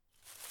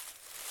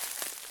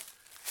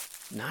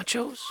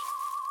Nachos?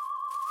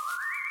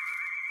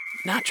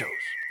 Nachos.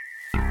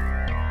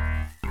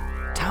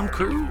 Tom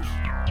Cruise?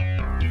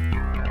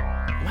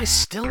 Am I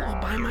still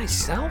all by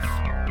myself?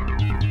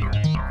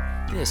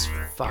 This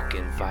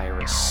fucking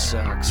virus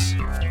sucks.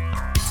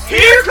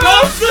 Here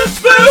comes the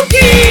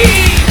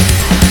spooky!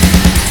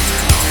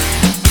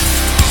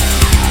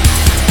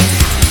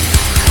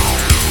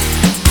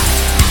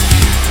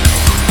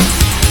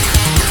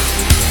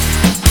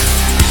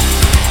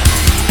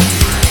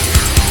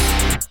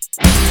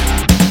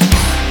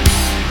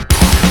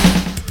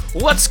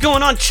 What's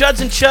going on,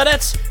 chuds and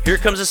chudettes? Here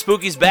comes the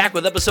Spookies back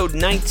with episode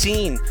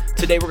 19.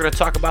 Today we're going to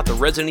talk about the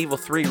Resident Evil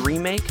 3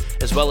 remake,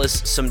 as well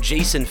as some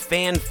Jason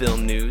fan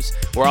film news.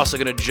 We're also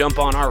going to jump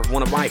on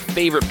one of my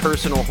favorite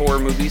personal horror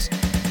movies,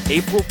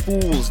 April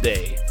Fool's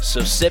Day.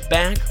 So sit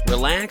back,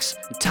 relax,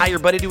 and tie your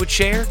buddy to a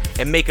chair,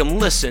 and make them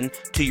listen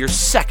to your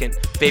second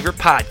favorite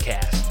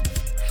podcast,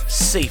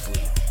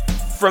 safely,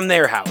 from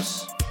their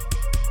house.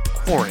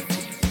 Quarantine.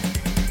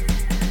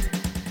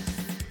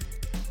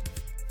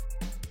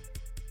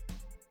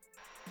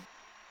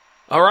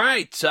 All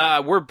right,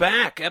 we're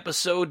back,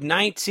 episode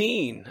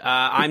 19.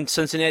 I'm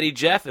Cincinnati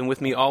Jeff, and with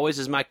me always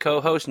is my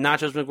co-host,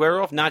 Nachos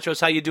McGueroff. Nachos,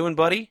 how you doing,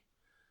 buddy?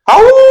 How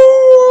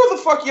the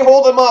fuck you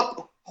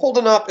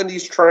holding up in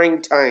these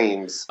trying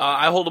times?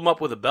 I hold him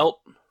up with a belt.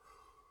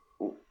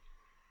 Is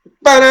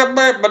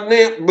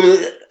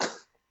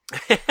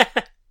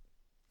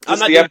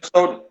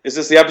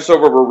this the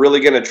episode where we're really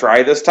going to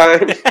try this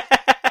time?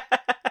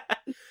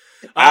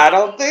 I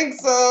don't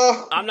think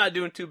so. I'm not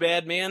doing too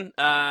bad, man.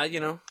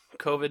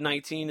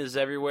 COVID-19 is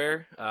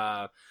everywhere,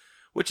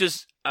 which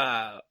is,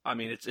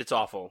 it's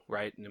awful,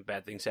 right? And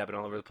bad things happen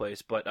all over the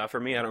place. But for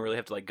me, I don't really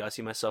have to,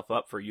 gussy myself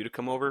up for you to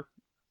come over.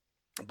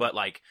 But,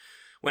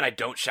 when I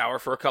don't shower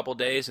for a couple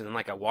days and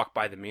then, I walk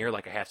by the mirror,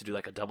 I have to do,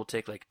 a double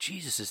take,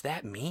 Jesus, is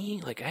that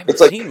me? I haven't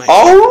seen myself.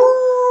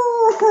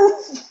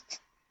 Oh!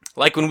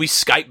 When we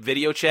Skype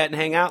video chat and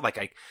hang out,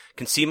 I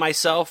can see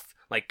myself,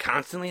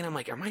 constantly, and I'm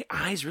are my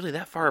eyes really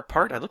that far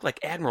apart? I look like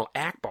Admiral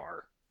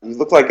Akbar. You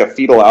look like a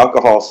fetal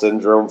alcohol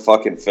syndrome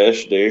fucking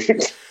fish,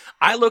 dude.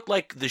 I look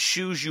like the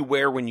shoes you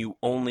wear when you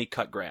only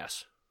cut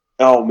grass.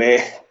 Oh, man.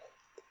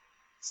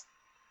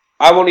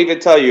 I won't even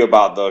tell you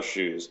about those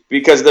shoes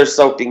because they're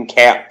soaked in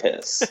cat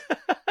piss.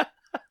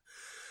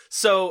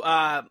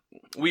 So,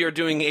 we are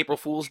doing April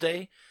Fool's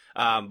Day.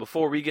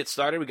 Before we get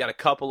started, we got a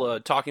couple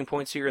of talking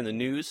points here in the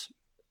news.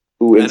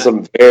 Ooh, and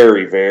some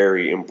very,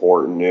 very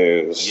important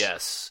news.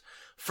 Yes.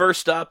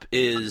 First up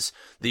is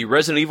the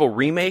Resident Evil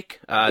remake.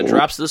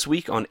 Drops this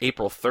week on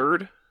April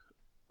 3rd.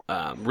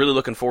 Really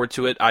looking forward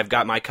to it. I've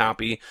got my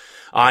copy.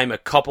 I'm a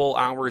couple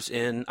hours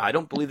in. I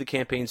don't believe the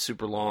campaign's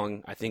super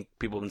long. I think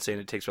people have been saying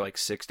it takes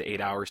 6 to 8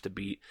 hours to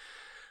beat.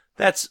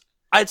 That's,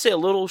 I'd say, a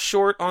little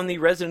short on the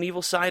Resident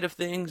Evil side of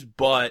things,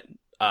 but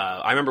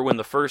I remember when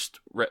the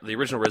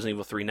original Resident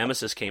Evil 3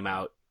 Nemesis came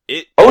out.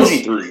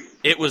 OG3.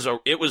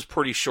 It was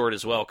pretty short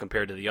as well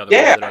compared to the other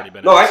ones that had already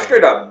been out. No, I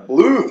straight up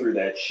blew through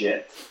that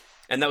shit.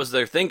 And that was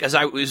their thing, because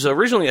it was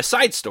originally a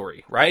side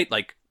story, right?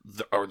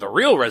 The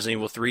real Resident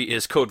Evil 3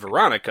 is Code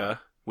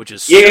Veronica, which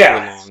is super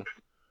long.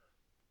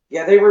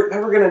 Yeah, they were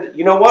gonna.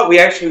 You know what? We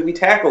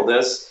tackled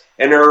this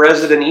in our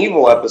Resident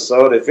Evil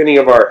episode. If any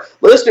of our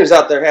listeners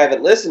out there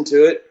haven't listened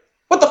to it,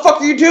 what the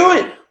fuck are you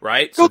doing?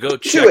 Right. So go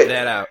check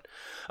that out.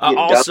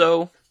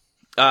 Also,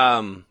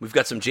 we've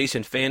got some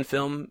Jason fan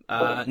film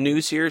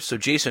news here. So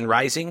Jason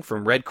Rising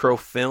from Red Crow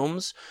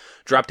Films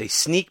dropped a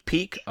sneak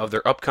peek of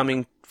their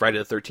upcoming Friday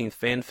the 13th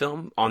fan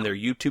film on their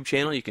YouTube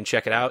channel. You can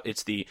check it out.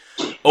 It's the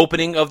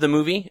opening of the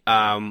movie.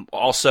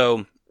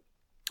 Also,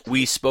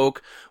 we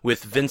spoke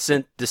with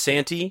Vincent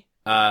DeSanti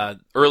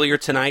earlier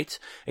tonight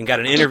and got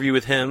an interview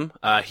with him.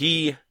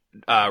 He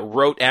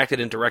wrote,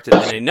 acted, and directed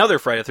in another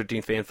Friday the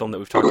 13th fan film that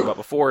we've talked about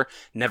before,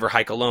 Never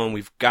Hike Alone.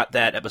 We've got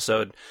that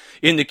episode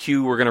in the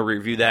queue. We're going to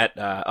review that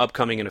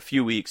upcoming in a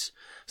few weeks.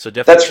 So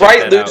definitely That's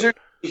right, loser.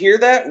 You hear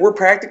that? We're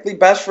practically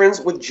best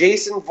friends with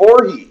Jason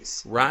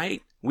Voorhees.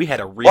 Right? We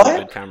had a really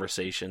good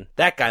conversation.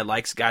 That guy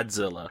likes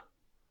Godzilla.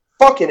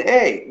 Fucking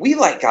A. We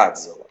like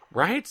Godzilla.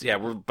 Right? Yeah,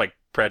 we're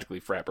practically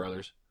frat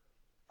brothers.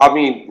 I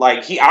mean,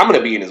 I'm going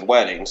to be in his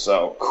wedding,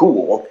 so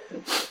cool.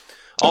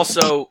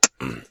 Also,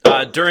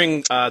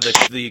 during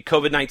the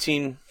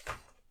COVID-19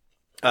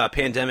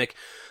 pandemic,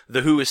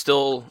 The Who is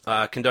still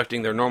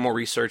conducting their normal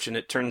research, and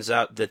it turns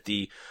out that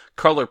the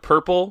color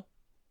purple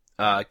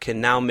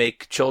can now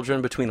make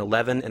children between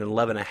 11 and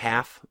 11 and a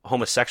half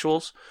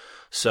homosexuals.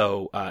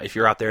 So if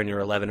you're out there and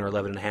you're 11 or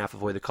 11 and a half,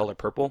 avoid the color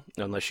purple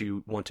unless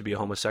you want to be a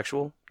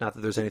homosexual. Not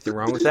that there's anything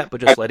wrong with that,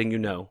 but just letting you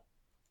know.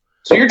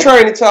 So you're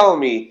trying to tell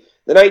me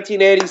the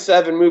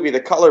 1987 movie The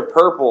Color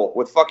Purple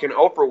with fucking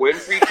Oprah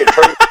Winfrey can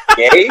turn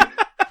gay?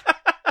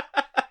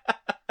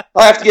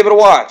 I'll have to give it a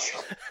watch.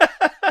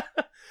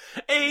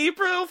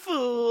 April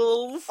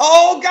Fools!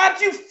 Oh, got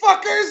you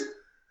fuckers!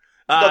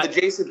 No, the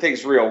Jason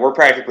thing's real. We're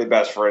practically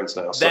best friends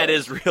now. So. That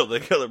is real. The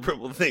Color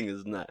Purple thing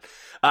is not.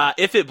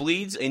 If It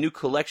Bleeds, a new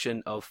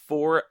collection of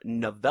 4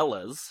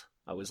 novellas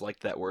I always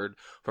liked that word.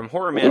 From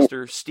horror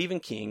master Stephen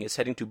King is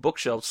heading to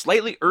bookshelves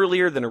slightly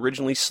earlier than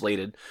originally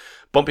slated,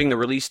 bumping the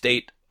release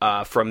date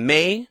from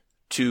May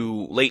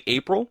to late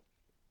April.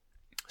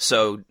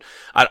 So,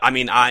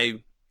 I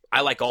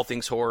like all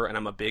things horror, and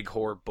I'm a big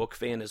horror book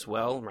fan as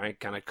well, right?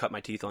 Kind of cut my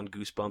teeth on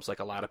Goosebumps like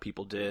a lot of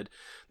people did.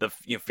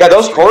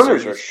 Those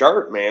corners are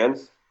sharp, man.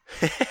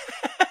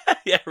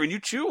 Yeah, when you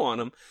chew on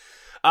them.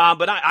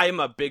 But I am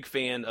a big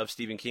fan of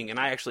Stephen King, and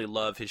I actually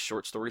love his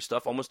short story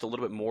stuff almost a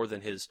little bit more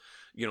than his,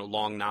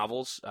 long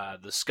novels.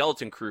 The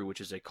Skeleton Crew,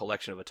 which is a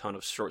collection of a ton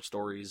of short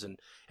stories and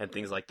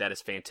things like that,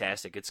 is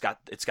fantastic. It's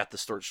got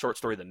the short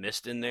story The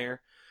Mist in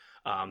there.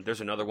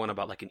 There's another one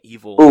about like an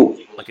evil,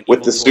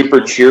 with the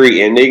super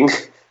cheery ending.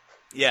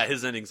 Yeah,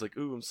 his ending's like,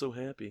 "Ooh, I'm so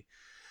happy."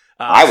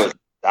 I was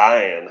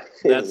dying.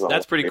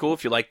 That's pretty cool.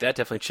 If you like that,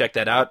 definitely check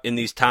that out. In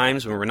these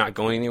times when we're not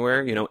going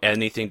anywhere,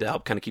 anything to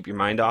help kind of keep your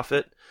mind off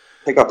it.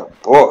 Pick up a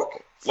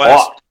book.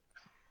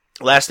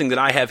 Last thing that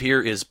I have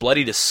here is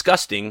Bloody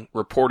Disgusting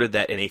reported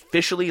that an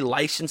officially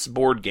licensed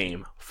board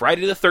game,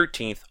 Friday the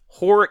 13th,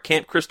 Horror at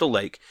Camp Crystal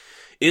Lake,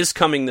 is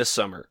coming this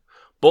summer.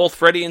 Both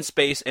Freddy in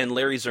Space and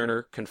Larry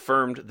Zerner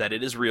confirmed that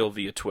it is real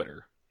via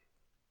Twitter.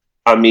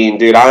 I mean,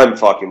 dude, I'm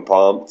fucking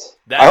pumped.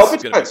 I hope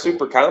it's not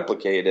super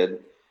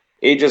complicated.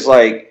 Ages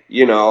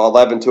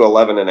 11 to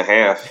 11 and a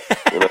half.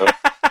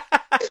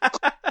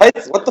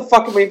 What the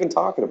fuck am I even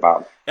talking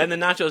about? And the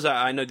Nachos,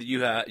 I know that you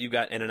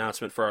got an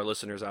announcement for our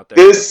listeners out there.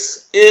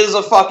 This is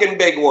a fucking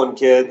big one,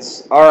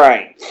 kids. All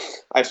right.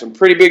 I have some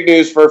pretty big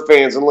news for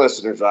fans and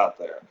listeners out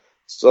there.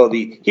 So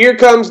Here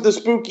Comes the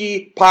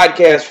Spooky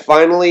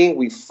podcast,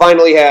 we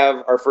finally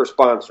have our first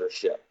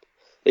sponsorship.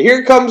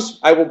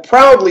 I will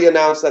proudly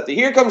announce that the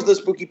Here Comes the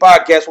Spooky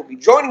podcast will be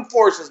joining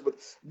forces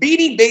with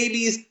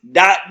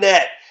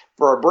BeanieBabies.net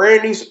for a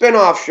brand new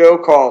spin-off show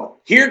called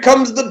Here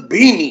Comes the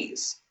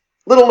Beanies.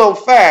 Little known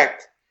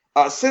fact,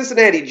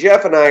 Cincinnati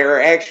Jeff and I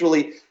are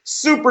actually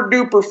super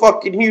duper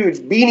fucking huge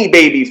Beanie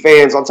Baby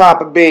fans on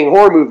top of being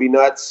horror movie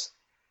nuts.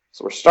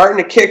 So we're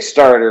starting a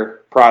Kickstarter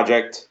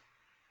project.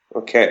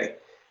 Okay.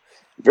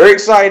 Very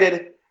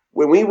excited.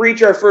 When we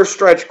reach our first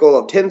stretch goal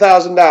of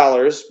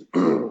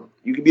 $10,000,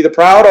 you can be the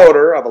proud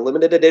owner of a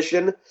limited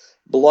edition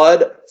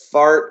Blood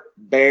Fart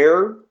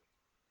Bear.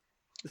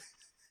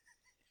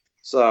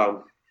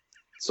 So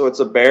it's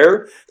a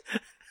bear.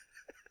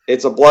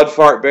 It's a blood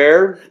fart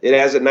bear. It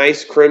has a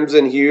nice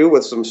crimson hue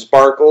with some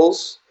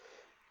sparkles.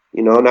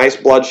 Nice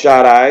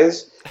bloodshot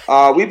eyes.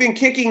 We've been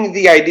kicking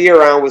the idea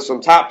around with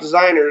some top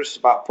designers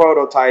about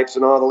prototypes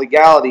and all the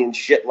legality and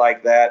shit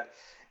like that.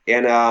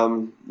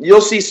 And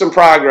you'll see some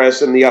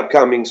progress in the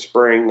upcoming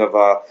spring of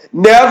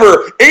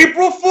never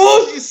April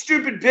Fools, you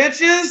stupid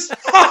bitches.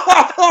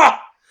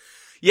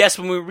 Yes,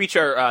 when we reach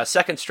our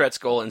second stretch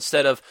goal,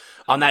 instead of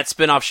on that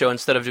spin-off show,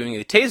 instead of doing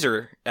a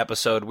taser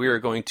episode, we are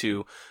going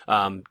to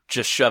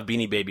just shove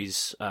Beanie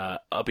Babies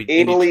up.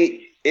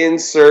 Anally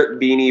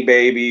insert Beanie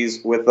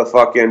Babies with the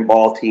fucking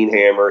ball teen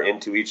hammer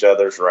into each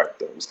other's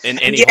rectums.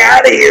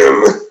 Get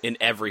him! In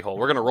every hole.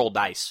 We're going to roll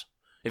dice.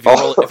 If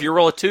you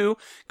roll a 2,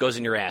 it goes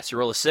in your ass. You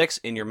roll a 6,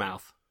 in your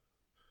mouth.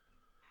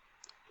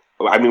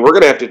 I mean, we're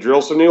going to have to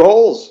drill some new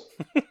holes.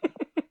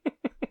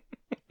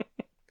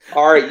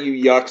 All right, you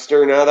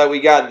yuckster, now that we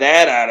got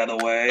that out of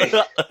the way.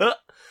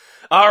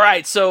 All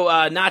right, so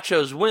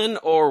Nachos, when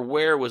or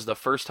where was the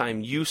first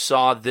time you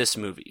saw this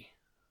movie?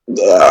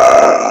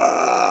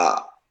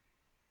 I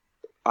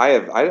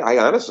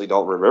honestly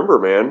don't remember,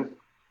 man.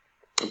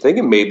 I'm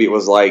thinking maybe it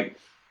was like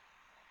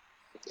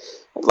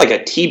a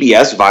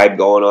TBS vibe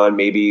going on.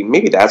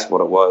 Maybe that's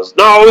what it was.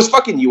 No, it was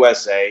fucking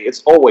USA.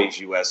 It's always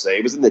USA.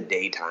 It was in the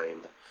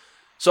daytime.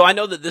 So I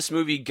know that this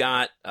movie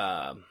got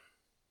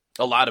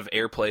a lot of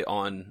airplay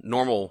on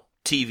normal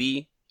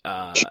TV.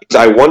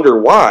 I wonder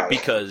why.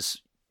 Because,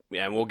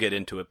 yeah, we'll get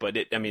into it, but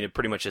it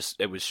pretty much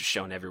it was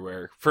shown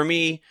everywhere. For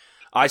me,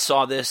 I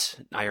saw this.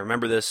 I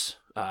remember this.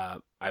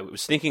 I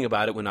was thinking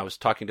about it when I was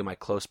talking to my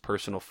close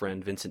personal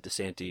friend, Vincent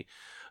DeSanti,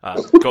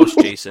 Ghost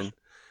Jason.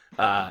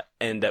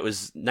 And that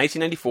was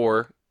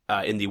 1994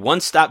 in the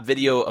One Stop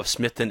Video of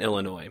Smithton,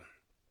 Illinois.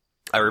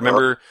 I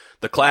remember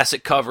the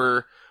classic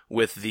cover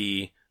with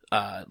the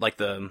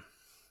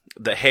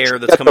hair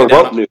that's coming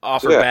down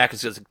off her back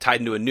is just tied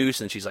into a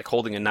noose, and she's like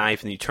holding a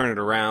knife, and you turn it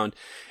around,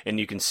 and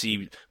you can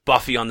see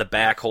Buffy on the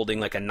back holding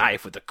like a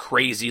knife with a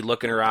crazy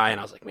look in her eye, and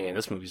I was like, man,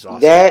 this movie's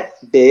awesome. That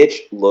bitch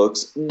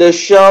looks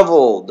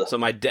disheveled. So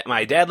my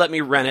dad let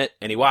me rent it,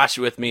 and he watched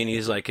it with me, and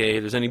he's like, hey,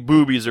 if there's any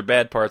boobies or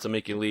bad parts, I'll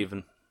make you leave.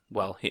 And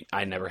well,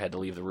 I never had to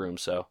leave the room,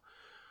 so.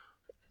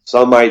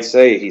 Some might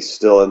say he's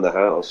still in the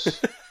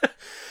house.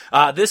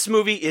 This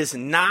movie is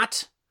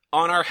not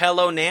on our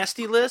Hello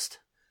Nasty list.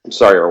 I'm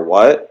sorry, or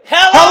what?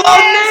 Hello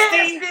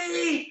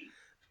Nasty!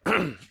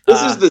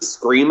 This is the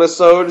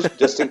Scream-isode,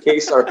 just in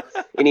case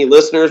any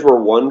listeners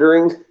were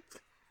wondering.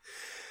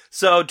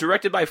 So,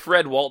 directed by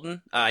Fred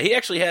Walton. He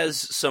actually has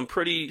some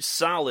pretty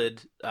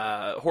solid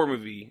horror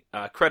movie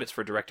credits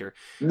for director.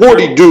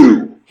 What'd he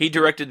do? He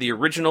directed the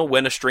original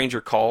When a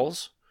Stranger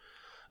Calls.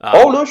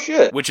 No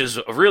shit. Which is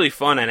really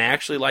fun, and I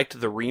actually liked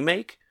the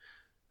remake,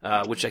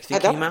 which I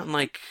think came out in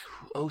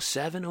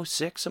 07,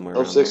 06,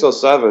 somewhere. 06,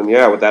 07,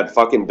 yeah, with that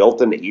fucking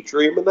built-in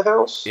atrium in the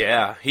house.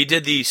 Yeah, he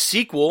did the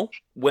sequel,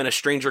 When a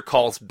Stranger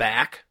Calls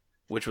Back,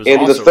 which was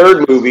and the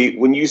third movie,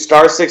 When You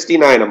Star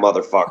 69 a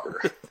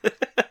Motherfucker.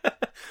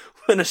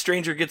 When a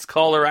Stranger Gets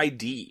Caller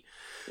ID.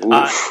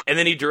 And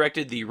then he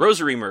directed The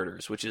Rosary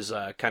Murders, which is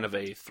kind of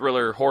a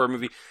thriller horror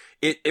movie.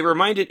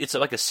 It's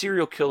like a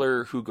serial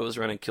killer who goes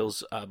around and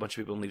kills a bunch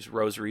of people and leaves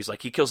rosaries.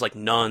 Like, he kills, like,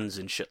 nuns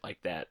and shit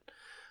like that.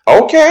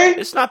 Okay.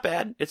 It's not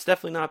bad. It's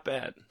definitely not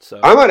bad.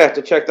 So I might have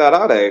to check that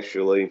out,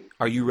 actually.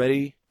 Are you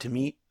ready to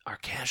meet our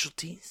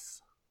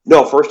casualties?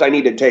 No, first I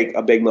need to take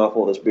a big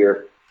mouthful of this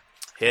beer.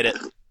 Hit it.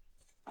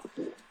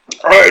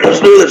 All right,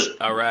 let's do this.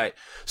 All right.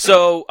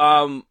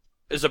 So,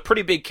 there's a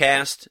pretty big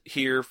cast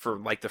here for,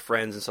 like, the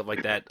Friends and stuff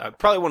like that.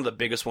 Probably one of the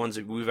biggest ones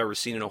that we've ever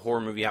seen in a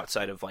horror movie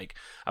outside of, like,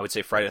 I would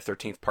say Friday the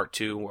 13th Part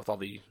 2 with all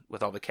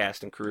the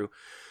cast and crew.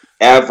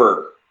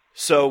 Ever.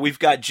 So we've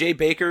got Jay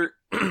Baker,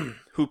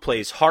 who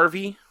plays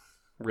Harvey.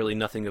 Really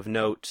nothing of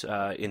note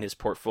in his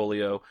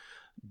portfolio.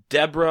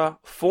 Deborah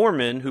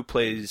Foreman, who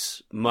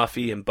plays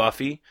Muffy and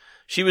Buffy.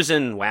 She was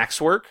in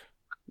Waxwork,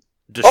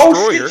 Destroyer,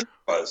 oh, shit, she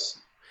was.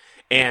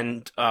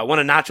 And one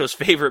of Nacho's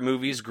favorite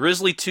movies,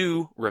 Grizzly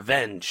 2,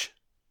 Revenge.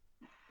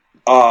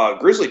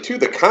 Grizzly 2,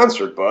 the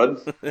concert, bud.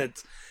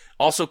 It's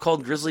also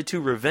called Grizzly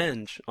 2,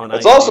 Revenge.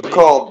 It's also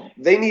called,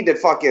 they need to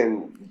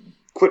fucking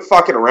quit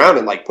fucking around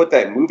and, like, put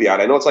that movie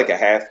out. I know it's like a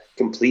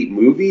half-complete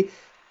movie.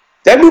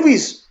 That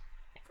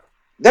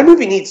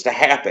movie needs to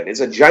happen.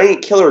 It's a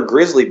giant killer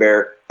grizzly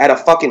bear at a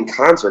fucking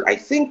concert. I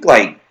think,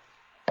 like,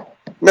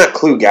 not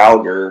Clu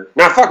Gallagher.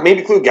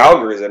 Maybe Clu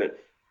Gallagher is in it.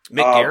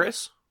 Mick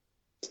Garris?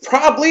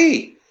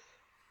 Probably.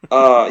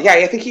 Yeah,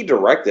 I think he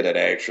directed it,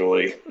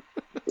 actually.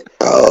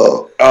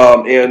 And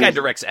that guy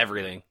directs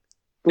everything.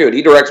 Dude,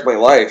 he directs my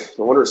life.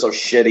 No wonder it's so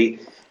shitty.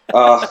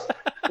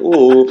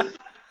 Ooh,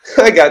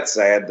 I got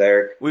sad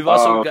there. We've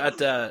also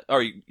got... I'm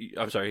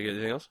sorry, you got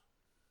anything else?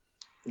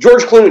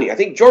 George Clooney. I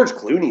think George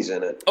Clooney's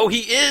in it. Oh, he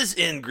is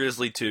in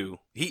Grizzly 2.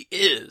 He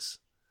is.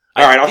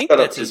 I think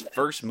that's his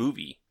first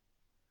movie.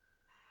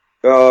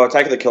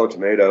 Attack of the Killer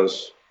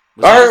Tomatoes.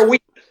 I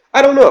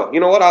don't know. You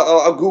know what?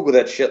 I'll Google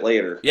that shit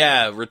later.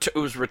 Yeah, it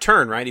was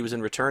Return, right? He was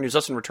in Return. He was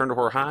also in Return to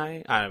Horror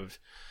High. I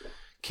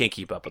can't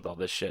keep up with all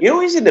this shit. You know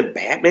he's into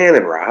Batman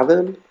and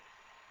Robin?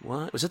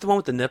 What? Was it the one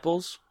with the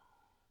nipples?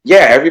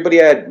 Yeah, everybody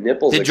had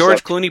nipples. Did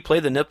George Clooney play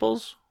the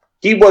nipples?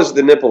 He was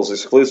the nipples,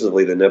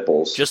 exclusively the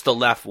nipples. Just the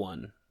left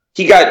one.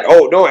 He got...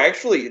 Oh, no,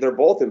 actually, they're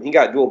both him. He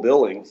got dual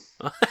billing.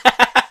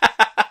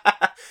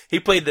 He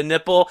played the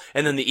nipple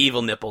and then the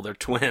evil nipple. They're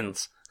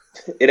twins.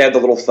 It had the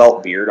little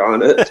felt beard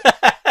on it.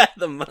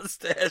 The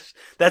mustache.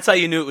 That's how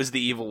you knew it was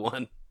the evil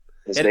one.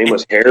 His name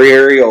was Harry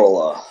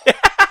Areola.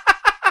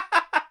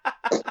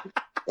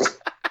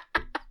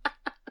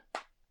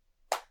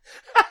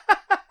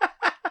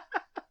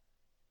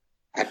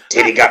 That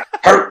titty got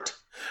hurt.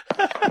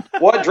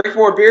 What? Drink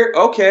more beer?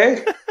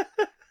 Okay.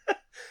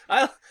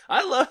 I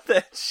love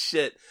that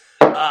shit.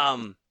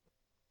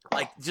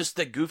 Like, just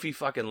the goofy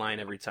fucking line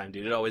every time,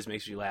 dude. It always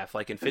makes me laugh.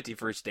 Like, in 50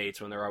 First Dates,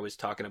 when they're always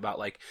talking about,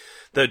 like,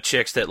 the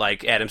chicks that,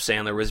 like, Adam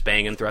Sandler was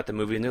banging throughout the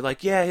movie, and they're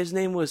like, yeah, his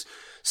name was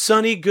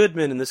Sonny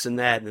Goodman, and this and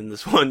that, and then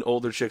this one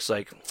older chick's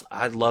like,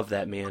 I love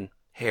that man.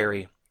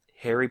 Harry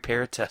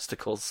pair of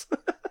testicles.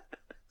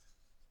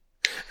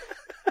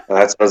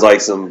 That sounds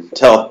like some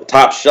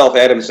top shelf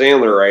Adam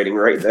Sandler writing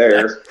right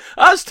there.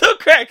 I'm still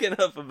cracking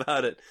up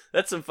about it.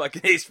 That's some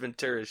fucking Ace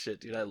Ventura shit,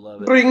 dude. I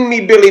love it. Bring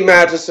me Billy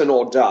Madison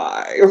or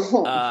die.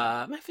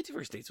 My 50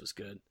 First Dates was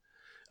good.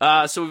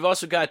 So we've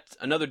also got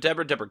another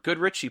Deborah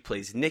Goodrich. She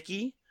plays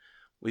Nikki.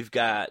 We've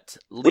got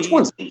Lee. Which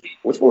one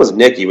was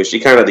Nikki? Was she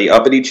kind of the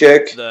uppity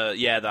chick?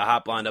 The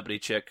hot blonde uppity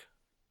chick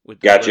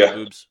with gotcha.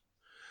 Boobs.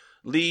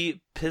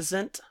 Lee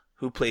Pizzant,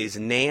 who plays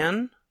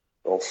Nan.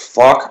 Oh,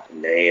 fuck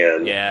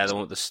Nan. Yeah, the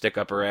one with the stick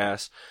up her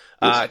ass.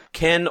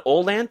 Ken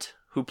Olant,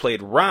 who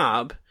played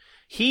Rob,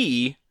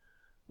 he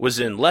was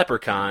in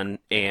Leprechaun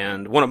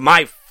and one of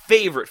my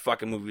favorite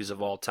fucking movies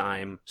of all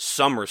time,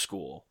 Summer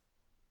School.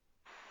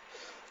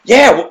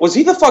 Yeah, was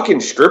he the fucking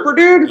stripper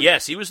dude?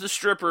 Yes, he was the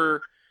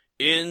stripper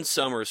in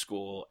Summer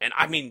School. And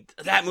I mean,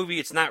 that movie,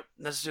 it's not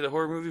necessarily a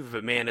horror movie,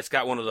 but man, it's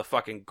got one of the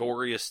fucking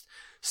goriest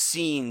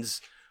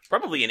scenes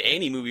probably in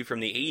any movie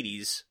from the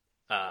 80s.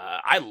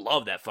 I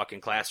love that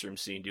fucking classroom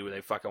scene, dude, where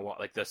they fucking walk,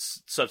 like the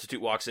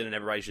substitute walks in and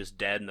everybody's just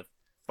dead, and the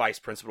vice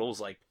principal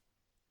is like,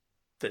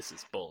 "This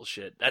is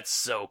bullshit." That's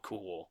so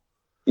cool.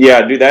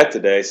 Yeah, do that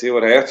today. See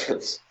what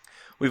happens.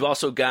 We've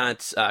also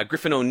got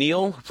Griffin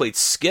O'Neill, who played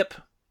Skip.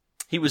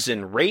 He was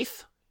in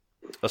Wraith,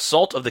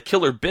 Assault of the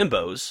Killer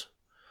Bimbos,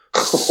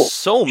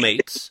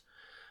 Soulmates,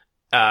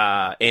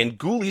 and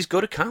Ghoulies Go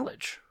to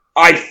College.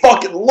 I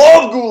fucking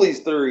love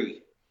Ghoulies 3.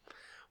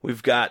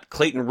 We've got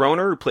Clayton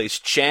Rohner, who plays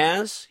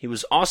Chaz. He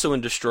was also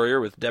in Destroyer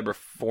with Deborah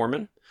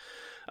Foreman.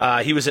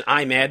 He was in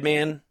I,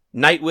 Madman,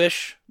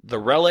 Nightwish, The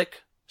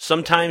Relic,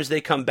 Sometimes They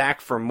Come Back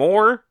for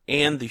More,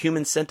 and The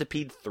Human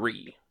Centipede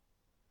 3.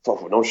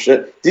 Oh, no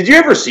shit. Did you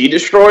ever see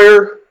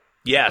Destroyer?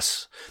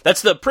 Yes.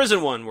 That's the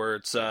prison one where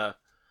it's... Yeah,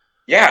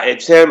 Yeah,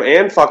 it's him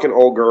and fucking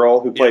old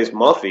girl who plays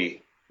Muffy.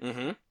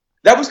 Mm-hmm.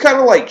 That was kind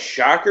of like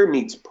Shocker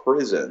meets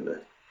Prison.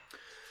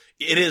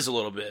 It is a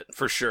little bit,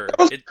 for sure.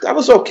 That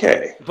was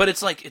okay. But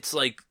it's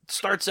like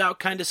starts out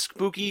kind of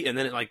spooky, and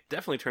then it like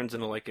definitely turns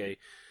into like a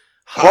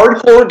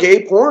hardcore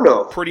gay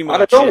porno. Pretty much.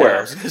 Out of nowhere. Yeah,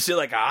 I was going to say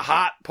like a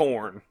hot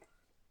porn.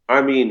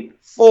 I mean,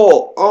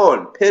 full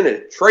on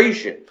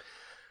penetration.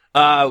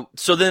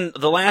 So then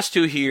the last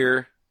two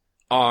here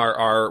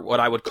are what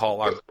I would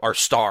call our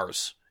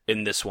stars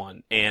in this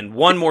one, and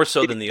one more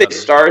so than the other.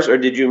 Stars, or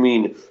did you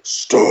mean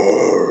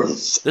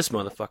stars? This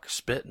motherfucker's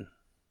spitting.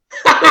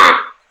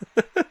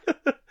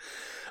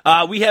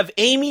 We have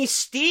Amy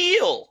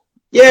Steele.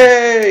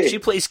 Yay! She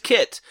plays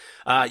Kit.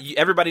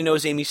 Everybody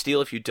knows Amy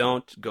Steele. If you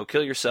don't, go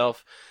kill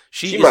yourself.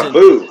 She's my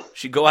boo.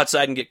 She go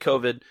outside and get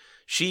COVID.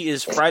 She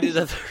is Friday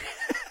the...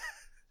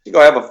 You go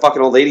have a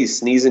fucking old lady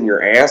sneeze in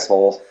your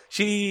asshole.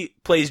 She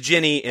plays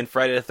Ginny in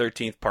Friday the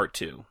 13th Part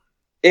 2.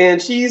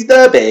 And she's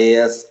the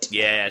best.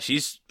 Yeah,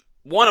 she's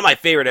one of my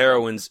favorite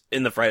heroines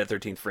in the Friday the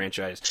 13th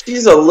franchise.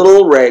 She's a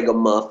little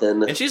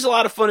ragamuffin. And she's a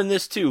lot of fun in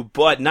this too,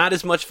 but not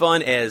as much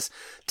fun as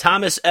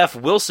Thomas F.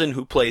 Wilson,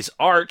 who plays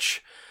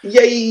Arch.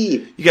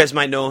 Yay! You guys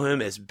might know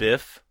him as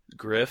Biff,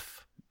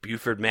 Griff,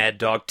 Buford Mad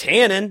Dog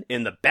Tannen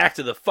in the Back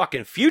to the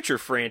fucking Future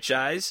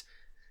franchise.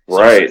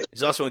 Right.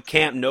 He's also in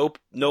Camp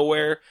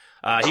Nowhere.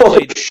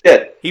 Holy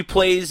shit. He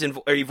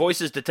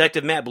voices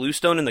Detective Matt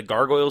Bluestone in the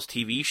Gargoyles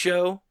TV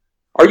show.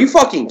 Are you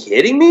fucking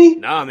kidding me?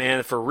 Nah,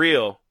 man, for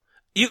real.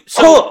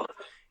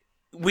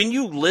 When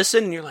you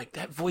listen and you're like,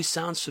 that voice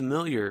sounds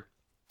familiar.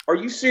 Are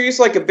you serious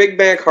like a Big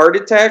Mac heart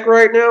attack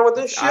right now with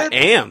this shit? I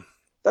am.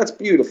 That's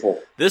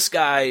beautiful. This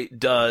guy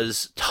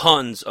does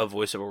tons of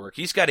voiceover work.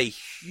 He's got a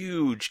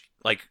huge,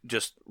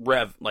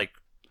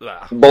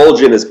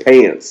 bulge in his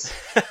pants.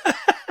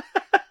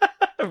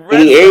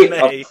 He ain't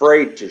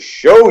afraid to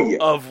show you.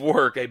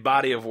 A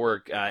body of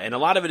work. And a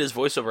lot of it is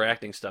voiceover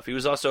acting stuff. He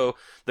was also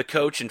the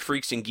coach in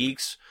Freaks and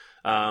Geeks,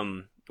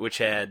 which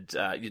had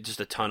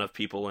just a ton of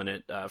people in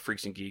it.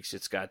 Freaks and Geeks.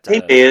 It's got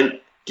hey man,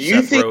 do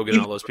you Seth think Rogen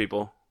and all those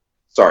people?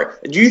 Sorry,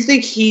 do you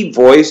think he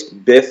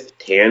voiced Biff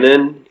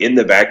Tannen in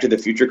the Back to the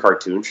Future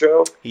cartoon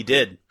show? He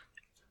did.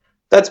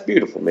 That's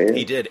beautiful, man.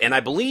 He did, and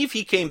I believe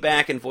he came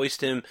back and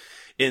voiced him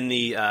in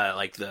the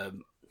the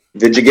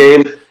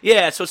Vigigame.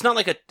 Yeah, so it's not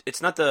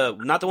not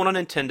the one on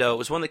Nintendo. It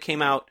was one that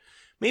came out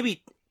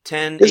maybe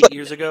 8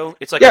 years ago.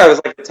 It's like it was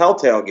like a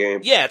Telltale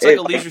game. Yeah, it's like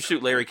a Leisure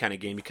Suit Larry kind of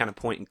game. You kind of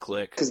point and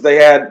click. Because they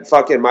had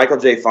fucking Michael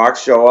J.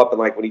 Fox show up, and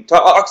like when he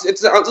talks, it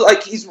sounds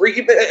like he's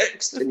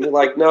remixed, and you're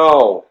like,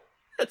 no,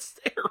 that's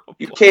terrible.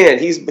 You can't.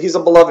 He's a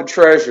beloved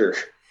treasure.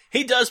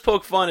 He does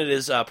poke fun at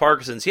his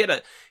Parkinson's. He had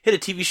a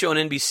TV show on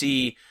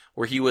NBC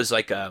where he was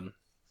like called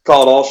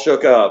All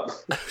Shook Up.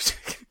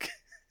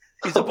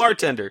 He's a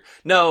bartender.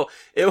 No,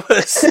 it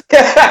was.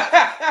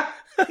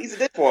 He's a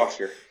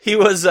dishwasher. He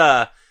was.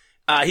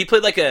 He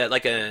played like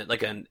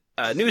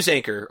a news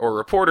anchor or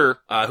reporter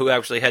who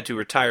actually had to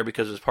retire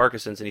because of his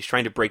Parkinson's, and he's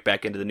trying to break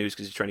back into the news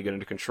because he's trying to get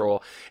under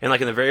control. And like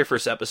in the very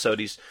first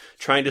episode, he's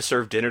trying to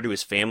serve dinner to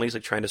his family. He's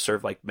like trying to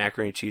serve like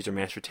macaroni and cheese or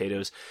mashed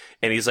potatoes,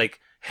 and he's like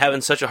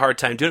having such a hard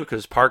time doing it because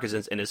of his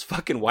Parkinson's. And his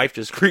fucking wife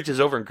just reaches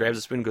over and grabs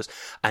a spoon and goes,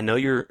 "I know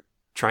you're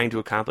trying to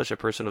accomplish a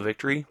personal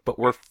victory, but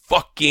we're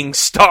fucking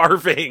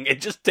starving,"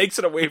 and just takes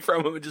it away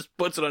from him and just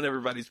puts it on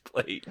everybody's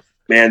plate.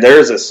 Man,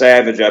 there's a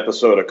savage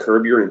episode of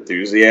Curb Your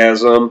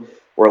Enthusiasm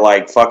where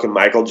like fucking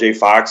Michael J.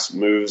 Fox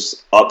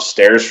moves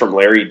upstairs from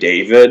Larry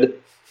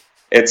David.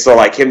 It's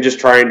like him just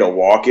trying to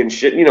walk in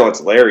shit. You know,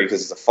 it's Larry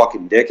because he's a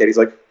fucking dickhead. He's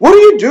like, "What are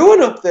you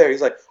doing up there?"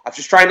 He's like, "I'm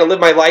just trying to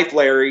live my life,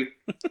 Larry."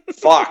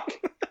 Fuck.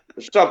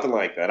 Or something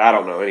like that. I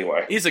don't know.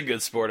 Anyway. He's a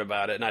good sport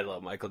about it, and I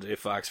love Michael J.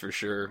 Fox for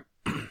sure.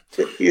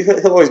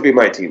 He'll always be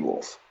my Teen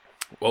Wolf.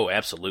 Oh,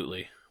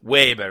 absolutely.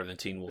 Way better than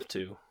Teen Wolf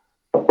 2.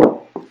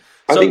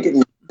 I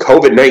think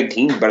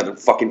COVID-19 is better than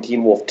fucking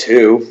Teen Wolf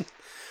 2.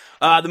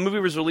 The movie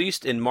was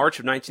released in March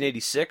of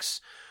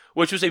 1986,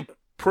 which was a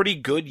pretty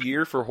good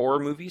year for horror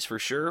movies, for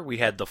sure. We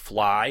had The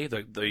Fly,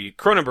 the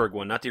Cronenberg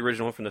one, not the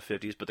original one from the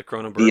 50s, but the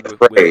Cronenberg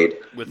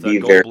with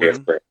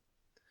Goldblum.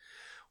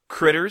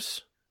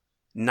 Critters,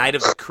 Night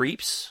of the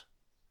Creeps.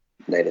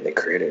 Night of the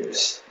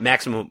Critters.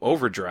 Maximum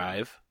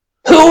Overdrive.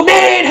 Who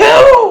made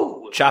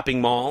who?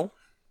 Chopping Mall.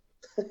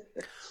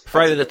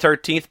 Friday the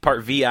 13th,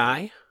 Part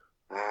VI.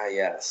 Ah,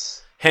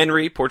 yes.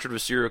 Henry, Portrait of a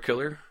Serial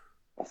Killer.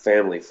 A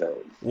family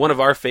film. One of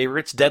our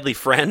favorites, Deadly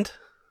Friend.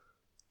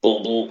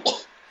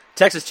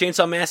 Texas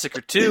Chainsaw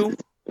Massacre 2.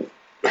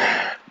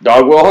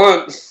 Dog Will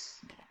Hunt.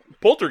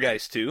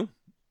 Poltergeist 2.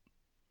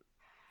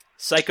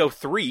 Psycho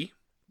 3.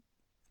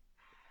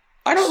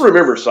 I don't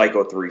remember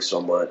Psycho 3 so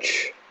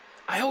much.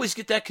 I always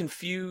get that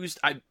confused.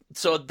 I'm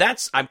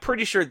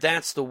pretty sure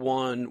that's the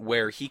one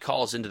where he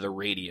calls into the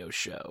radio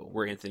show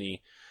where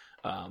Anthony,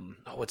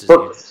 what's his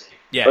name?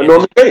 Yeah,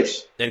 Norman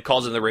Bates. Then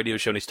calls in the radio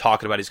show and he's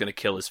talking about he's going to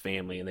kill his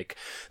family, and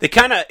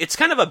it's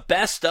kind of a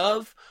best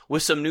of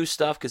with some new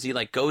stuff because he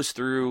like goes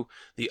through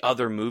the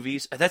other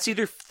movies. That's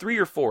either 3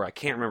 or 4. I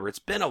can't remember. It's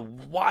been a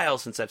while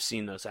since I've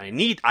seen those.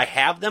 I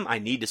have them. I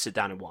need to sit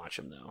down and watch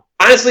them though.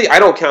 Honestly, I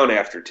don't count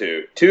after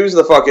 2. 2's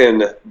the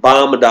fucking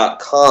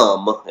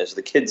bomb.com, as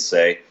the kids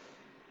say.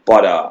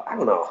 But, I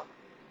don't know.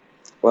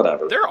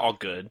 Whatever. They're all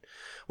good.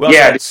 Well,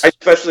 yeah, I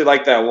especially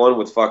like that one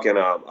with fucking,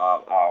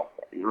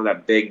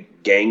 that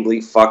big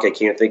gangly fuck, I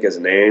can't think his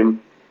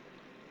name.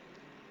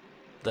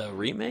 The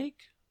remake?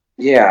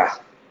 Yeah.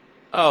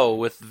 Oh,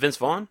 with Vince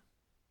Vaughn?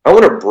 I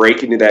want to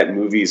break into that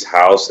movie's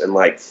house and,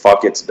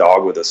 fuck its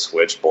dog with a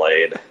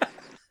switchblade.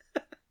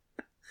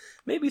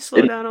 Maybe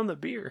slow down on the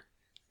beer.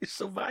 You're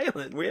so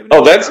violent.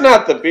 That's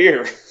not the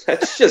beer.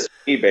 That's just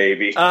me,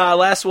 baby.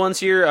 Last one's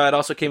here. It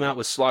also came out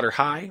with Slaughter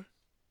High,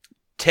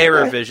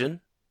 Terror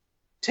Vision,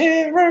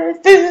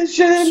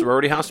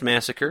 Sorority House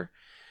Massacre,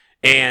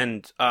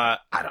 and I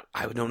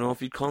don't know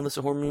if you'd call this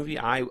a horror movie.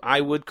 I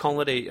would call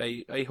it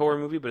a horror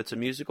movie, but it's a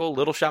musical.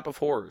 Little Shop of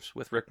Horrors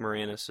with Rick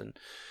Moranis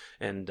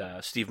and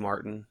Steve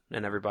Martin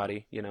and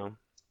everybody.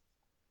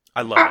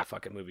 I love that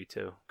fucking movie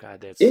too.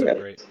 God, that's so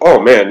great. Oh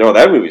man, no,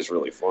 that movie's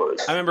really fun.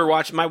 I remember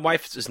watching. My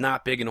wife is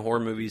not big in horror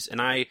movies, and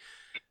I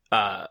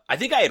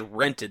think I had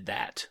rented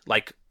that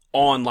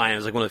online. It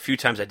was one of the few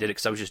times I did it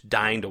because I was just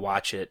dying to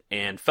watch it,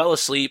 and fell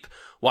asleep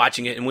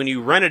watching it. And when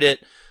you rented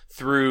it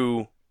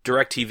through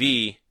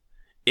DirecTV,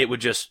 it would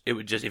just if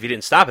you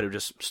didn't stop it would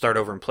just start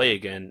over and play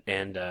again.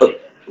 And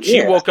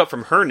she woke up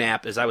from her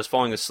nap as I was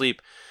falling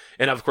asleep.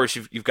 And of course,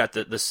 you've got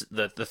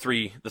the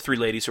three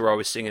ladies who are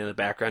always singing in the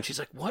background. She's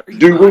like, "What are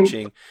you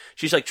watching?"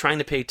 She's trying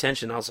to pay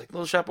attention. I was like,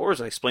 "Little Shop of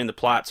Horrors," and I explained the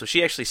plot. So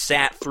she actually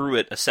sat through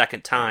it a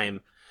second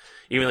time,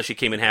 even though she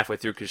came in halfway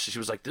through because she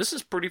was like, "This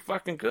is pretty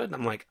fucking good." And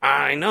I'm like,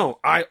 "I know,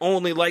 I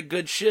only like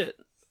good shit."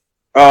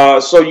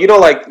 So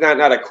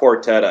not a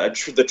quartet,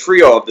 the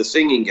trio of the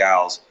singing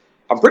gals.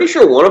 I'm pretty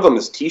sure one of them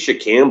is Tisha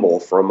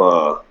Campbell from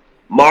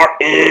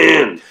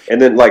Martin,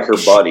 and then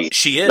her buddy.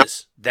 She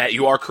is. That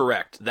you are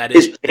correct. That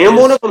is Pam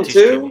one of them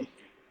too? Campbell.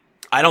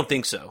 I don't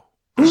think so.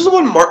 Who's the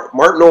one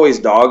Martin always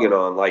dogging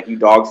on? You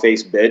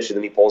dog-faced bitch, and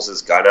then he pulls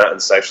his gun out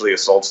and sexually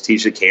assaults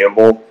Tisha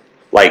Campbell.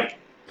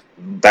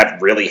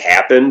 That really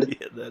happened?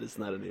 Yeah, that is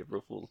not an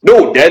April Fool's.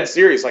 No, dead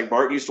serious.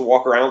 Martin used to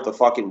walk around with a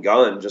fucking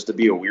gun just to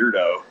be a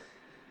weirdo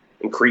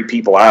and creep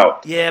people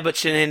out. Yeah, but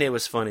Shanae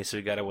was funny, so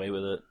he got away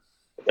with it.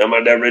 I'm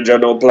an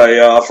original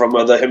player from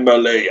the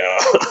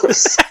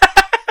Himalayas.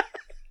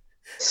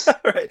 All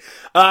right.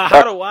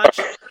 How to watch?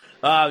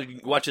 You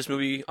can watch this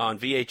movie on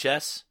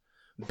VHS,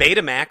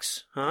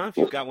 Betamax, If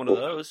you've got one of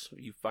those,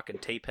 you fucking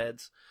tape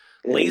heads.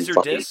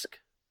 Laserdisc.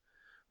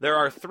 There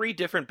are 3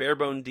 different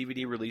Barebone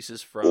DVD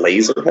releases from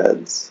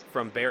Laserheads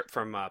from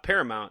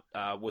Paramount,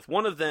 with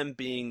one of them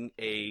being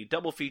a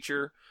double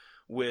feature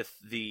with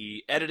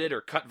the edited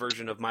or cut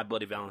version of My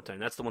Bloody Valentine.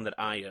 That's the one that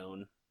I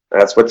own.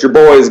 That's what your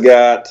boys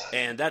got.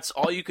 And that's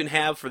all you can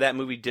have for that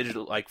movie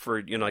digital, for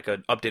an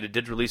updated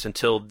digital release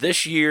until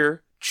this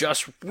year,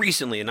 just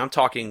recently, and I'm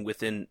talking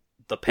within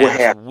the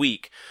past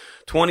week.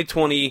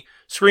 2020,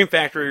 Scream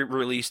Factory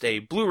released a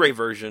Blu-ray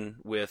version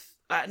with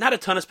not a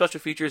ton of special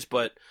features,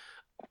 but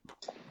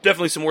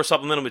definitely some more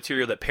supplemental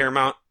material that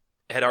Paramount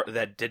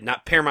did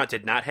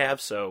not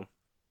have. So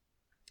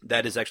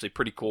that is actually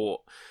pretty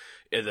cool.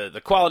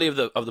 The quality of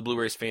the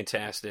Blu-ray is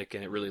fantastic,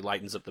 and it really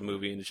lightens up the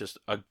movie, and it's just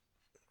a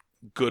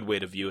good way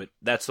to view it.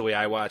 That's the way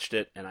I watched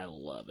it, and I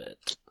love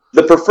it.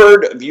 The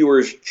preferred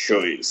viewer's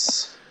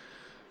choice.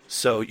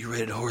 So, you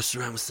ready to horse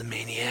around with some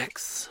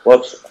maniacs?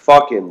 Let's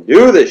fucking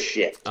do this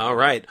shit. All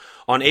right.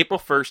 On April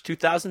 1st,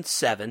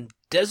 2007,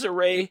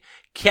 Desiree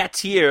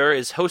Cattier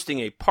is hosting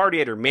a party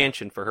at her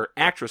mansion for her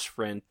actress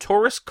friend,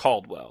 Taurus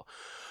Caldwell.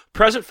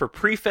 Present for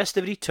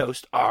pre-festivity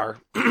toast are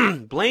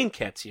Blaine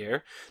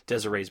Cattier,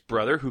 Desiree's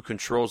brother, who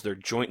controls their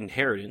joint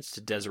inheritance to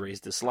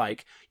Desiree's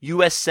dislike,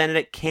 U.S.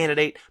 Senate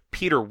candidate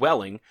Peter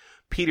Welling,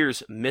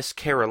 Peter's Miss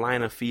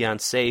Carolina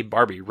fiancée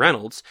Barbie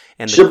Reynolds,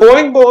 and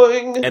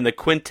the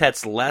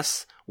quintet's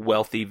less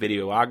wealthy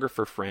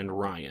videographer friend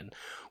Ryan.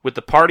 With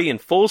the party in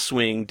full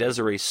swing,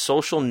 Desiree's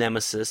social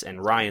nemesis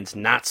and Ryan's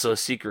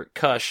not-so-secret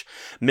cush,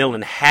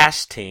 Millen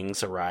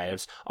Hastings,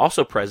 arrives.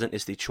 Also present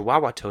is the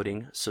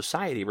Chihuahua-toting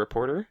Society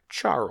reporter,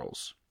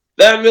 Charles.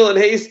 That Millen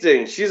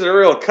Hastings, she's a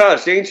real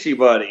cush, ain't she,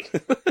 buddy?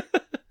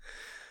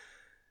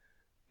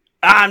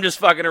 I'm just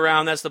fucking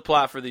around. That's the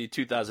plot for the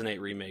 2008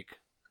 remake.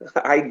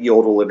 I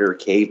yodel in her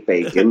cave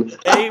bacon.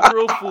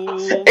 April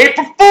Fool!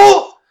 April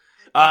Fool!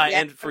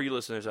 And for you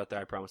listeners out there,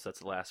 I promise that's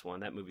the last one.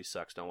 That movie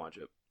sucks. Don't watch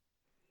it.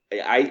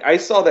 I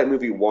saw that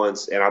movie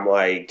once, and I'm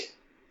like,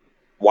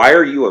 why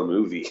are you a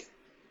movie?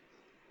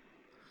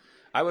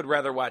 I would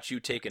rather watch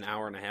you take an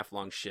hour and a half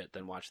long shit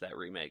than watch that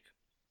remake.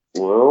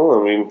 Well,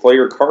 I mean, play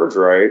your cards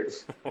right.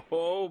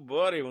 Oh,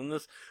 buddy, when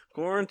this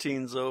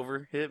quarantine's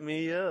over, hit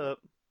me up.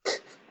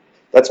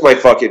 That's my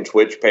fucking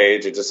Twitch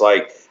page. It's just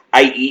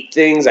I eat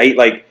things. I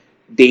eat,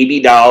 baby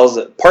dolls,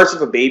 parts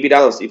of a baby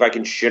doll, and see if I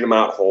can shit them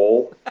out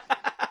whole.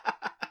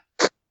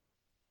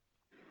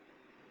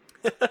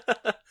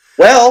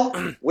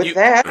 Well, with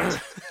that...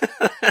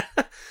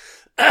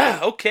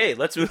 Okay,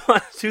 let's move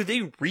on to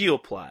the real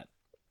plot.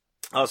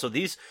 So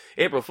these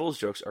April Fool's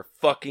jokes are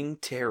fucking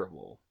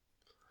terrible.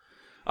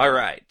 All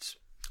right.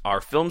 Our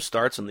film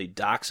starts on the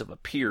docks of a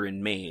pier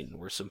in Maine,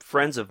 where some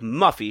friends of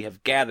Muffy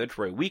have gathered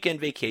for a weekend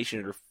vacation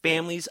at her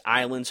family's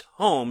island's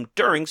home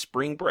during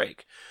spring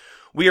break.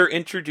 We are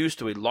introduced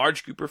to a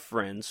large group of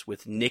friends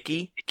with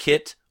Nikki,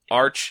 Kit,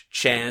 Arch,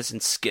 Chaz,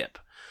 and Skip.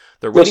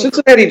 Well,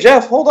 Cincinnati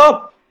Jeff, hold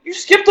up. You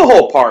skipped the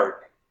whole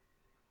part.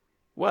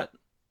 What?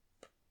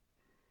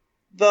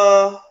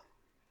 The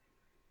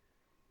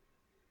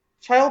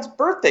child's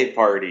birthday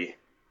party.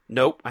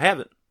 Nope, I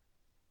haven't.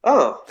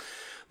 Oh.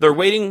 They're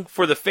waiting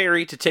for the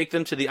ferry to take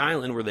them to the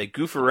island where they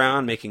goof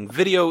around making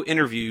video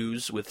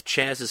interviews with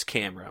Chaz's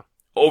camera.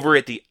 Over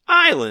at the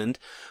island,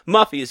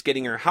 Muffy is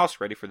getting her house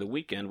ready for the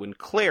weekend when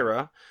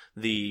Clara,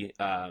 the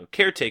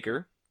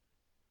caretaker,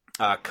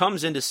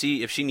 comes in to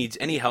see if she needs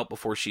any help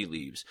before she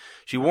leaves.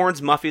 She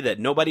warns Muffy that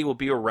nobody will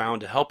be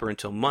around to help her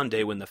until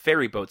Monday when the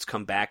ferry boats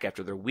come back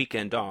after their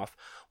weekend off,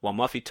 while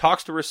Muffy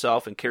talks to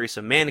herself and carries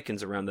some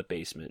mannequins around the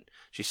basement.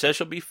 She says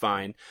she'll be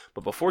fine,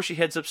 but before she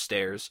heads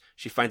upstairs,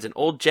 she finds an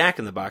old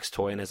Jack-in-the-Box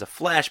toy and has a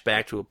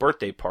flashback to a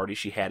birthday party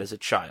she had as a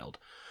child.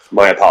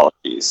 My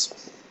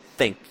apologies.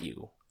 Thank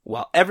you.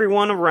 While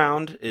everyone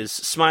around is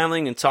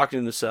smiling and talking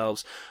to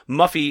themselves,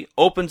 Muffy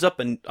opens up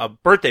a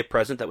birthday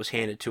present that was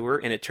handed to her,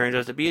 and it turns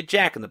out to be a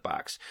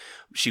Jack-in-the-Box.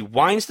 She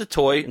winds the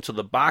toy until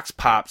the box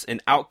pops,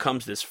 and out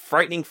comes this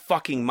frightening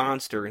fucking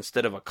monster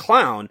instead of a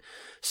clown,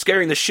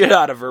 scaring the shit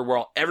out of her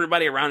while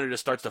everybody around her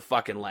just starts to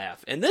fucking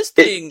laugh. And this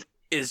thing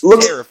is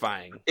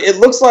terrifying. It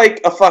looks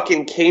like a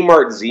fucking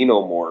Kmart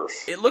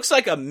Xenomorph. It looks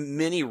like a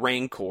mini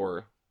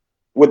Rancor.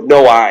 With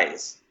no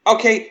eyes.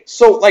 Okay,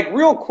 so, like,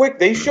 real quick,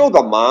 they show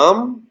the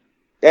mom.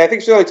 I think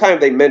it's the only time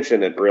they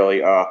mention it,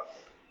 really,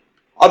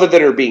 other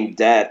than her being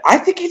dead. I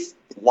think it's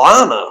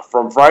Lana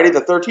from Friday the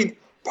 13th,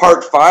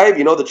 Part 5.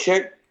 You know, the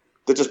chick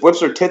that just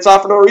whips her tits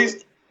off for no reason?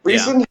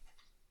 Yeah.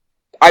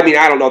 I mean,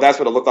 I don't know. That's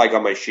what it looked like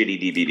on my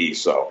shitty DVD,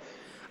 so.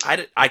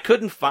 I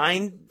couldn't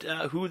find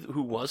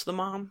who was the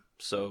mom,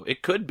 so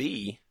it could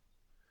be.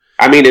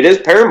 I mean, it is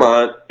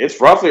Paramount.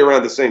 It's roughly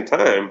around the same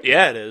time.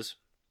 Yeah, it is.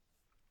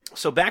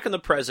 So back in the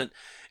present,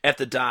 at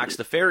the docks,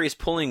 the ferry is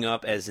pulling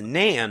up as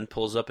Nan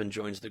pulls up and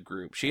joins the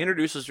group. She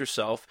introduces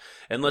herself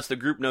and lets the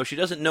group know she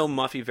doesn't know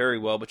Muffy very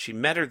well, but she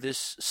met her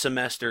this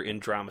semester in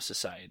Drama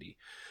Society.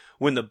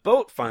 When the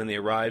boat finally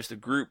arrives, the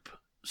group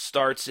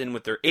starts in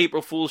with their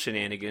April Fool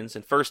shenanigans,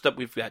 and first up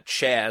we've got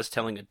Chaz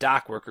telling a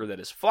dock worker that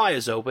his fly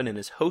is open and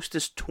his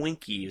hostess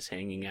Twinkie is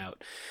hanging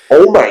out.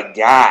 Oh my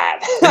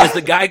god. And as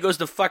the guy goes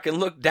to fucking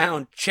look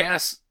down,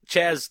 Chaz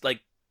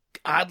like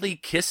oddly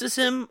kisses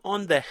him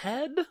on the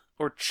head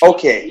or cheek.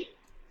 Okay.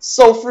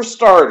 So, for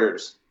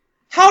starters,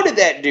 how did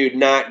that dude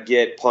not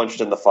get punched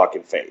in the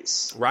fucking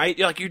face? Right?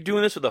 You're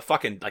doing this with a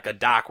fucking, like, a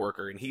dock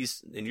worker, and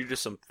you're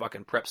just some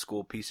fucking prep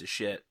school piece of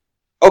shit.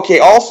 Okay,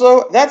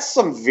 also, that's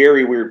some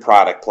very weird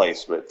product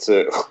placement,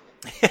 too.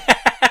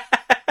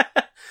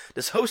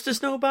 Does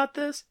Hostess know about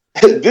this?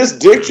 This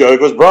dick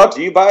joke was brought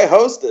to you by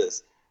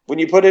Hostess. When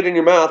you put it in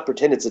your mouth,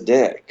 pretend it's a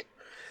dick.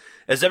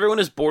 As everyone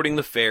is boarding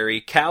the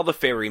ferry, Cal the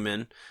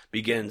ferryman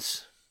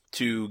begins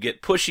to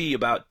get pushy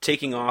about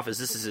taking off as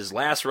this is his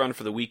last run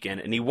for the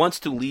weekend, and he wants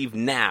to leave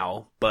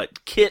now,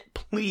 but Kit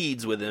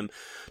pleads with him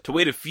to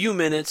wait a few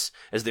minutes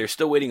as they're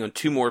still waiting on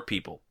 2 more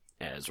people.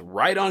 As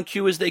right on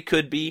cue as they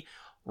could be,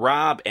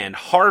 Rob and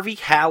Harvey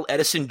Hal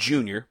Edison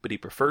Jr., but he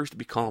prefers to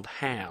be called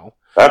Hal.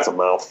 That's a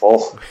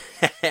mouthful.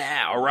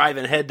 Arrive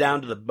and head down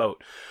to the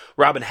boat.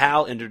 Rob and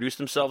Hal introduce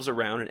themselves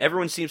around, and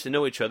everyone seems to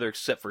know each other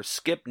except for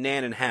Skip,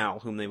 Nan, and Hal,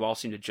 whom they've all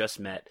seemed to just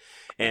met.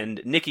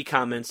 And Nikki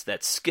comments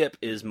that Skip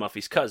is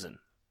Muffy's cousin.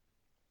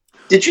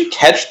 Did you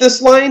catch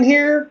this line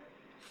here?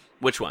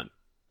 Which one?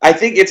 I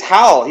think it's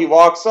Hal. He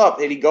walks up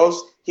and he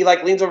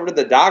leans over to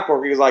the dock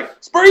where he's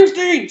like,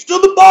 Springsteen,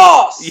 still the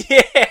boss!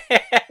 Yeah!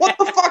 What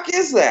the fuck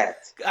is that?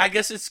 I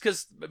guess it's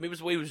because maybe it was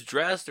the way he was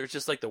dressed, or it's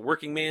just like the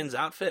working man's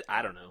outfit.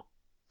 I don't know.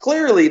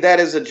 Clearly,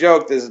 that is a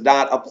joke that does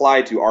not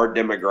apply to our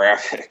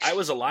demographic. I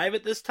was alive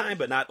at this time,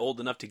 but not old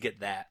enough to get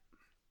that.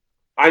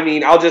 I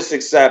mean, I'll just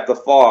accept the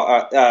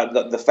fact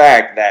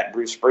that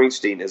Bruce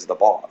Springsteen is the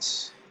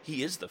boss.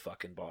 He is the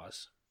fucking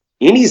boss.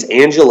 And he's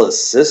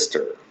Angela's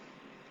sister.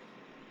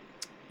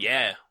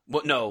 Yeah.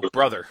 Well, no,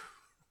 brother.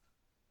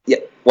 Yeah.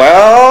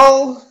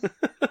 Well...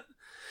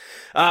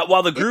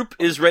 While the group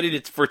is ready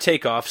for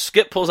takeoff,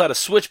 Skip pulls out a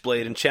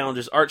switchblade and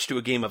challenges Arch to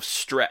a game of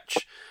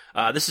stretch.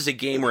 This is a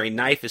game where a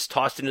knife is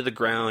tossed into the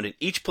ground, and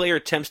each player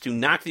attempts to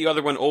knock the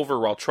other one over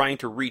while trying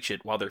to reach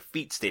it while their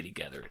feet stay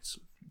together. It's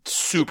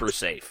super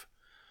safe.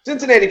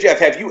 Cincinnati Jeff,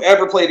 have you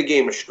ever played a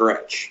game of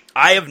stretch?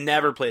 I have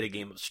never played a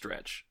game of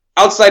stretch.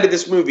 Outside of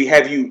this movie,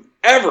 have you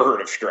ever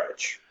heard of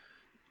stretch?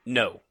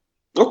 No.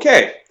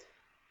 Okay.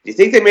 Do you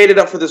think they made it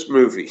up for this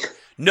movie?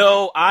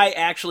 No, I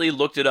actually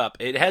looked it up.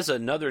 It has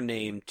another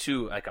name,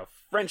 too, like a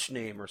French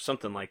name or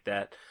something like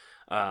that.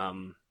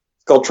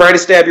 It's called Try to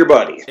Stab Your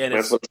Buddy. And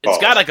it's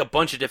got like a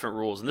bunch of different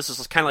rules, and this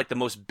is kind of like the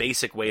most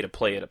basic way to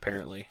play it,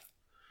 apparently.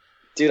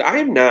 Dude,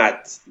 I'm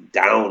not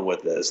down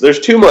with this. There's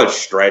too much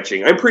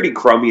stretching. I'm pretty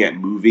crummy at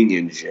moving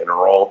in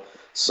general,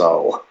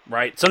 so...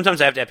 Right.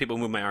 Sometimes I have to have people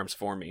move my arms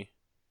for me.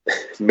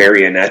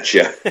 Marionette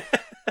you.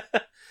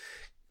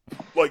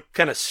 like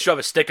kind of shove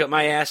a stick up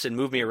my ass and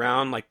move me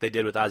around like they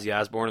did with Ozzy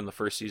Osbourne in the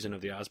first season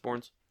of The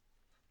Osbournes.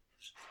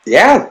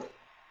 Yeah.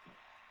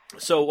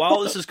 So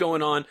while this is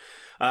going on,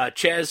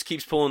 Chaz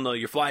keeps pulling the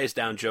 "your fly is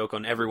down" joke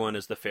on everyone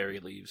as the ferry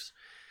leaves.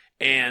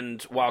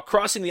 And while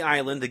crossing the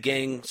island, the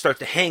gang starts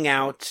to hang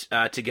out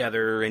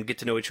together and get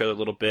to know each other a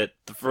little bit.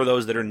 For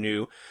those that are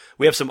new,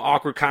 we have some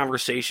awkward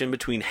conversation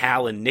between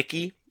Hal and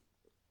Nikki,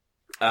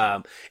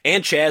 and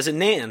Chaz and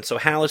Nan. So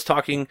Hal is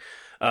talking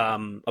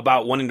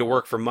about wanting to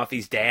work for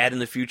Muffy's dad in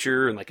the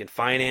future and like in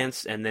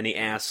finance, and then he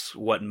asks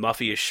what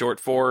Muffy is short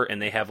for,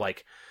 and they have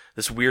like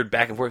this weird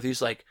back and forth.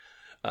 He's like,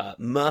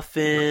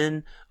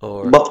 Muffin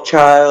or Muff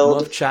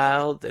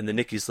Child, and then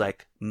Nikki's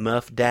like,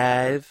 Muff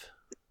Dive.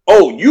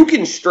 Oh, you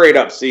can straight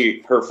up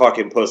see her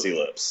fucking pussy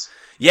lips.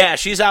 Yeah,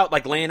 she's out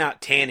like laying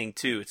out tanning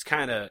too. It's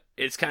kind of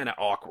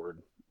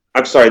awkward.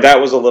 I'm sorry, that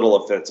was a little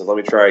offensive. Let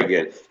me try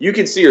again. You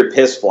can see her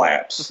piss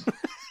flaps. You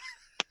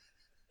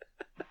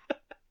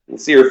can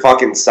see her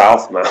fucking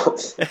south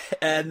mouth.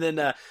 And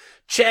then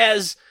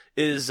Chaz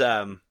is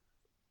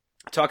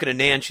talking to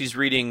Nan. She's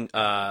reading.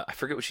 I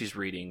forget what she's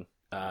reading.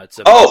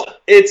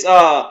 It's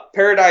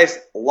Paradise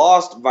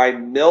Lost by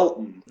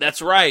Milton.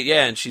 That's right,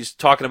 yeah, and she's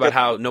talking about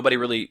how nobody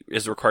really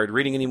is required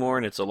reading anymore,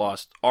 and it's a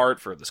lost art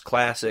for this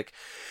classic.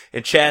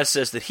 And Chaz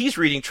says that he's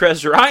reading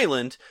Treasure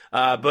Island,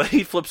 but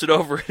he flips it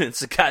over and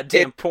it's a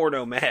goddamn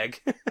porno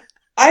mag.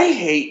 I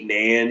hate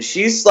Nan.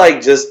 She's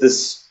like just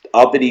this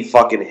uppity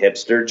fucking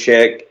hipster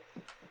chick.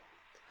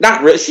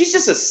 Not really. She's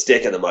just a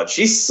stick in the mud.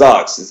 She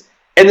sucks.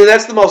 And then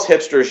that's the most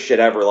hipster shit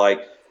ever.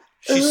 Like,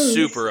 she's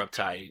super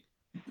uptight.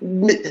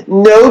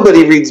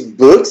 Nobody reads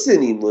books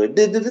anymore.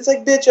 It's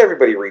like, bitch,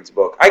 everybody reads a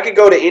book. I could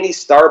go to any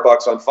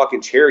Starbucks on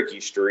fucking Cherokee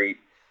Street.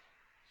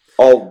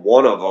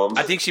 One of them.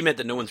 I think she meant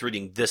that no one's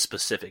reading this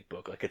specific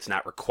book. Like, it's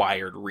not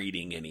required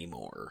reading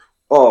anymore.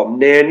 Oh,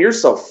 man, you're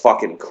so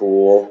fucking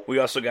cool. We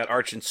also got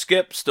Arch and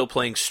Skip still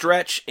playing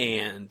Stretch,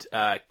 and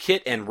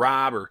Kit and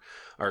Rob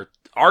are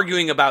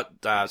arguing about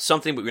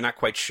something, but we're not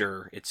quite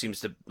sure. It seems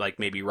to like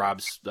maybe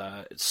Rob's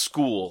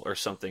school or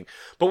something.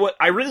 But what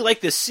I really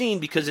like this scene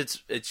because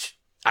it's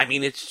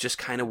just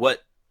kind of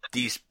what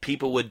these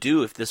people would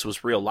do if this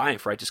was real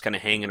life, right? Just kind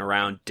of hanging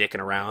around, dicking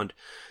around,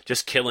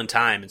 just killing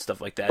time and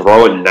stuff like that.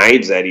 Throwing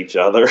knives at each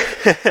other.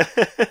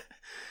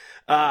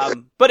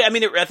 But I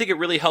mean, I think it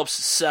really helps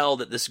sell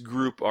that this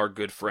group are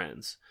good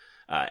friends.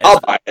 I'll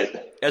buy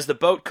it. As the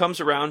boat comes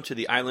around to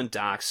the island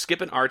docks,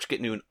 Skip and Arch get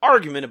into an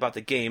argument about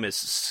the game as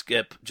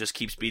Skip just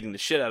keeps beating the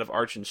shit out of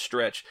Arch and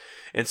Stretch,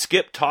 and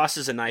Skip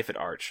tosses a knife at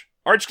Arch.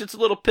 Arch gets a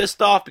little pissed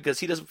off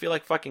because he doesn't feel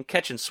like fucking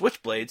catching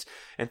switchblades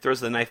and throws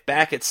the knife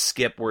back at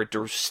Skip where it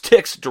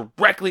sticks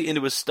directly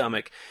into his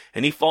stomach,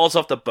 and he falls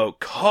off the boat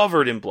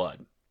covered in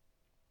blood.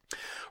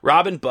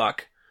 Rob and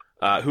Buck,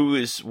 who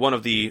is one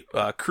of the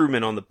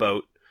crewmen on the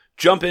boat,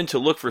 jump in to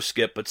look for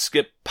Skip, but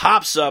Skip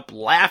pops up,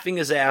 laughing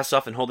his ass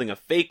off and holding a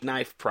fake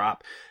knife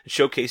prop,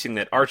 showcasing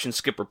that Arch and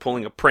Skip are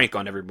pulling a prank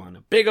on everyone.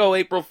 A big ol'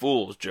 April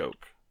Fool's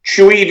joke.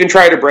 Should we even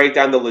try to break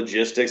down the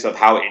logistics of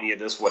how any of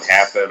this would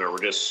happen, or we're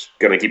just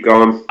going to keep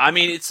going? I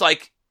mean, it's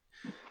like,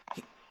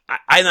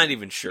 I'm not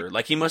even sure.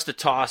 Like, he must have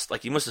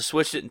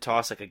switched it and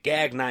tossed like a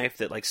gag knife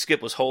that like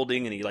Skip was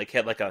holding, and he like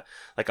had like a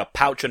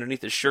pouch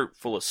underneath his shirt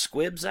full of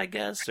squibs, I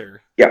guess,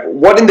 or... Yeah,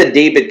 what in the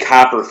David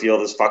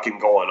Copperfield is fucking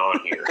going on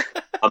here?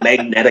 A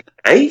magnetic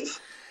knife?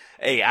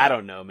 Hey, I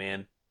don't know,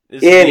 man.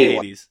 This is the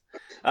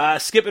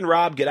 80s. Skip and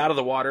Rob get out of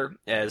the water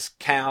as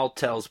Cal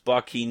tells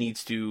Buck he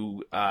needs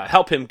to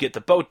help him get the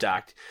boat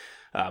docked.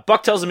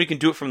 Buck tells him he can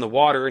do it from the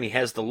water, and he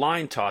has the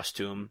line tossed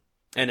to him.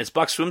 And as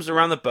Buck swims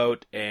around the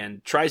boat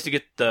and tries to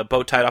get the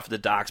boat tied off at the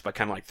docks by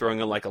kind of like throwing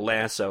it like a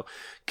lasso,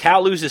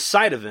 Cal loses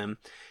sight of him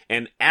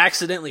and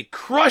accidentally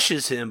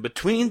crushes him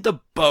between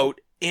the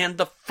boat and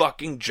the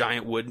fucking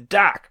giant wooden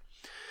dock.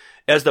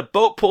 As the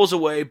boat pulls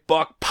away,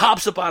 Buck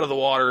pops up out of the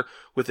water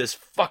with his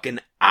fucking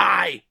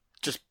eye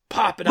just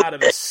popping out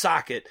of his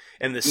socket,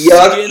 and the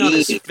skin on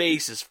his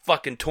face is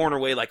fucking torn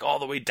away like all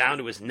the way down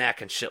to his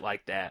neck and shit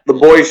like that. The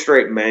boy's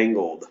straight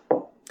mangled.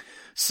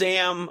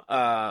 Sam,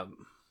 the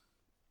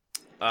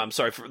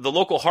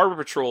local harbor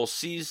patrol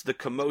sees the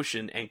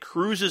commotion and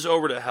cruises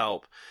over to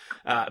help.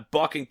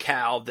 Buck and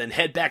Cal then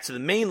head back to the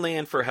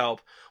mainland for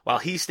help, while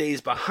he stays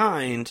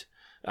behind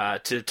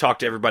to talk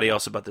to everybody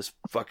else about this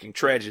fucking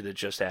tragedy that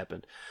just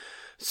happened.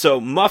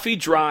 So Muffy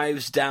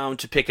drives down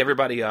to pick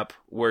everybody up,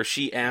 where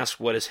she asks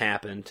what has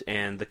happened,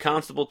 and the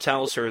constable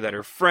tells her that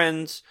her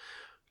friends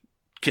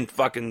can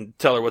fucking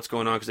tell her what's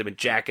going on because they've been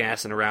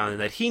jackassing around,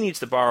 and that he needs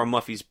to borrow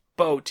Muffy's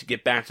boat to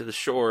get back to the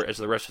shore as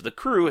the rest of the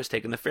crew has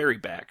taken the ferry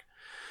back.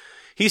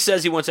 He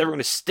says he wants everyone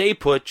to stay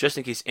put just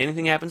in case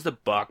anything happens to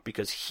Buck,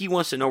 because he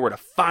wants to know where to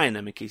find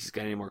them in case he's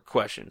got any more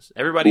questions.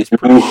 Everybody's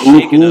pretty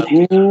shaken up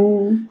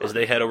as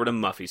they head over to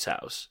Muffy's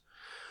house.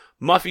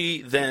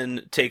 Muffy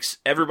then takes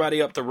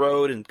everybody up the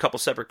road in a couple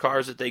separate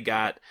cars that they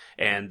got,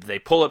 and they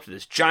pull up to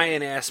this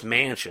giant-ass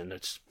mansion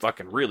that's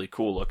fucking really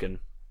cool looking.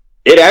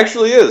 It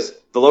actually is.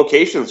 The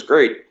location's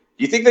great.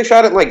 Do you think they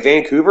shot it in, like,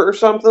 Vancouver or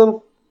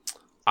something?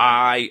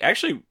 I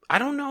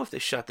don't know if they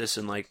shot this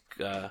in, like...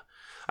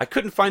 I I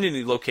couldn't find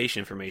any location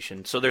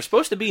information. So they're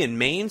supposed to be in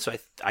Maine, so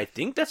I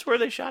think that's where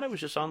they shot it. It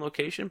was just on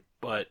location,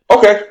 but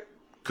okay,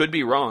 could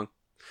be wrong.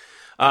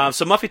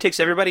 So Muffy takes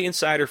everybody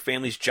inside her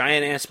family's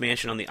giant-ass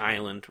mansion on the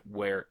island,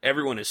 where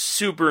everyone is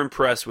super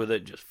impressed with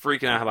it, just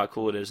freaking out how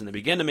cool it is, and they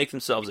begin to make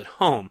themselves at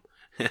home.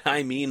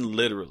 I mean,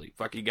 literally.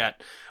 Fucking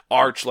got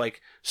Arch, like,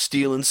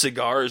 stealing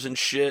cigars and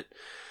shit,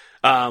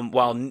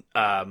 while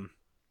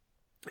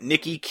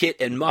Nikki, Kit,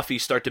 and Muffy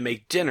start to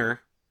make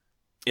dinner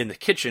in the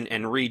kitchen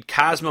and read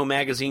Cosmo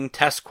magazine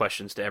test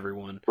questions to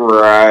everyone.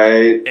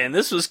 Right. And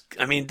this was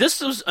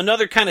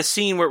another kind of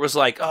scene where it was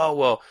like, oh,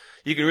 well,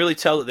 you can really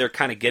tell that they're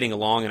kind of getting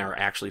along and are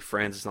actually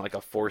friends. It's not like a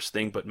forced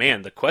thing. But,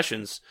 man, the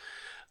questions,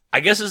 I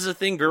guess is a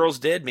thing girls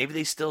did. Maybe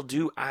they still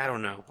do. I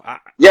don't know.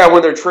 Yeah,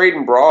 when they're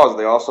trading bras,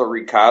 they also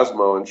read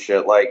Cosmo and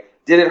shit. Like,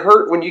 did it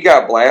hurt when you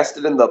got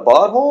blasted in the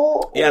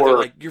butthole? Yeah, they're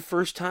like, your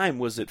first time,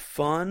 was it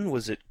fun?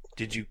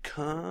 Did you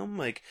come?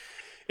 Like,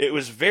 it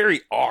was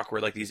very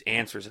awkward, like, these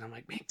answers. And I'm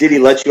like, man. Did he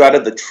let you out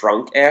of the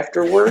trunk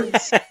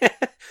afterwards?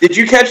 Did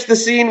you catch the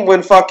scene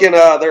when fucking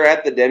they're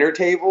at the dinner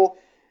table?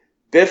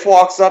 Biff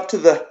walks up to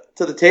the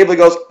table and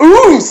goes,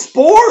 ooh,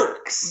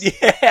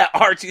 sporks! Yeah,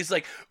 Archie's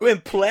like,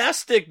 and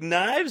plastic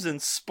knives and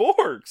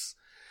sporks.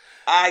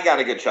 I got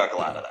a good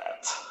chuckle out of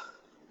that.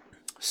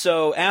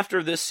 So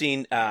after this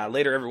scene,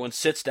 later everyone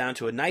sits down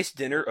to a nice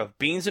dinner of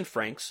beans and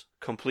franks,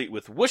 complete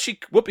with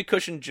whoopee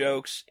cushion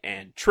jokes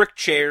and trick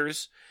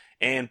chairs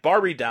and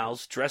Barbie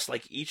dolls dressed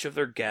like each of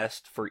their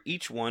guests for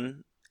each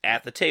one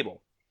at the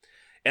table.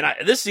 And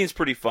this scene's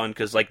pretty fun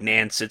because, like,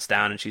 Nan sits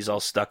down and she's all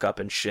stuck up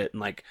and shit, and,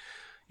 like,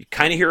 you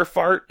kind of hear a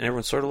fart, and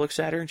everyone sort of looks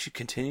at her, and she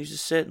continues to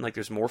sit, and, like,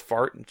 there's more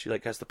fart, and she,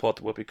 like, has to pull out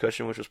the whoopee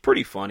cushion, which was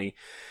pretty funny.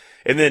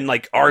 And then,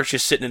 like, Arch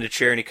is sitting in a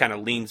chair, and he kind of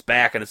leans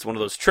back, and it's one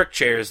of those trick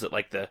chairs that,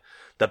 like, the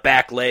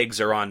back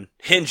legs are on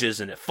hinges,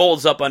 and it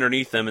folds up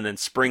underneath him, and then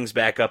springs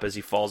back up as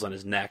he falls on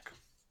his neck.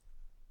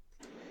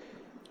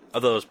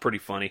 Although it was pretty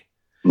funny.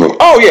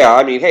 Oh, yeah,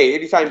 I mean, hey,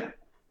 anytime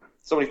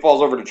somebody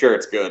falls over the chair,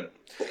 it's good.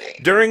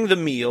 During the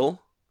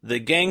meal, the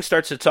gang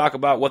starts to talk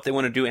about what they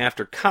want to do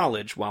after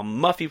college, while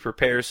Muffy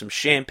prepares some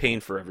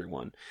champagne for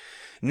everyone.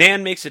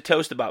 Nan makes a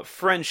toast about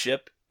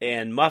friendship,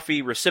 and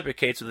Muffy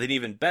reciprocates with an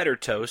even better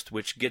toast,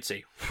 which gets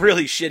a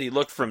really shitty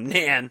look from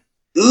Nan.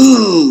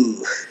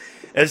 Ooh!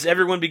 As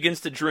everyone begins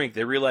to drink,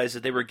 they realize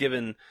that they were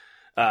given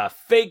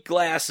fake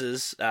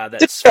glasses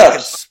that fucking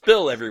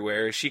spill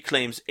everywhere, as she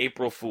claims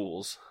April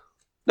Fools.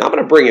 Now I'm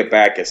going to bring it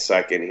back a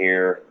second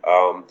here.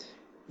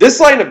 This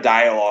line of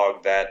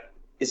dialogue that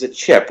is a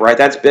Chip, right?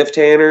 That's Biff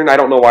Tannen. I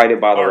don't know why I didn't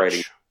bother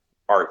writing.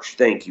 Arch.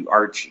 Thank you,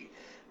 Archie.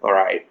 All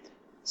right.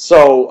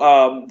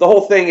 So the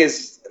whole thing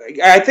is,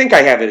 I think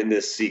I have it in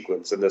this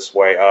sequence, in this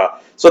way.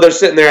 So they're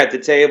sitting there at the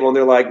table, and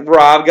they're like,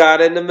 Rob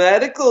got into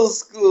medical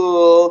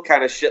school,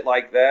 kind of shit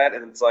like that.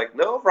 And it's like,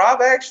 no,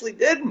 Rob actually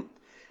didn't.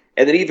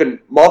 And then even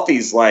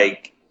Muffy's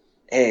like,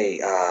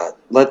 hey,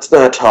 let's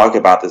not talk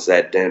about this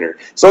at dinner.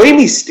 So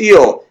Amy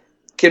Steele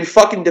can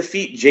fucking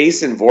defeat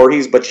Jason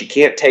Voorhees, but she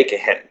can't take a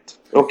hint.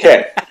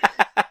 Okay.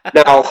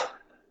 Now,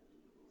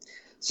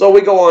 so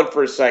we go on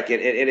for a second,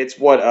 and it's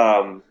what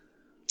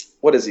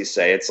does he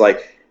say? It's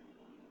like,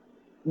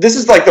 this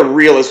is like the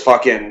realest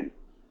fucking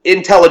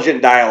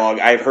intelligent dialogue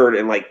I've heard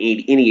in like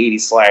any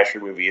 80s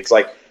slasher movie. It's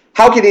like,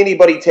 how can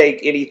anybody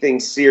take anything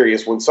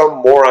serious when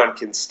some moron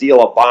can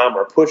steal a bomb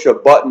or push a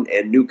button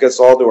and nuke us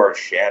all to our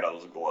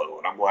shadows glow?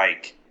 And I'm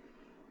like,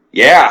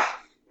 yeah,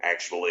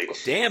 actually.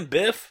 Damn,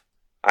 Biff.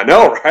 I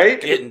know, right?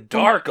 Getting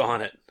dark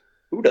on it.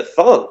 Who'd have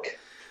thunk?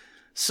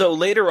 So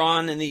later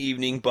on in the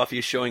evening, Buffy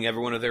is showing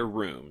everyone of their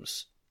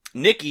rooms.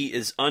 Nikki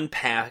is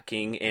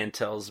unpacking and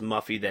tells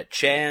Muffy that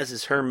Chaz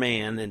is her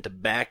man and to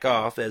back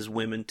off, as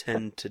women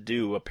tend to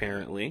do,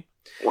 apparently.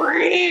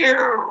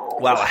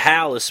 While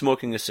Hal is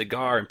smoking a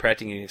cigar and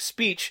practicing a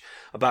speech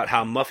about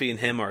how Muffy and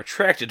him are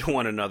attracted to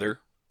one another.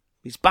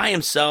 He's by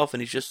himself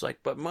and he's just like,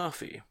 but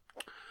Muffy,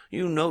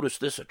 you notice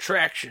this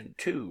attraction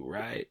too,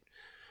 right?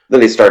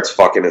 Then he starts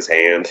fucking his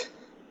hand.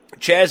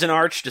 Chaz and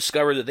Arch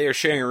discover that they are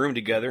sharing a room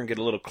together and get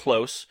a little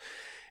close.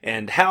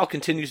 And Hal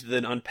continues to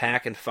then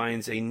unpack and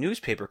finds a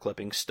newspaper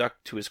clipping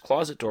stuck to his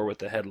closet door with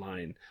the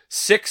headline,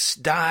 6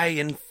 die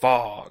in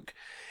fog.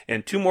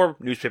 And 2 more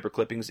newspaper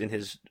clippings in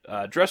his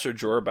dresser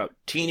drawer about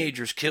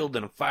teenagers killed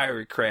in a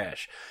fiery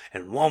crash.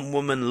 And 1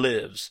 woman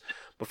lives.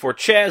 Before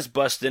Chaz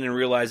busts in and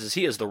realizes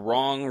he has the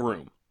wrong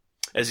room.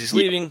 As he's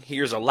leaving, he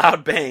hears a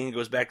loud bang and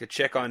goes back to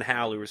check on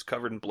Hal, who was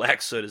covered in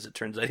black soot as it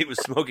turns out he was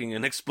smoking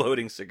an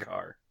exploding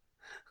cigar.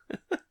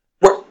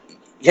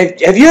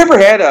 Have you ever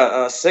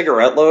had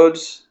cigarette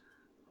loads?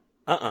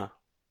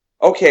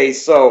 Okay,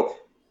 so,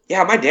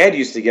 yeah, my dad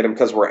used to get them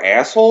because we're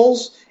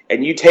assholes,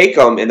 and you take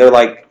them, and they're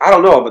like, I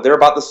don't know, but they're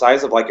about the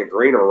size of like a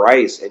grain of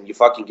rice, and you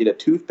fucking get a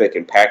toothpick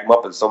and pack them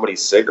up in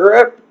somebody's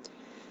cigarette,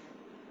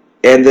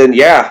 and then,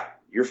 yeah,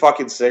 your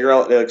fucking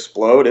cigarette will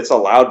explode. It's a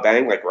loud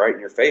bang, like, right in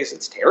your face.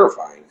 It's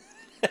terrifying.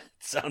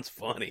 Sounds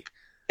funny.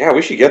 Yeah,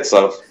 we should get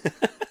some.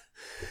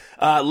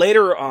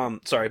 Later,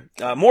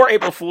 more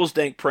April Fool's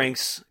Day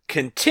pranks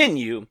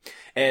continue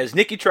as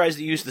Nikki tries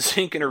to use the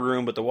sink in her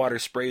room, but the water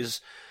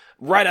sprays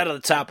right out of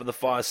the top of the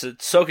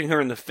faucet, soaking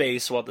her in the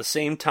face, while at the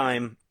same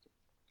time,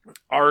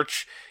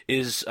 Arch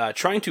is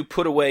trying to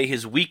put away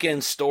his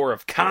weekend store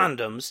of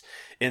condoms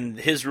in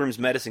his room's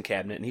medicine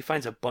cabinet, and he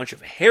finds a bunch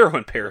of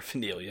heroin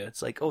paraphernalia.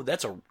 It's like, oh,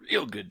 that's a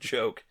real good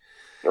joke.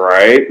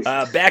 Right.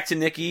 Back to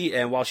Nikki,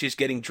 and while she's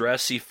getting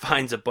dressed, she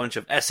finds a bunch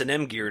of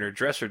S&M gear in her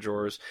dresser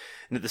drawers,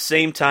 and at the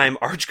same time,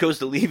 Arch goes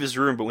to leave his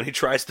room, but when he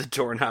tries the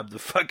doorknob, the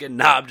fucking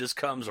knob just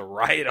comes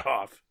right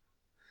off.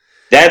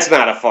 That's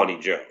not a funny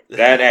joke.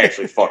 That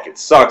actually fucking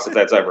sucks if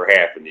that's ever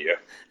happened to you.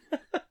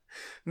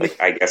 Like,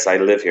 I guess I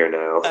live here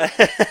now.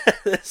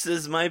 This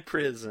is my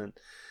prison.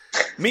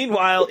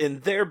 Meanwhile, in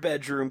their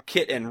bedroom,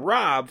 Kit and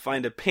Rob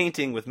find a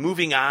painting with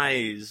moving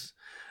eyes.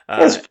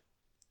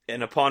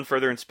 And upon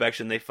further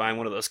inspection, they find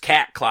one of those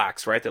cat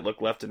clocks, right, that look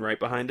left and right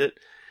behind it.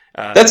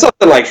 That's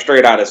something like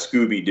straight out of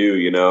Scooby-Doo,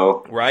 you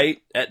know?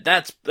 Right?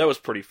 That was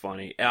pretty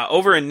funny.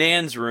 Over in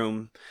Nan's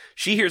room,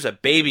 she hears a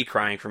baby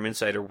crying from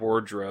inside her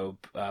wardrobe,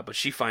 but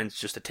she finds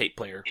just a tape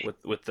player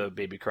with the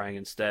baby crying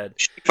instead.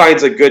 She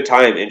finds a good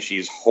time, and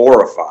she's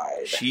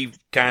horrified. She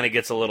kind of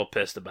gets a little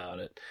pissed about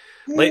it.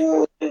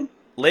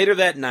 Later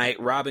that night,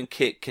 Rob and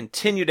Kit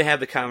continue to have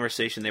the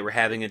conversation they were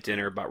having at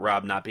dinner about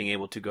Rob not being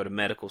able to go to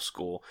medical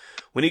school.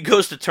 When he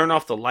goes to turn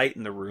off the light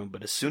in the room,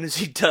 but as soon as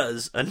he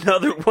does,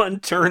 another one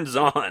turns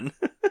on.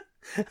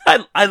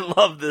 I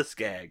love this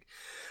gag.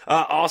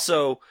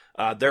 Also,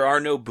 there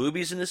are no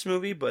boobies in this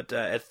movie, but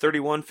at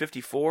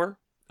 31:54,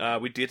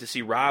 we get to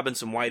see Rob in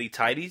some whitey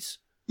tighties.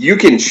 You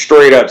can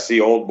straight up see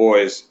old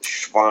boy's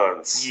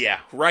schwanz. Yeah,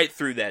 right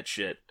through that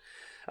shit.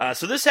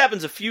 So this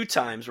happens a few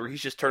times where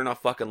he's just turning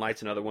off fucking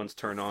lights and other ones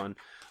turn on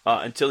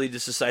until he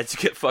just decides to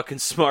get fucking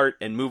smart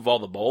and move all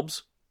the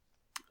bulbs.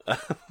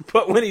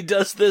 But when he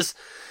does this,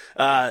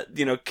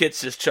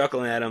 Kit's just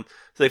chuckling at him.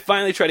 So they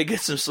finally try to get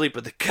some sleep,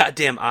 but the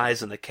goddamn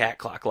eyes on the cat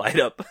clock light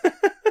up.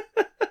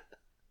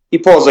 He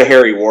pulls a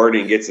Harry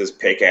Warden and gets his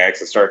pickaxe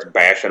and starts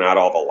bashing out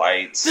all the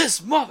lights. This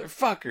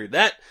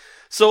motherfucker!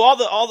 So all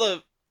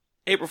the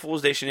April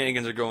Fool's Day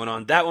shenanigans are going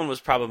on. That one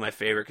was probably my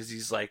favorite because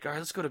he's like, all right,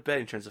 let's go to bed.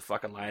 He turns the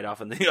fucking light off,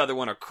 and the other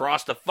one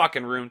across the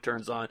fucking room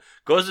turns on.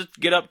 Goes to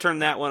get up, turn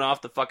that one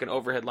off. The fucking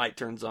overhead light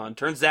turns on.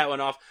 Turns that one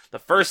off. The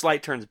first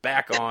light turns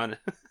back on.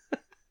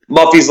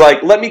 Muffy's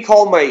like, let me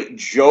call my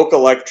joke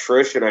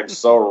electrician. I'm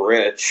so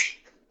rich.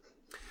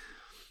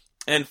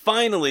 And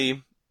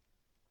finally,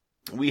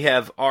 we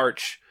have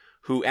Arch,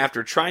 who,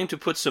 after trying to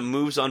put some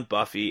moves on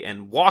Buffy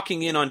and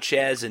walking in on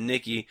Chaz and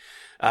Nikki,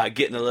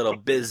 getting a little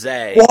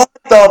busy. What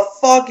the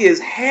fuck is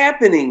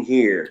happening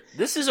here?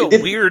 This is a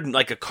weird,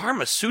 like a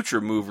Karma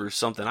Sutra move or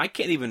something. I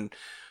can't even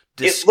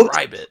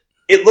describe it.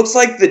 It looks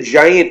like the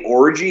giant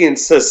orgy in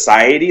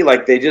Society,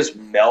 like they just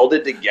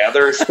melded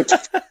together. So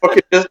it's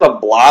fucking just a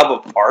blob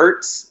of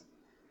parts.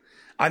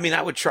 I mean,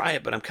 I would try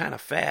it, but I'm kind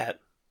of fat.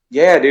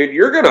 Yeah, dude,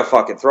 you're gonna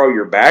fucking throw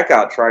your back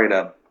out trying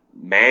to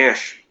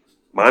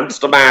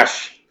monster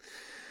mash.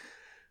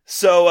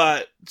 So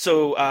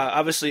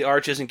obviously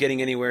Arch isn't getting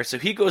anywhere, so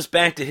he goes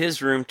back to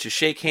his room to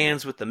shake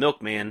hands with the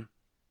milkman.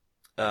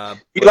 You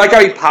like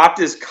how he popped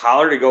his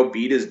collar to go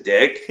beat his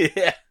dick?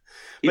 Yeah.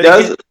 He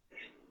does?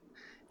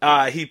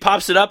 He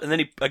pops it up, and then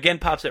he again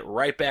pops it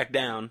right back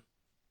down.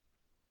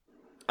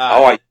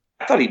 I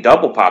thought he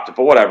double popped it,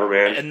 but whatever,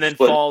 man. And then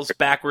falls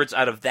backwards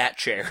out of that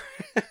chair.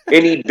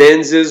 And he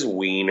bends his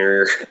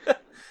wiener.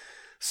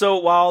 So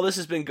while this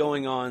has been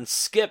going on,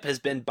 Skip has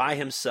been by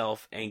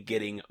himself and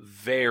getting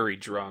very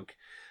drunk.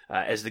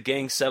 As the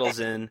gang settles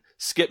in,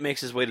 Skip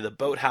makes his way to the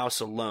boathouse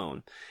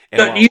alone.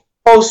 And you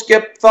know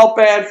Skip felt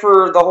bad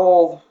for the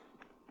whole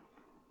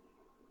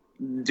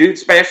dude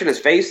smashing his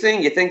face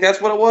thing? You think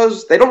that's what it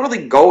was? They don't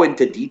really go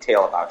into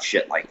detail about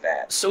shit like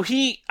that. So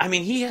he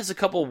has a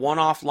couple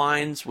one-off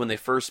lines when they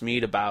first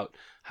meet about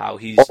how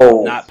he's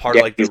not part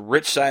of like the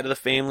rich side of the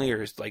family,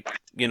 or is like,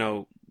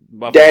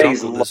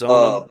 Daddy's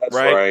love. That's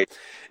right.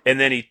 And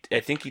then I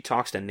think he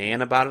talks to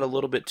Nan about it a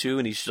little bit too,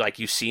 and he's like,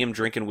 you see him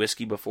drinking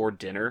whiskey before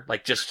dinner,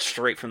 like just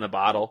straight from the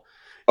bottle.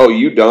 Oh,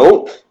 you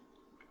don't?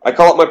 I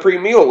call it my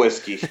pre-meal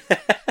whiskey.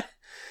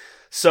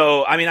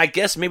 So, I mean, I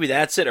guess maybe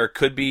that's it, or it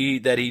could be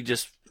that he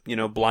just,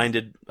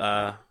 blinded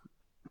the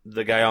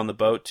guy on the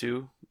boat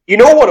too. You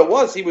know what it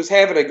was? He was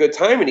having a good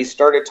time, and he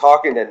started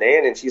talking to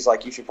Nan, and she's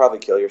like, you should probably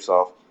kill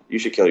yourself. You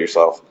should kill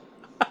yourself.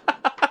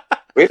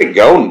 Way to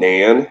go,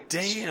 Nan.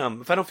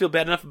 Damn. If I don't feel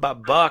bad enough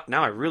about Buck,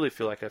 now I really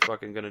feel like I'm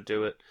fucking going to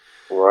do it.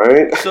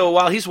 Right? So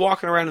while he's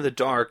walking around in the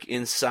dark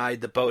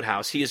inside the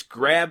boathouse, he is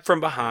grabbed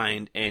from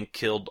behind and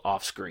killed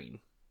off screen.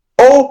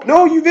 Oh,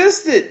 no, you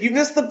missed it. You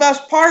missed the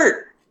best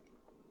part.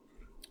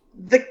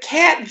 The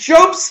cat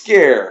jump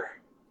scare.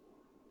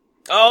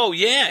 Oh,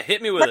 yeah.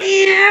 Hit me with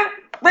it.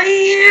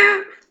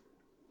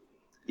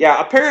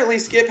 Yeah, apparently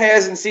Skip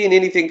hasn't seen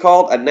anything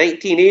called a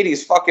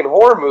 1980s fucking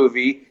horror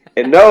movie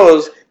and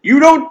knows you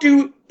don't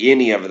do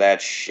any of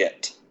that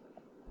shit.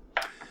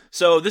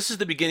 So this is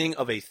the beginning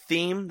of a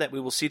theme that we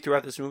will see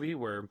throughout this movie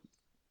where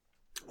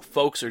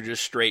folks are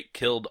just straight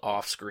killed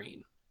off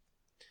screen.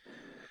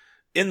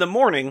 In the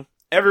morning,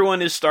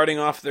 everyone is starting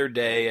off their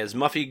day as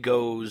Muffy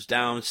goes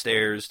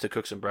downstairs to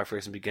cook some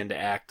breakfast and begin to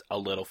act a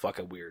little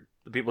fucking weird.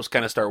 The people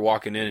kind of start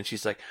walking in and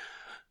she's like,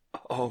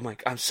 oh my,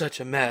 I'm such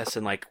a mess.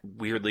 And like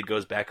weirdly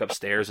goes back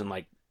upstairs and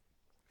like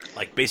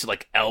basically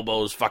like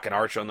elbows fucking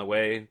Arch on the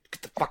way.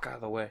 Get the fuck out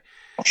of the way.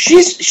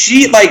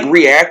 She like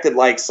reacted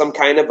like some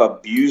kind of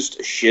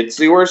abused Shih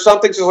Tzu or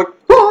something. She's like,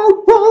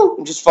 whoa, whoa,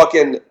 and just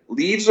fucking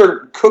leaves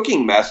her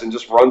cooking mess and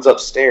just runs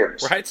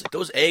upstairs. Right? So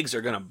those eggs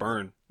are gonna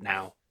burn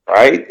now.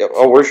 Right?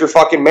 Oh, where's your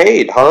fucking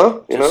maid,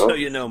 huh? Just so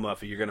you know,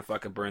 Muffy, you're gonna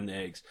fucking burn the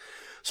eggs.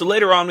 So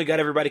later on, we got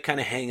everybody kind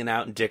of hanging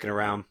out and dicking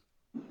around.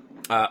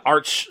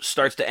 Arch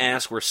starts to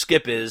ask where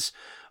Skip is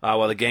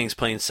while the gang's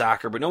playing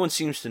soccer, but no one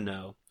seems to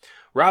know.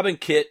 Rob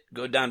and Kit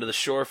go down to the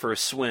shore for a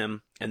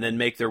swim and then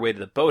make their way to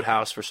the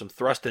boathouse for some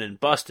thrusting and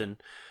busting,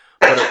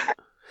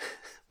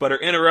 but are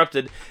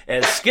interrupted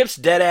as Skip's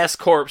dead-ass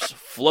corpse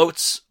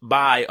floats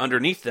by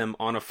underneath them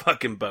on a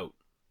fucking boat.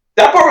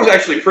 That part was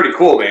actually pretty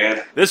cool,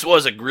 man. This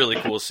was a really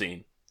cool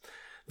scene.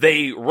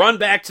 They run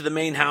back to the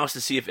main house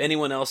to see if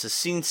anyone else has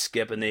seen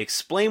Skip, and they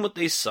explain what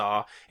they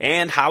saw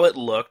and how it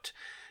looked.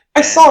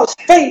 I saw his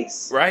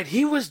face. Right?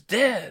 He was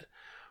dead.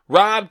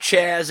 Rob,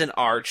 Chaz, and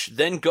Arch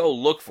then go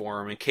look for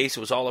him in case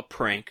it was all a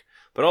prank,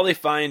 but all they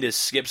find is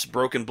Skip's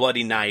broken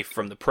bloody knife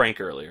from the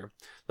prank earlier.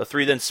 The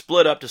three then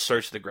split up to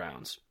search the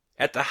grounds.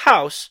 At the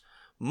house,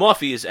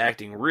 Muffy is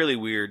acting really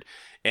weird,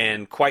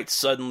 and quite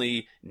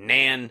suddenly,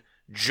 Nan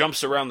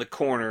jumps around the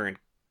corner and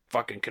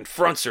fucking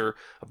confronts her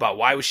about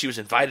why she was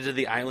invited to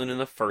the island in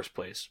the first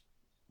place.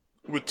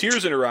 With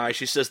tears in her eyes,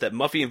 she says that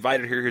Muffy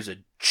invited her as a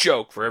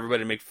joke for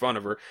everybody to make fun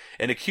of her,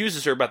 and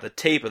accuses her about the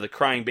tape of the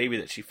crying baby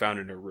that she found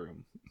in her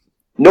room.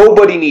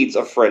 Nobody needs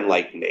a friend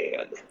like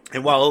Nan.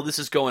 And while all this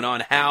is going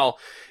on, Hal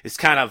is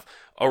kind of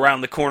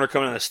around the corner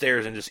coming down the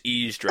stairs and just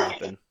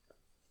eavesdropping.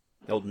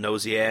 Old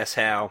nosy ass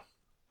Hal.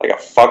 Like a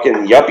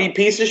fucking yuppie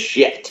piece of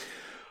shit.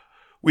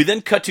 We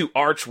then cut to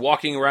Arch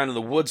walking around in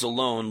the woods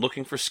alone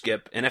looking for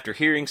Skip, and after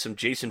hearing some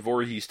Jason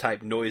Voorhees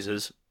type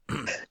noises,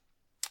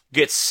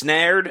 gets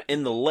snared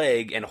in the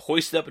leg and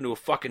hoisted up into a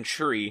fucking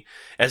tree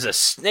as a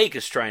snake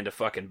is trying to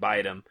fucking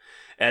bite him,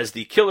 as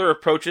the killer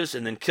approaches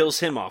and then kills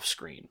him off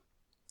screen.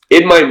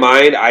 In my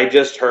mind, I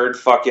just heard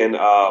fucking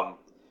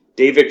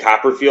David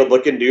Copperfield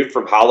looking dude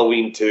from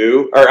Halloween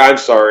 2, or I'm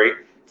sorry,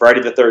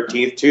 Friday the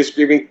 13th 2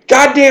 screaming,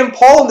 "Goddamn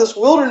Paul in this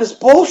wilderness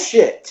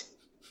bullshit!"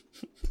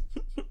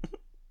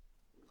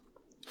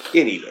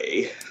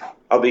 Anyway,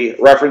 I'll be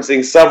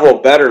referencing several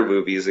better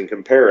movies in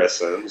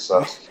comparison,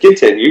 so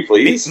continue,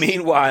 please.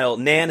 Meanwhile,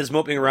 Nan is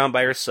moping around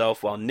by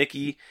herself while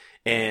Nikki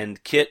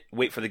and Kit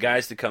wait for the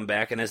guys to come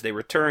back, and as they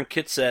return,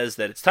 Kit says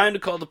that it's time to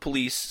call the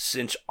police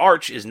since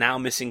Arch is now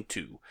missing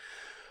too.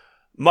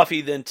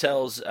 Muffy then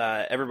tells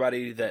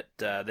everybody that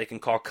they can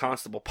call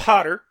Constable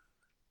Potter,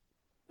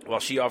 while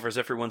she offers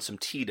everyone some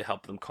tea to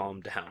help them calm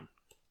down.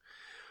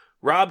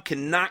 Rob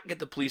cannot get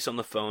the police on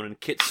the phone, and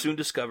Kit soon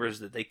discovers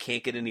that they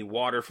can't get any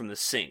water from the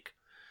sink.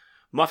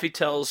 Muffy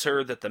tells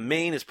her that the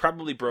main is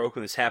probably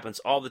broken, this happens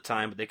all the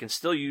time, but they can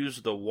still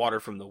use the water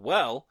from the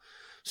well,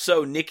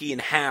 so Nikki and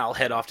Hal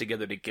head off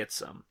together to get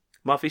some.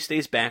 Muffy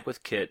stays back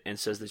with Kit and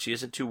says that she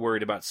isn't too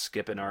worried about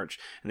Skip and Arch,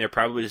 and they're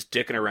probably just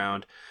dicking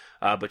around,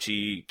 but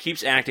she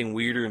keeps acting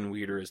weirder and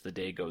weirder as the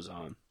day goes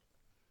on.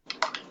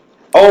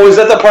 Oh, is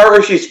that the part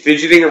where she's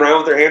fidgeting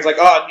around with her hands like,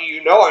 oh, do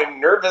you know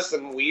I'm nervous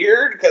and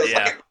weird? Because,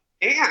 yeah.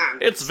 Man.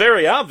 It's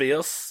very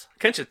obvious.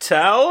 Can't you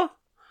tell?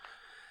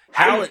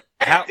 Hal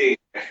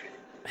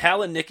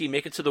and Nikki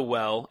make it to the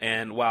well,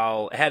 and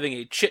while having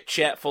a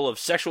chit-chat full of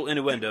sexual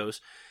innuendos,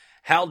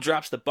 Hal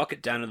drops the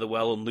bucket down in the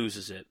well and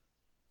loses it.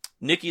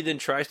 Nikki then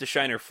tries to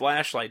shine her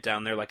flashlight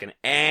down there like an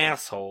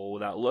asshole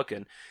without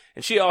looking,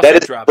 and she also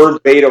drops... That is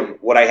verbatim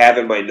what I have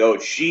in my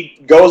notes. She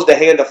goes to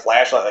hand a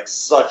flashlight like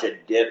such a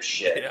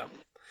dipshit. Yeah.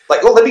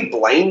 Like, oh, let me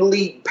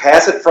blindly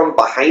pass it from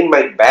behind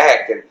my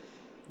back. And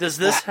does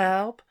this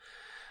help?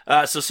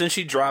 So since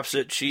she drops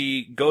it,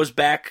 she goes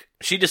back.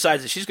 She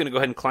decides that she's going to go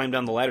ahead and climb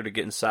down the ladder to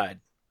get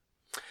inside.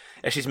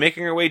 As she's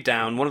making her way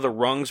down, one of the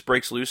rungs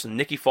breaks loose and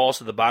Nikki falls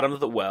to the bottom of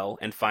the well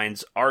and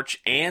finds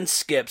Arch and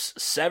Skip's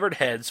severed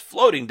heads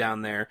floating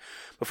down there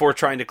before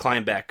trying to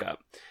climb back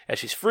up. As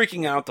she's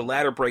freaking out, the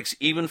ladder breaks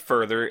even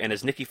further, and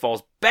as Nikki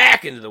falls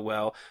back into the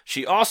well,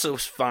 she also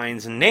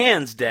finds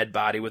Nan's dead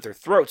body with her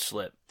throat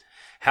slit.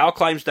 Hal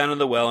climbs down in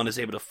the well and is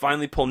able to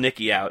finally pull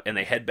Nikki out, and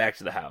they head back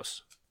to the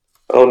house.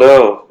 Oh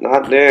no,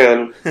 not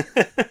Nan.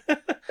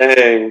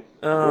 Dang.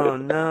 Oh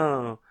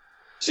no.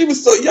 She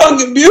was so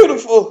young and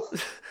beautiful.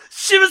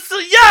 She was so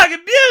young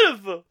and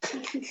beautiful.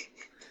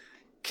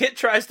 Kit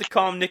tries to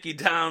calm Nikki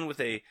down with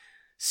a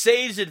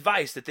sage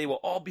advice that they will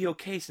all be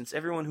okay since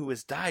everyone who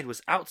has died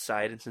was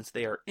outside, and since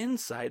they are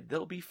inside,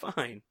 they'll be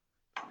fine.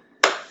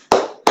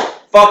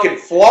 Fucking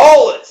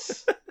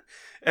flawless.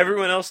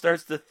 Everyone else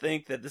starts to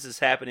think that this is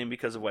happening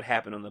because of what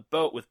happened on the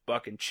boat with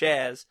Buck and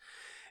Chaz,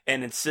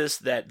 and insists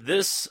that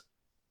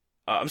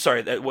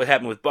that what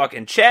happened with Buck,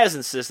 and Chaz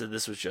insists that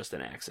this was just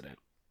an accident.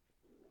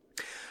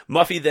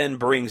 Muffy then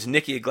brings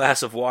Nikki a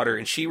glass of water,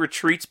 and she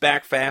retreats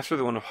back faster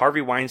than one of Harvey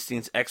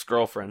Weinstein's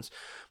ex-girlfriends,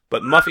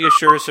 But Muffy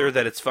assures her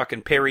that it's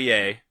fucking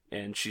Perrier,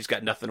 and she's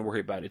got nothing to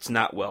worry about. It's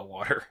not well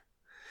water.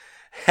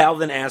 Hal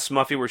then asks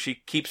Muffy where she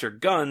keeps her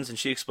guns, and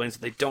she explains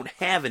that they don't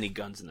have any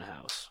guns in the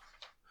house.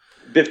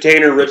 Biff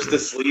Tainer rips the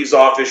sleeves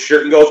off his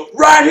shirt and goes,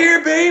 "Right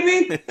here,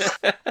 baby!"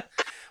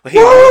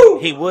 Well,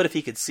 he would if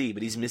he could see,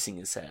 but he's missing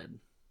his head.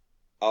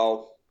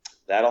 Oh,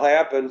 that'll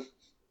happen.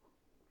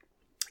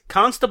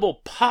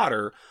 Constable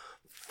Potter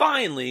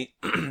finally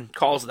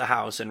calls the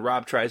house, and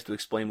Rob tries to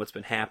explain what's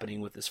been happening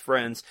with his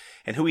friends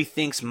and who he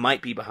thinks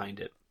might be behind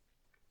it.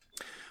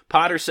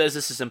 Potter says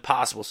this is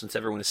impossible since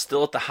everyone is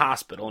still at the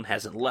hospital and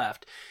hasn't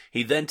left.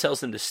 He then tells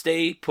them to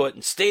stay put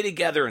and stay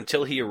together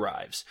until he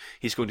arrives.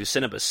 He's going to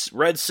send up a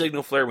red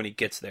signal flare when he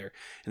gets there,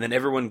 and then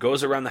everyone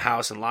goes around the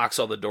house and locks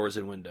all the doors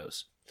and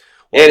windows.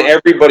 And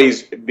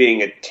everybody's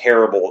being a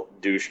terrible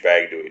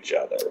douchebag to each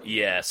other.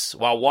 Yes.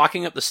 While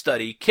walking up the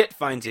study, Kit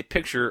finds a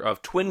picture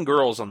of twin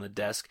girls on the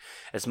desk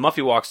as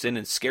Muffy walks in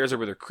and scares her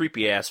with her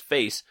creepy-ass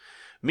face.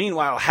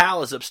 Meanwhile,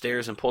 Hal is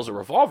upstairs and pulls a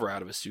revolver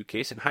out of his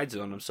suitcase and hides it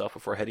on himself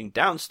before heading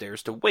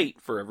downstairs to wait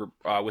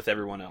with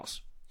everyone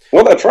else.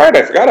 Well, that's right.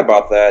 I forgot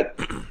about that.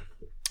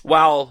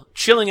 While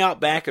chilling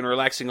out back and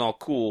relaxing all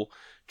cool,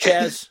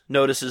 Chaz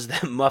notices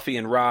that Muffy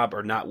and Rob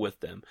are not with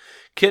them.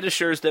 Kit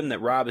assures them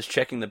that Rob is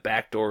checking the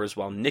back doors,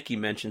 while Nikki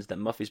mentions that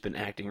Muffy's been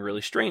acting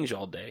really strange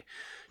all day.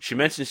 She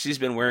mentions she's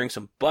been wearing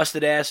some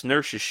busted-ass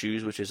nurse's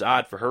shoes, which is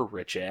odd for her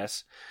rich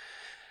ass.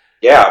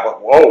 Yeah,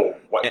 but whoa.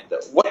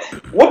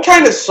 What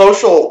kind of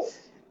social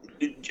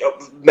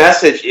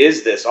message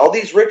is this? All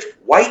these rich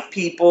white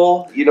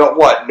people, you know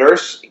what,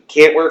 nurse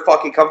can't wear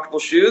fucking comfortable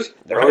shoes?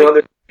 They're only on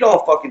their feet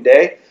all fucking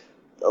day.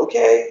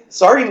 Okay,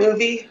 sorry,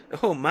 movie.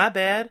 Oh, my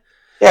bad.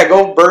 Yeah,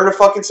 go burn a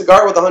fucking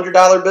cigar with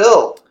 $100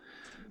 bill.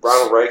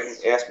 Ronald Reagan,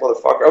 ass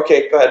motherfucker.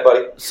 Okay, go ahead,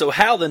 buddy. So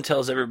Hal then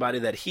tells everybody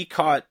that he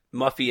caught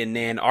Muffy and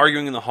Nan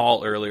arguing in the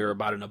hall earlier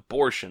about an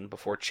abortion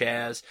before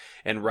Chaz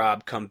and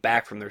Rob come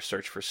back from their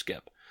search for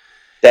Skip.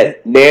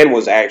 That Nan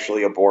was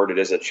actually aborted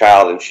as a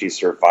child and she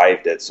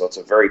survived it, so it's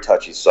a very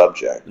touchy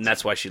subject. And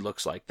that's why she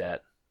looks like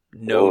that.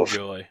 No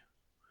joy.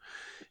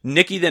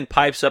 Nikki then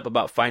pipes up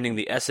about finding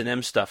the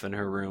S&M stuff in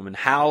her room, and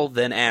Hal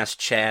then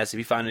asks Chaz if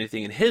he found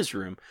anything in his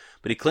room,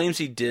 but he claims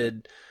he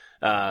did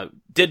not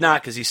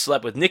because he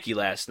slept with Nikki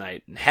last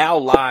night. And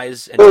Hal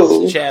lies and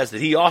tells Chaz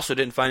that he also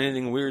didn't find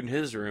anything weird in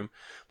his room,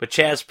 but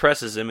Chaz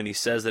presses him and he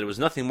says that it was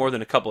nothing more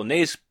than a couple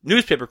of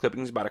newspaper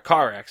clippings about a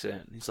car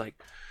accident. And he's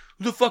like,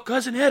 "Who the fuck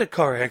hasn't had a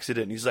car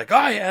accident?" And he's like,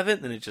 "I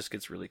haven't." And it just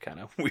gets really kind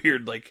of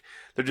weird. Like,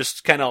 they're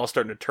just kind of all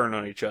starting to turn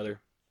on each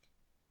other.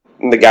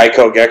 And the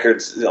Geico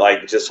Geckert's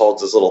like just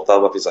holds his little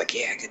thumb up. He's like,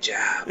 "Yeah, good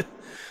job."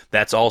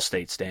 That's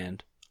Allstate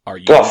stand. Are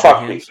you? Oh,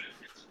 fuck me.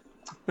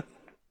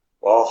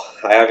 Well,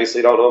 I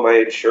obviously don't know my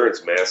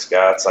insurance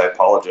mascots. I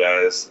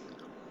apologize.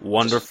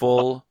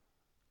 Wonderful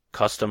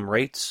custom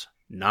rates,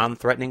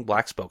 non-threatening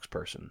black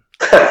spokesperson.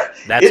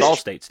 That's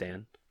Allstate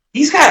stand.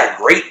 He's got a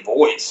great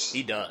voice.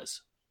 He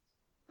does.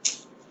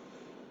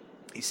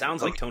 He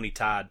sounds like Tony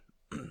Todd.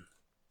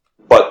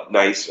 But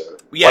nicer.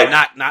 Yeah,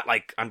 like, not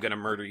like I'm going to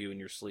murder you in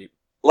your sleep.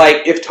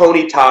 Like if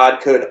Tony Todd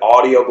could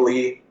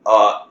audibly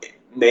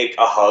make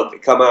a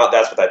hug come out,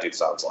 that's what that dude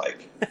sounds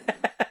like.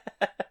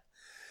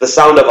 The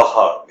sound of a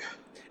hug.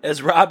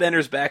 As Rob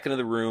enters back into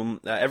the room,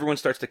 everyone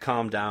starts to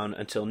calm down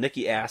until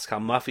Nikki asks how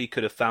Muffy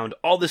could have found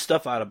all this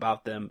stuff out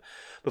about them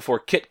before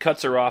Kit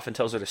cuts her off and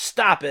tells her to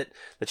stop it,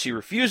 that she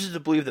refuses to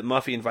believe that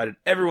Muffy invited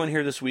everyone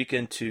here this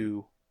weekend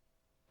to...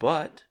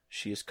 But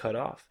she is cut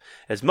off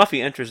as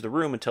Muffy enters the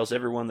room and tells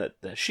everyone that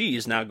she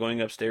is now going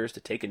upstairs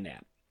to take a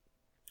nap.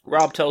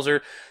 Rob tells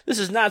her this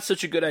is not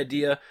such a good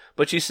idea,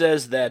 but she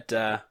says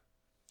that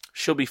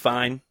she'll be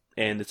fine,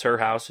 and it's her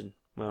house, and,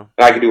 well...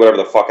 I can do whatever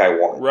the fuck I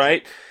want.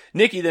 Right?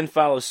 Nikki then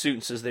follows suit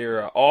and says they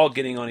are all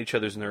getting on each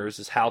other's nerves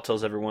as Hal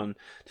tells everyone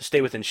to stay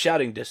within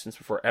shouting distance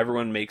before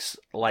everyone makes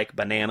like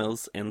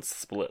bananas and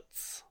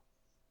splits.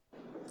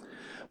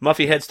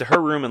 Muffy heads to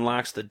her room and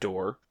locks the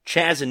door.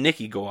 Chaz and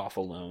Nikki go off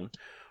alone.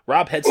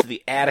 Rob heads to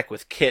the attic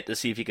with Kit to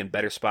see if he can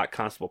better spot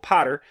Constable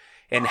Potter,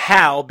 and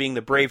Hal, being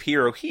the brave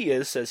hero he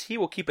is, says he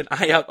will keep an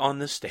eye out on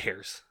the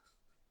stairs.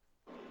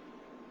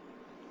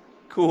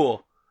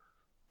 Cool.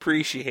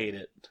 Appreciate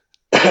it.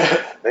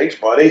 Thanks,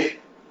 buddy.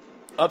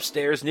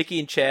 Upstairs, Nikki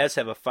and Chaz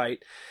have a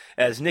fight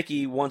as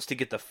Nikki wants to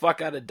get the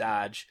fuck out of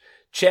Dodge.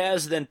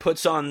 Chaz then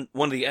puts on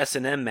one of the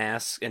S&M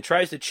masks and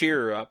tries to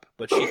cheer her up,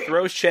 but she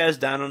throws Chaz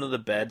down onto the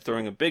bed,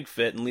 throwing a big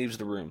fit, and leaves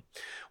the room.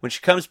 When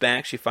she comes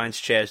back, she finds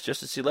Chaz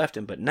just as he left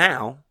him, but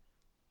now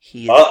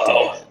he is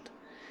dead.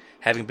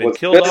 Having been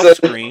killed off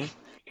screen,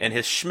 and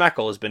his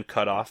schmeckle has been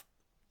cut off.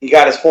 He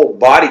got his whole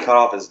body cut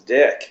off his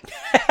dick.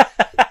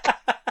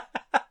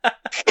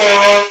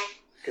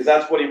 Because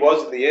that's what he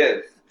was in the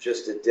end.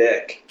 Just a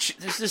dick.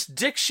 There's this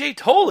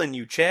dick-shaped hole in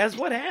you, Chaz.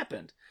 What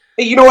happened?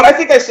 Hey, you know what? I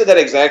think I said that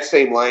exact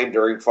same line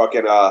during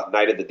fucking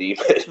Night of the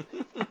Demon.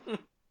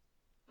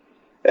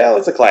 Yeah,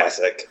 it's a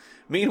classic.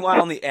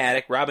 Meanwhile, in the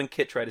attic, Rob and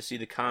Kit try to see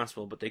the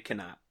constable, but they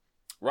cannot.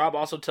 Rob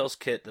also tells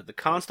Kit that the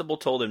constable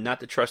told him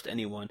not to trust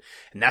anyone,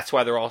 and that's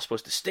why they're all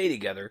supposed to stay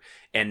together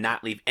and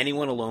not leave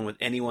anyone alone with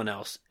anyone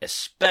else,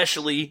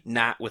 especially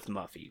not with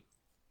Muffy.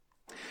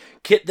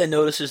 Kit then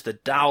notices the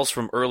dolls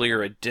from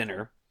earlier at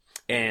dinner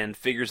and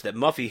figures that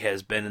Muffy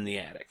has been in the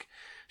attic.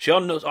 She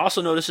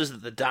also notices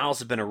that the dolls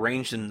have been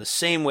arranged in the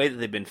same way that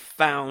they've been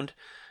found,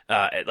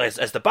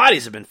 as the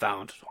bodies have been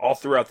found all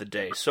throughout the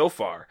day so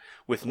far,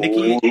 with the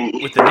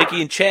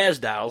Nikki and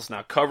Chaz dolls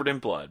now covered in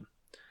blood.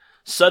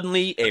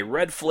 Suddenly, a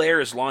red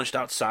flare is launched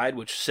outside,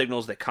 which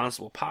signals that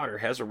Constable Potter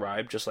has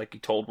arrived, just like he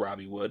told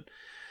Robbie would.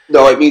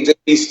 No, it means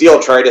he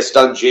still tried to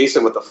stun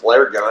Jason with a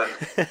flare gun.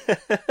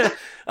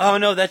 Oh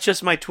no, that's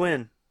just my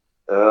twin.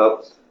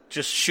 Oh.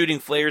 Just shooting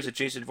flares at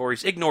Jason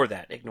Voorhees. Ignore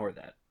that.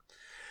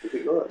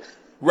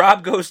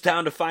 Rob goes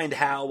down to find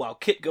Hal, while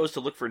Kit goes to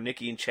look for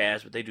Nikki and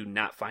Chaz, but they do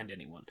not find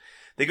anyone.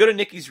 They go to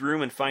Nikki's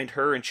room and find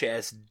her and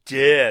Chaz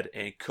dead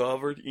and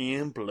covered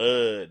in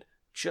blood,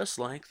 just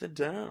like the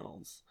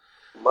dolls.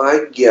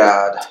 My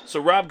God. So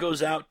Rob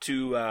goes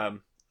to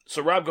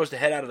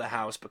head out of the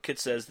house, but Kit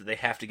says that they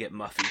have to get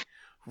Muffy.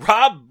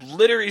 Rob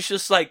literally is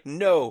just like,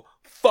 no,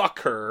 fuck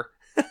her.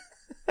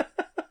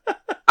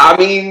 I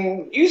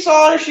mean, you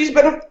saw her. She's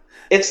been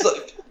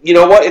you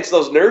know what? It's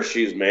those nurse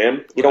shoes,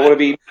 man. You don't want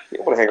to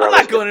hang around. I'm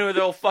not going in with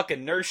old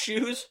fucking nurse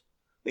shoes.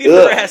 Leave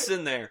her ass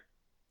in there.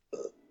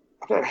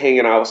 I'm not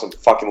hanging out with some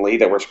fucking lady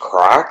that wears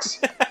Crocs.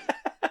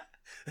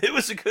 It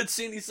was a good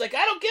scene. He's like,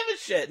 I don't give a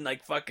shit. And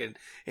like fucking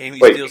Amy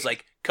Steele's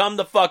like, come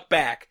the fuck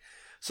back.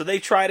 So they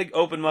try to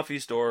open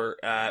Muffy's door,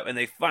 and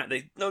they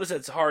notice that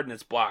it's hard and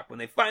it's blocked. When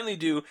they finally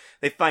do,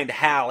 they find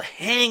Hal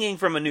hanging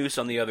from a noose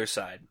on the other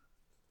side.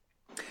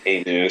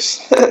 A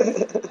noose.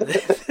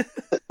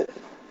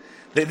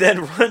 They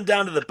then run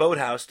down to the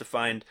boathouse to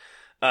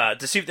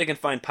see if they can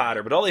find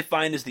Potter, but all they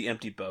find is the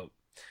empty boat.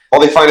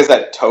 All they find is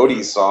that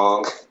Toady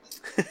song.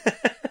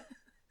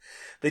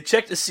 They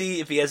check to see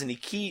if he has any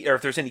key, or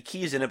if there's any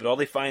keys in it, but all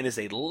they find is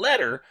a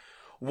letter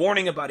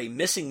warning about a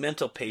missing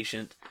mental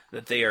patient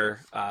that they are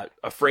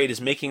afraid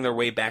is making their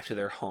way back to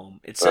their home.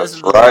 It says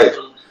in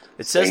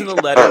the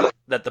letter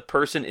that the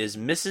person is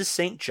Mrs.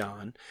 St.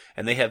 John,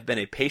 and they have been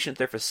a patient at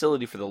their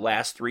facility for the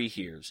last 3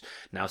 years.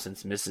 Now,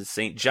 since Mrs.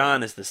 St.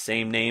 John is the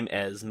same name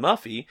as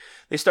Muffy,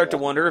 they start to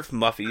wonder if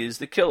Muffy is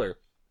the killer.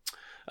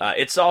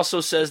 It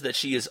also says that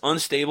she is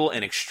unstable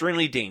and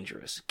extremely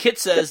dangerous. Kit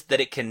says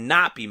that it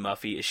cannot be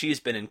Muffy, as she has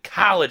been in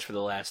college for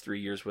the last 3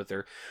 years with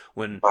her,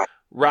 when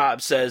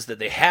Rob says that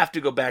they have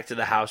to go back to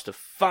the house to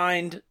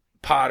find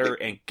Potter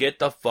and get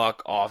the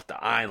fuck off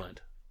the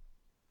island.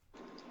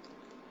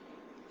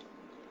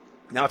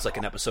 Now it's like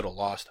an episode of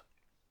Lost.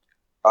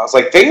 I was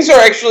like, things are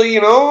actually,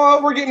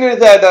 we're getting into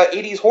that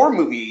 80s horror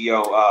movie,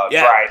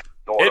 drive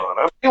going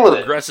on. I'm feeling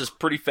it. Progresses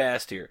pretty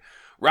fast here.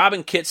 Rob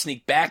and Kit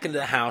sneak back into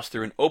the house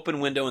through an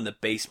open window in the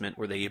basement,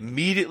 where they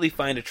immediately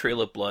find a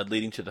trail of blood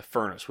leading to the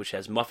furnace, which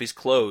has Muffy's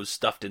clothes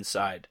stuffed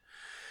inside.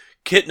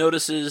 Kit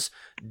notices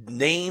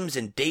names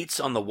and dates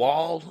on the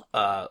wall,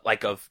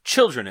 like of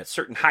children at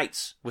certain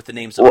heights, with the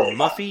names of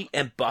Muffy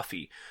and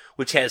Buffy,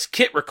 which has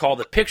Kit recall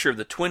the picture of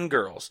the twin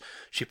girls.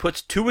 She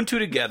puts 2 and 2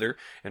 together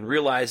and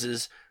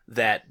realizes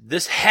that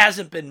this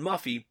hasn't been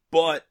Muffy,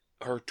 but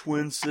her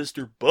twin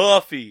sister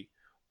Buffy.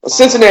 Well,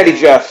 Cincinnati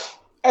Jeff,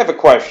 I have a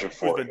question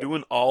for you. Who's been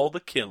doing all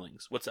the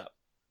killings. What's up?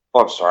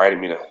 Oh, I'm sorry. I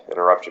didn't mean to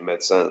interrupt you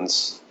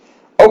mid-sentence.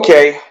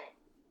 Okay.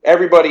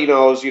 Everybody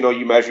knows,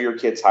 you measure your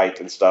kid's height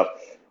and stuff.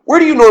 Where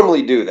do you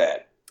normally do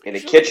that? In a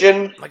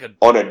kitchen?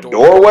 On a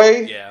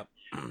doorway? Yeah.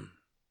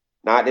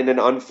 Not in an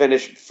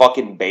unfinished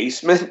fucking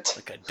basement?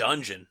 Like a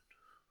dungeon.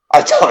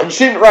 A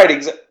dungeon?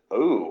 Right.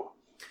 Ooh.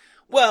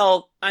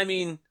 Well, I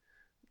mean,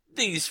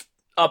 these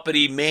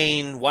uppity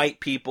Maine white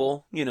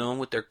people,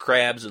 with their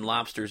crabs and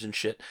lobsters and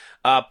shit,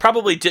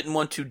 probably didn't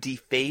want to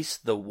deface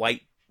the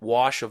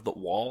whitewash of the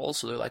walls,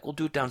 so they're like, we'll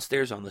do it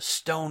downstairs on the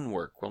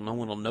stonework. Well, no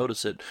one will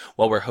notice it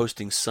while we're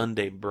hosting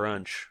Sunday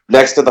brunch.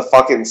 Next to the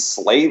fucking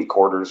slave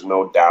quarters,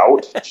 no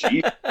doubt.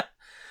 Gee.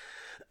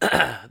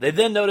 They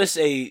then notice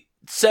a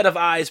set of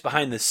eyes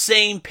behind the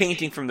same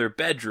painting from their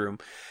bedroom,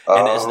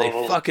 and as they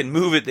fucking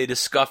move it, they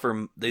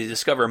discover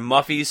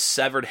Muffy's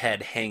severed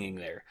head hanging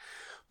there.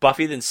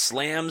 Buffy then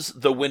slams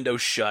the window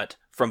shut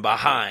from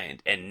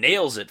behind and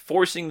nails it,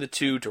 forcing the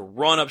two to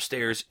run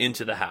upstairs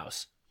into the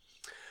house.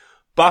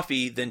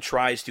 Buffy then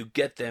tries to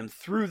get them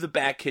through the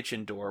back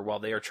kitchen door while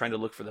they are trying to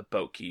look for the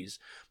boat keys,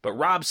 but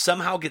Rob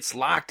somehow gets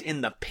locked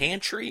in the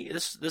pantry.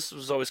 This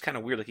was always kind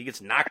of weird. Like, he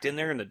gets knocked in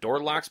there and the door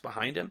locks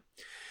behind him,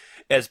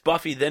 as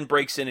Buffy then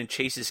breaks in and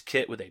chases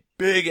Kit with a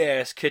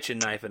big-ass kitchen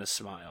knife and a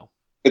smile.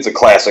 It's a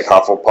classic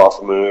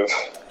Hufflepuff move.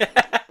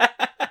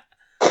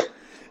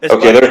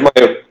 Okay,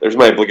 there's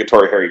my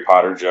obligatory Harry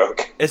Potter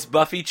joke. As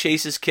Buffy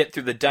chases Kit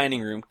through the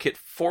dining room, Kit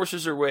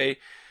forces her way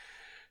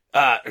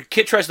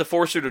Kit tries to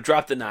force her to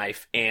drop the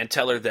knife and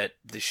tell her that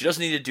she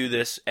doesn't need to do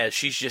this, as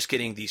she's just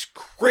getting these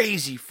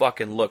crazy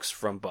fucking looks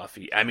from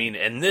Buffy.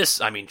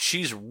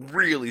 She's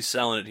really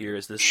selling it here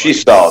as this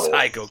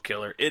psycho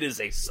killer. It is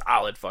a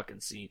solid fucking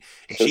scene.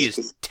 And she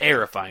is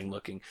terrifying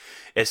looking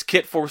as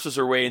Kit forces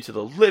her way into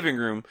the living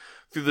room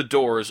through the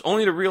doors,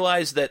 only to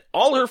realize that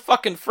all her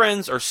fucking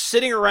friends are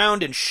sitting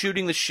around and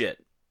shooting the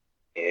shit.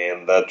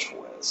 And the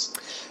twist.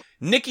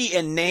 Nikki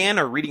and Nan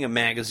are reading a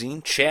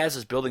magazine. Chaz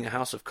is building a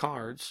house of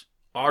cards.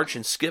 Arch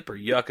and Skip are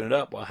yucking it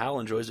up while Hal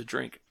enjoys a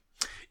drink.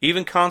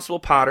 Even Constable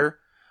Potter,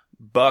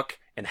 Buck,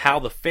 and Hal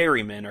the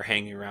Ferryman are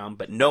hanging around,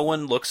 but no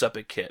one looks up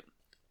at Kit.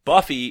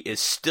 Buffy is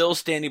still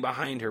standing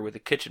behind her with a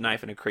kitchen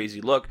knife and a crazy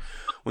look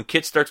when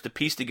Kit starts to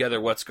piece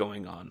together what's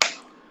going on.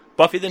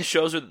 Buffy then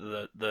shows her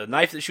that the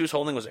knife that she was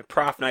holding was a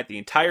prof knife the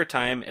entire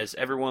time, as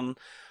everyone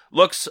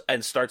looks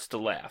and starts to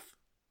laugh.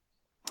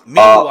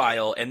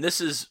 Meanwhile, and this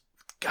is...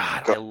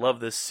 God, I love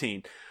this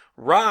scene.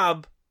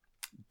 Rob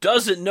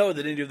doesn't know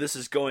that any of this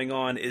is going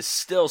on, is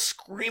still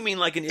screaming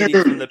like an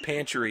idiot from the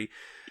pantry.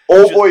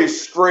 Old boy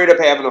is straight up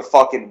having a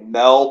fucking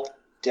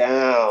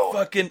meltdown.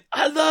 Fucking,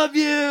 I love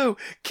you!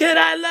 Kid,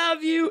 I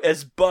love you!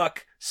 As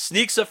Buck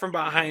sneaks up from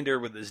behind her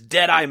with his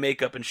dead-eye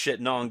makeup and shit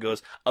and all and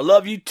goes, I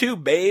love you too,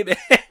 babe.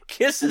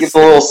 Kisses. He gets a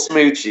little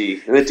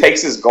smoochy, and then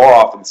takes his gore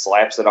off and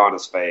slaps it on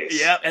his face.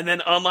 Yep, and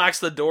then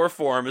unlocks the door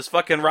for him as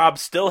fucking Rob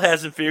still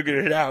hasn't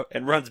figured it out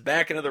and runs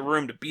back into the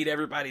room to beat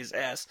everybody's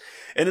ass.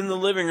 And in the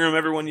living room,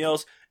 everyone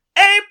yells,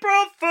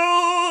 April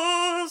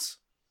Fools!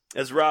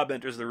 As Rob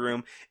enters the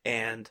room,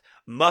 and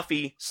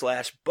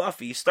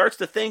Muffy/Buffy starts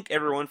to thank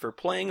everyone for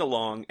playing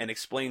along and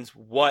explains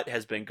what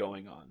has been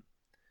going on.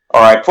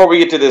 All right, before we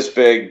get to this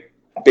big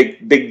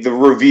the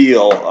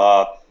reveal,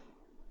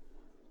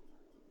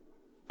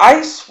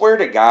 I swear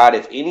to God,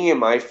 if any of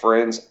my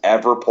friends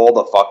ever pulled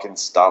a fucking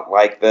stunt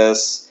like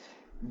this,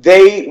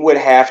 they would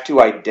have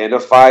to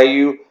identify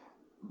you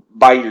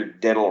by your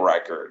dental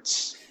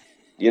records.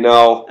 You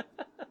know?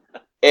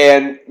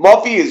 And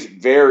Muffy is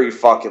very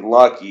fucking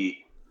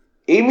lucky.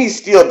 Amy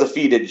Steele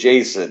defeated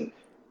Jason.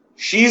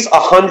 She's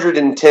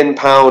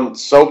 110-pound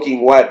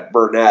soaking wet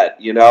brunette,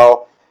 you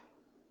know?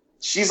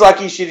 She's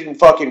lucky she didn't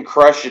fucking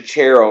crush a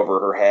chair over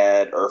her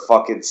head or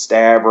fucking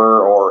stab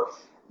her or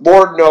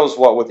Lord knows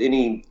what with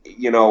any,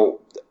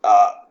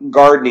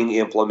 gardening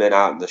implement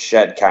out in the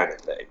shed kind of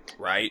thing.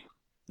 Right.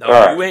 No,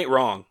 right. You ain't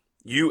wrong.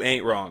 You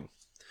ain't wrong.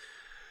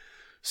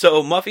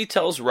 So Muffy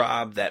tells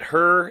Rob that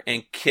her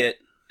and Kit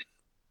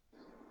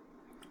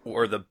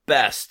were the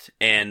best,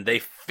 and they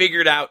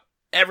figured out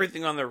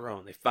everything on their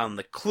own. They found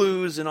the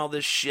clues and all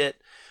this shit.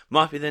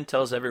 Muffy then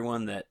tells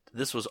everyone that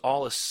this was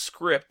all a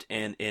script,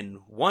 and in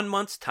 1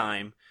 month's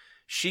time,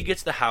 she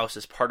gets the house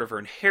as part of her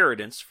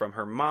inheritance from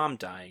her mom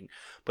dying,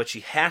 but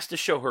she has to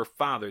show her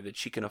father that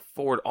she can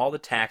afford all the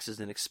taxes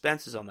and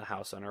expenses on the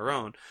house on her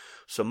own.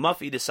 So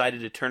Muffy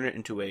decided to turn it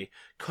into a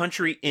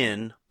country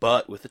inn,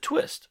 but with a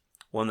twist.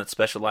 One that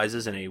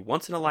specializes in a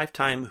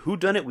once-in-a-lifetime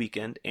whodunit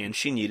weekend, and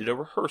she needed a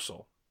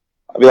rehearsal.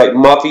 I'd be like,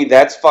 Muffy,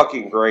 that's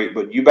fucking great,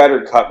 but you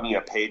better cut me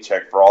a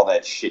paycheck for all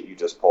that shit you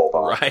just pulled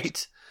off.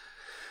 Right?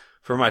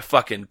 For my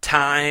fucking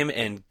time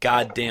and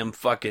goddamn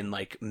fucking,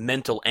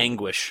 mental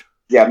anguish.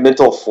 Yeah,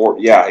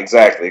 yeah,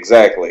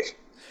 exactly.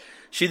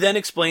 She then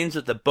explains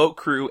that the boat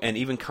crew and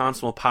even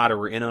Constable Potter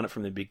were in on it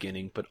from the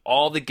beginning, but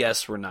all the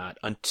guests were not,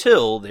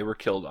 until they were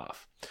killed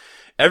off.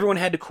 Everyone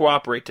had to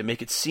cooperate to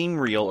make it seem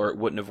real or it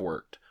wouldn't have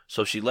worked.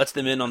 So she lets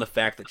them in on the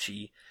fact that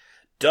she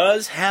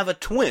does have a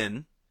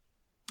twin,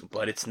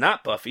 but it's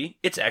not Buffy,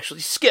 it's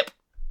actually Skip.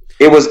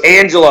 It was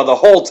Angela the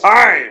whole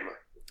time!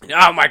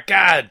 Oh my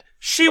god!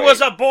 She was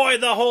a boy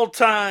the whole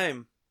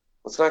time!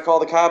 Let's not call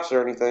the cops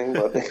or anything,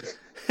 but...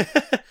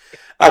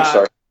 I'm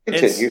sorry.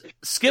 Continue.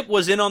 Skip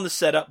was in on the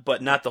setup,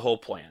 but not the whole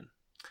plan.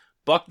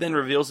 Buck then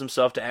reveals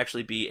himself to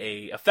actually be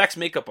a effects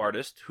makeup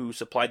artist who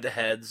supplied the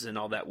heads and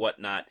all that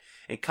whatnot.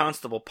 And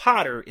Constable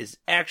Potter is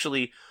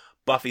actually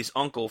Buffy's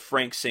uncle,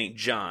 Frank St.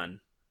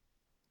 John.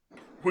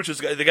 Which is,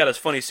 they got this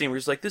funny scene where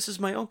he's like, this is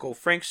my uncle,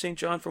 Frank St.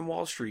 John from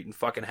Wall Street. And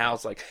fucking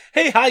Hal's like,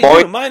 hey, how you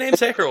doing? My name's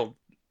Harold.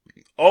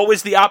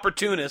 Always the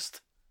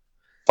opportunist.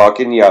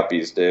 Fucking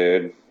yuppies,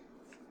 dude.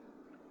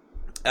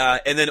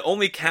 And then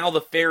only Cal the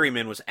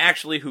Ferryman was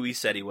actually who he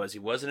said he was. He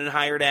wasn't a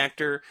hired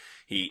actor.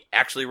 He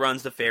actually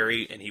runs the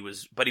ferry,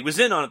 but he was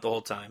in on it the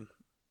whole time.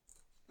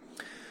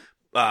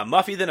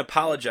 Muffy then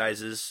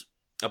apologizes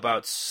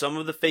about some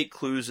of the fake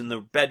clues in the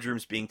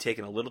bedrooms being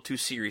taken a little too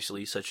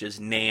seriously, such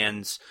as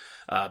Nan's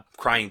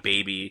crying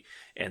baby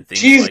and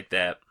things like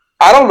that.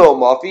 I don't know,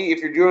 Muffy. If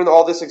you're doing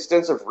all this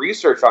extensive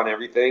research on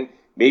everything,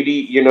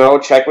 maybe,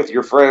 check with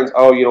your friends.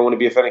 Oh, you don't want to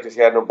be offended because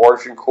you had an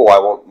abortion? Cool, I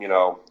won't,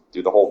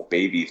 do the whole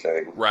baby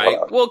thing. Right.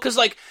 Well, because,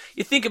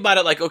 you think about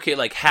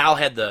it, Hal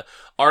had the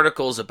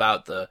articles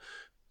about the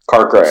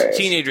car crash.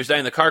 Teenagers dying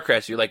in the car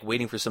crash. You're,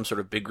 waiting for some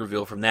sort of big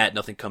reveal from that.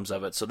 Nothing comes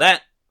of it. So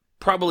that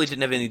probably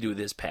didn't have anything to do with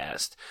his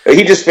past.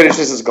 He just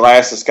finishes his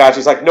glass of scotch.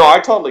 He's like, no, I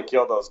totally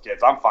killed those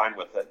kids. I'm fine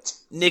with it.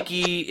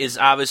 Nikki is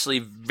obviously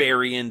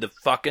very into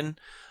fucking.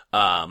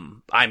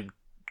 I'm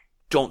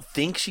don't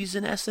think she's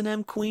an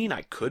S&M queen.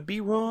 I could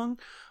be wrong,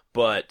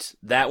 but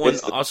that one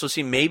also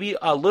seemed maybe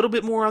a little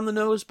bit more on the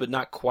nose, but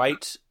not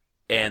quite.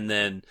 And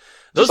then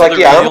those are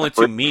the only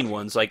two mean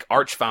ones. Like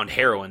Arch found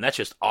heroin. That's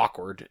just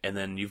awkward. And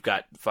then you've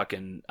got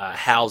fucking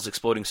Hal's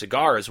exploding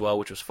cigar as well,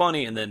 which was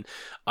funny. And then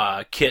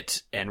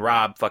Kit and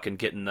Rob fucking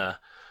getting the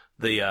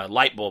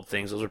light bulb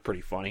things. Those are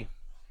pretty funny.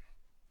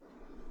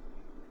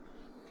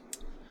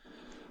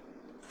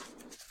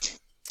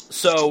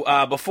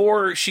 So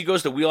before she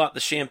goes to wheel out the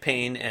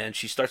champagne and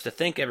she starts to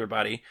thank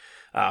everybody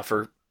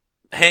for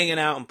hanging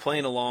out and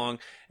playing along,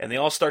 and they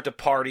all start to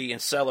party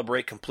and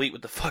celebrate, complete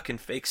with the fucking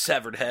fake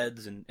severed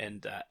heads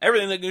and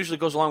everything that usually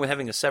goes along with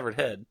having a severed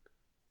head.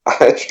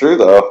 It's true,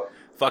 though.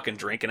 Fucking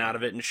drinking out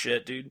of it and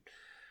shit, dude.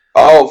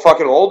 Oh,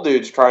 fucking old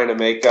dude's trying to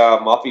make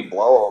Muffy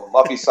blow him.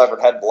 Muffy's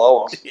severed head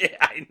blow him. Yeah,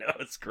 I know.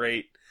 It's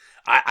great.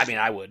 I mean,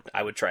 I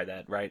would try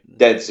that, right?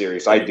 Dead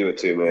serious. I'd do it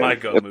too, man. My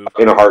go move.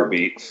 In a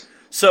heartbeat.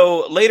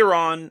 So later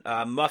on,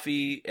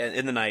 Muffy,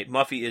 in the night,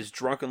 Muffy is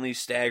drunkenly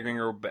staggering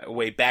her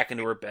way back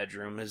into her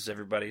bedroom as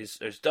everybody's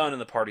done and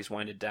the party's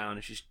winded down,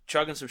 and she's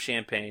chugging some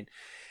champagne.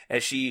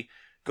 As she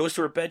goes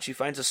to her bed, she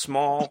finds a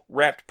small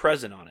wrapped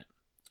present on it.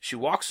 She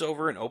walks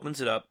over and opens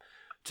it up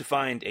to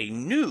find a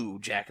new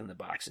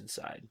Jack-in-the-Box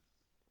inside.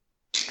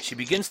 She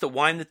begins to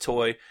wind the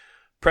toy,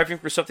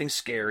 prepping for something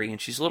scary, and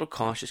she's a little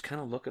cautious,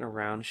 kind of looking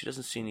around. She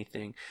doesn't see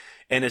anything.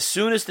 And as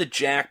soon as the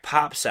Jack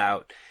pops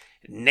out,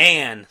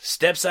 Nan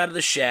steps out of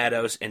the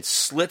shadows and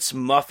slits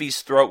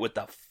Muffy's throat with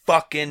the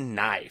fucking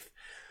knife.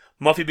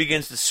 Muffy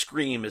begins to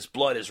scream as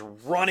blood is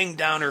running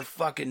down her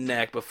fucking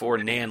neck before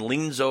Nan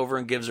leans over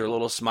and gives her a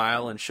little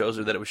smile and shows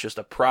her that it was just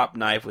a prop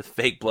knife with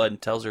fake blood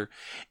and tells her,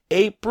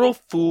 "April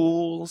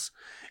Fools."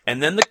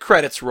 And then the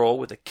credits roll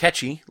with a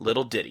catchy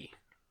little ditty.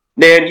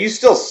 Nan, you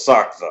still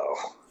suck,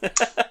 though.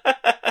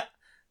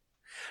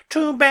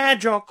 Too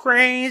bad you're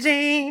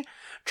crazy.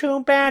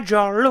 Too bad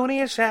you're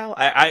loony as hell.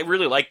 I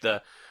really like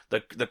the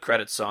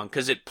credits song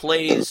because it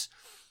plays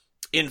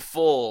in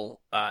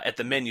full at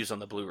the menus on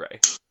the Blu-ray.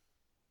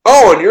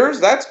 Oh, and yours?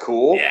 That's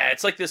cool. Yeah,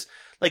 it's like this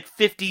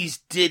 50s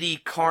ditty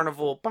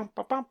carnival, bum,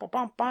 bum, bum, bum,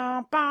 bum,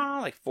 bum,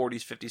 bum, like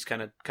 40s, 50s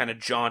kind of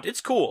jaunt.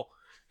 It's cool.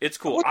 It's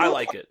cool. I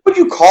like it. What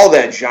would you call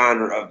that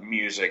genre of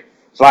music?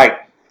 It's like,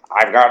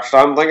 I've got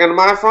something in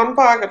my front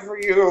pocket for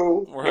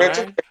you.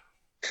 Right.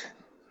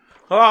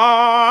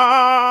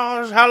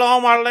 Oh,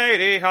 hello, my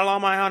lady. Hello,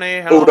 my honey.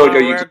 Hello,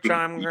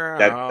 my girl.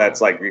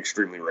 That's like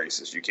extremely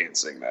racist. You can't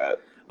sing that.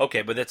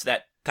 Okay, but that's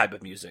that type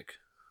of music.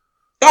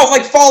 Oh,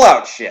 like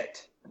Fallout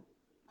shit.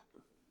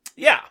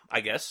 Yeah,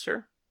 I guess,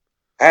 sure.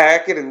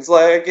 Hacking and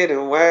slacking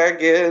and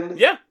wagging.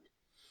 Yeah.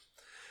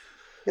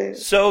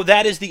 So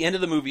that is the end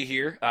of the movie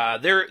here.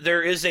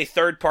 There is a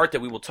third part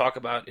that we will talk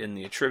about in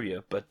the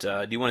trivia, but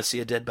do you want to see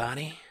a dead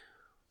body?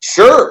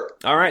 Sure.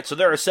 All right, so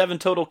there are 7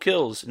 total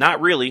kills.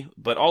 Not really,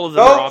 but all of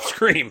them are off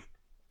screen.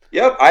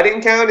 Yep, I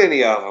didn't count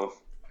any of them.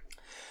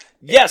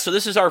 Yeah, so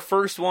this is our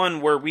first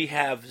one where we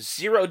have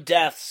 0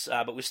 deaths,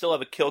 but we still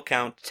have a kill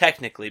count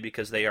technically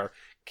because they are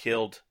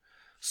killed,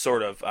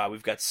 sort of.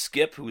 We've got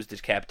Skip, who was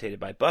decapitated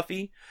by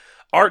Buffy.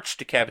 Arch,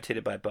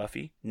 decapitated by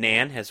Buffy.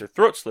 Nan has her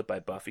throat slit by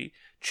Buffy.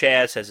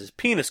 Chaz has his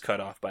penis cut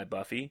off by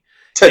Buffy.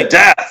 To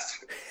death!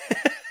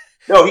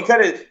 No,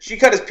 she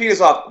cut his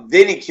penis off,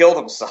 then he killed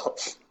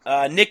himself.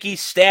 Nikki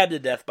stabbed to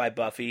death by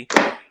Buffy.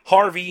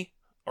 Harvey,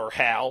 or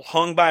Hal,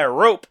 hung by a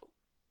rope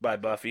by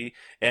Buffy.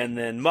 And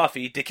then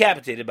Muffy,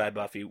 decapitated by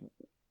Buffy.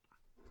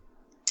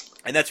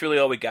 And that's really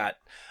all we got.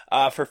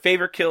 For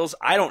favorite kills,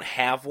 I don't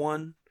have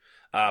one.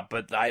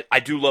 But I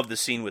do love the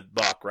scene with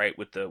Buck, right?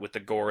 With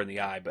the gore in the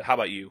eye. But how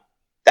about you?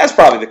 That's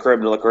probably the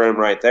creme de la creme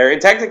right there. And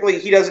technically,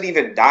 he doesn't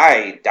even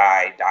die,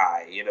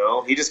 you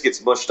know? He just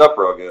gets mushed up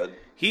real good.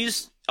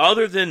 He's,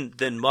 other than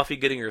Muffy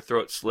getting her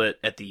throat slit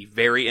at the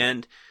very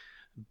end,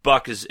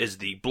 Buck is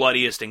the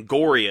bloodiest and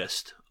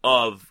goriest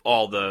of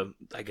all the,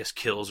 I guess,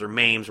 kills or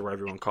maims or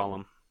whatever you want to call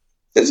them.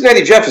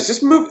 Cincinnati Jeff, is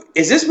this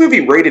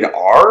movie rated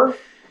R?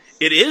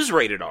 It is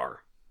rated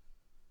R.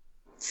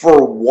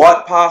 For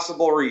what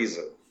possible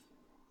reason?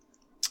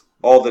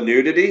 All the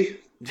nudity?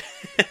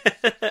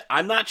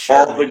 I'm not sure.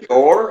 All the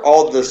gore?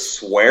 All the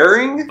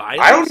swearing?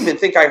 Violence? I don't even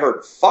think I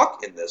heard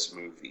fuck in this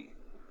movie.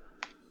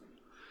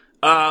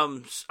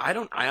 I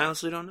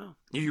honestly don't know.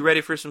 You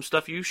ready for some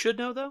stuff you should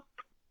know, though?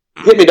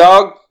 Hit me,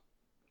 dog.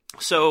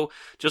 So,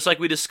 just like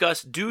we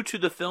discussed, due to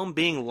the film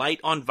being light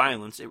on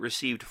violence, it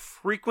received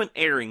frequent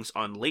airings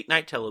on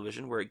late-night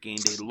television where it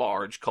gained a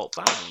large cult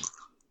following.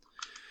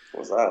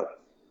 What was that?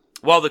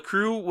 While the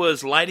crew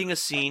was lighting a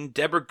scene,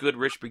 Deborah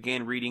Goodrich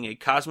began reading a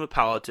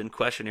Cosmopolitan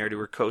questionnaire to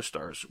her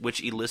co-stars,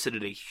 which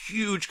elicited a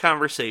huge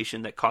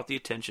conversation that caught the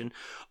attention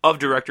of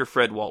director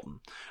Fred Walton.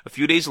 A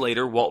few days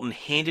later, Walton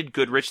handed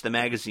Goodrich the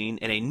magazine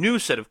and a new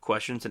set of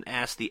questions and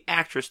asked the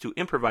actress to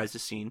improvise the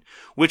scene,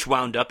 which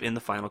wound up in the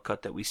final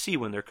cut that we see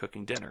when they're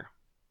cooking dinner.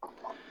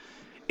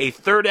 A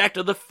third act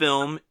of the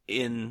film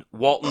in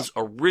Walton's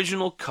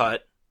original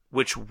cut,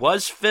 which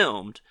was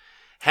filmed,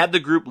 had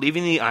the group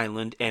leaving the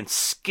island and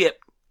Skip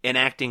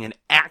enacting an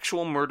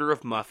actual murder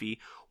of Muffy,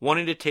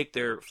 wanting to take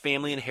their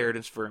family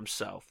inheritance for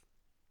himself.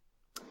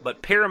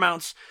 But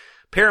Paramount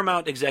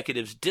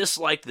executives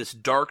disliked this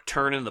dark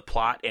turn in the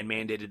plot and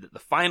mandated that the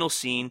final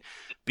scene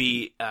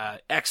be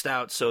X'd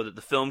out so that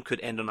the film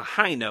could end on a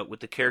high note with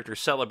the character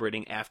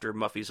celebrating after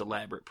Muffy's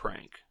elaborate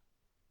prank.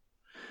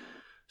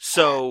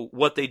 So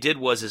what they did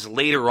was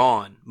later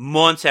on,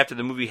 months after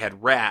the movie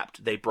had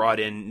wrapped, they brought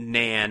in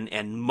Nan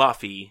and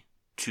Muffy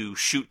to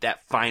shoot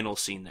that final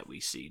scene that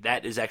we see.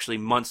 That is actually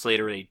months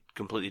later in a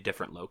completely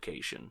different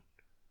location.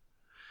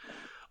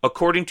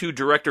 According to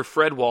director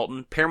Fred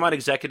Walton, Paramount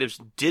executives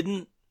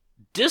didn't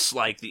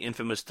dislike the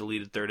infamous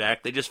deleted third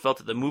act. They just felt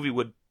that the movie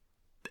would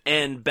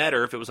end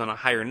better if it was on a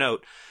higher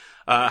note.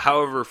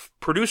 However,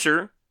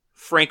 producer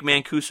Frank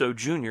Mancuso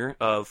Jr.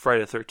 of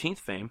Friday the 13th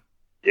fame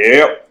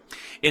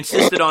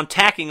insisted on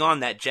tacking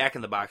on that Jack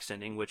in the Box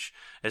ending, which,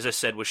 as I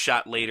said, was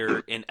shot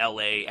later in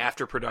L.A.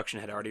 after production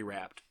had already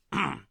wrapped.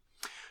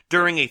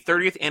 During a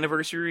 30th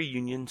anniversary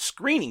reunion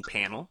screening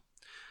panel,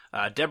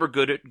 Deborah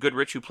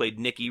Goodrich, who played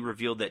Nikki,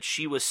 revealed that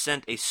she was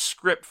sent a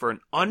script for an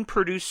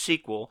unproduced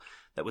sequel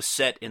that was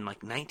set in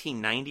like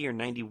 1990 or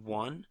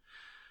 91.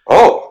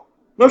 Oh,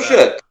 no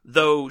shit.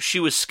 Though she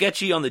was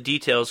sketchy on the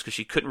details because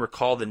she couldn't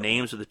recall the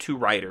names of the two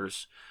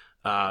writers.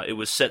 It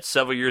was set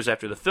several years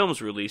after the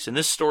film's release, and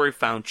this story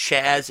found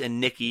Chaz and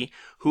Nikki,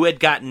 who had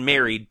gotten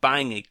married,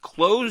 buying a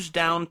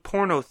closed-down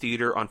porno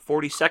theater on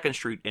 42nd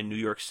Street in New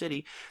York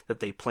City that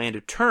they planned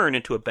to turn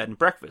into a bed and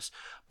breakfast.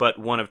 But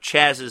one of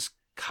Chaz's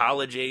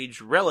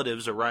college-age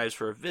relatives arrives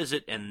for a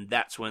visit, and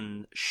that's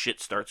when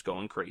shit starts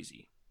going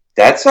crazy.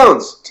 That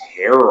sounds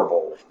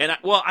terrible. And,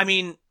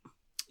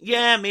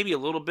 yeah, maybe a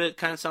little bit.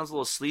 Kind of sounds a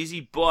little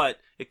sleazy, but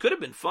it could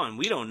have been fun.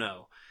 We don't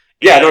know.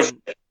 Yeah, no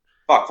shit.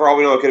 Fuck, for all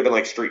we know, it could have been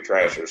like Street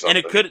Trash or something. And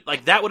it could,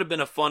 that would have been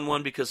a fun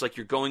one because,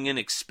 you're going in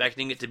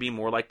expecting it to be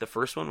more like the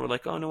first one. We're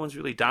like, oh, no one's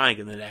really dying.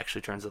 And then it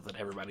actually turns out that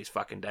everybody's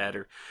fucking dead.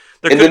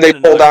 And then they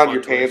pull down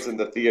your pants in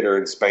the theater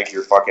and spank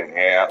your fucking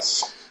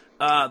ass.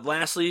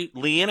 Lastly,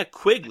 Leanna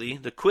Quigley,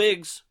 the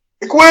Quigs,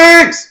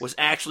 was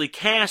actually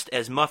cast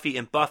as Muffy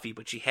and Buffy,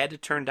 but she had to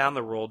turn down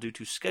the role due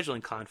to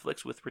scheduling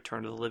conflicts with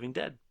Return of the Living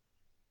Dead.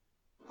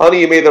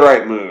 Honey, you made the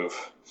right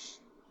move.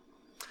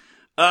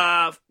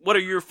 What are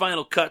your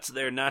final cuts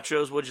there,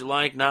 Nachos? What'd you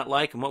like, not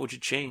like, and what would you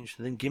change?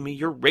 And then give me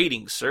your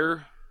rating,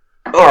 sir.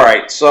 All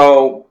right,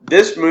 so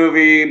this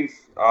movie,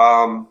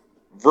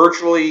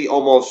 virtually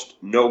almost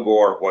no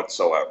gore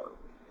whatsoever.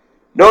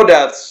 No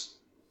deaths,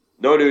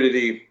 no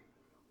nudity,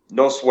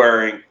 no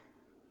swearing.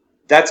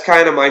 That's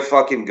kind of my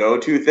fucking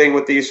go-to thing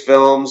with these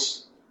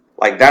films.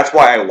 That's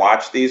why I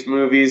watch these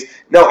movies.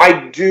 Now,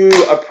 I do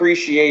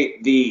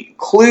appreciate the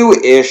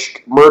Clue-ish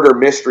murder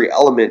mystery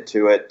element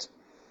to it.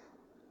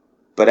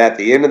 But at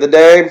the end of the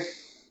day,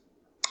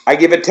 I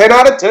give it 10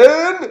 out of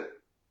 10.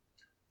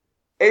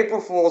 April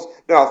Fools.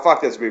 No,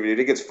 fuck this movie, dude.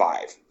 It gets 5.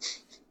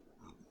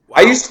 Wow.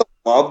 I used to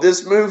love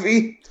this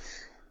movie.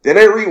 Then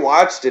I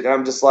rewatched it, and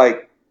I'm just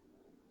like,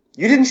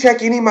 you didn't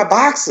check any of my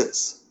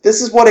boxes.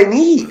 This is what I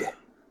need.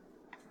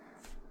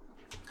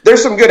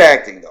 There's some good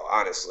acting, though,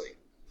 honestly.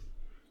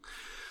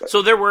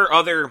 So there were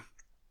other,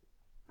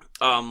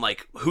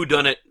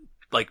 whodunit,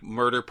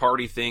 murder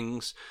party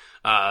things.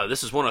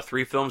 This is one of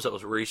 3 films that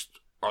was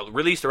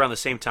released around the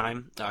same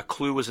time.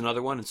 Clue was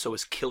another one, and so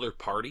is Killer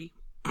Party.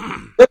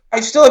 I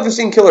still haven't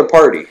seen Killer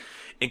Party.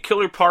 And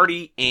Killer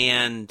Party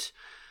and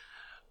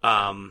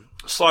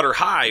Slaughter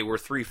High were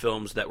 3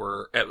 films that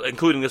were,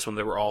 including this one,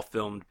 that were all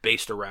filmed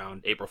based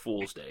around April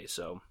Fool's Day.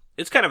 So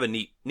it's kind of a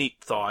neat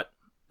thought,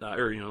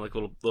 or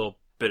little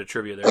bit of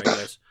trivia there, I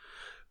guess.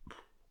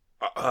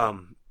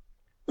 I'm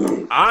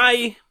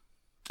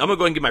gonna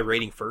go ahead and give my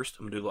rating first.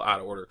 I'm gonna do a little out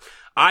of order.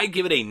 I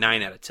give it a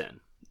 9 out of 10.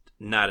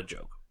 Not a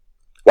joke.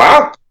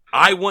 Wow.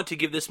 I want to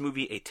give this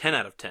movie a 10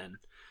 out of 10,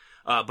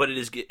 but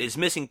it is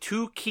missing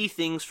 2 key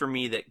things for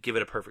me that give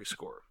it a perfect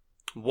score.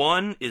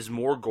 One is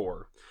more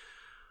gore.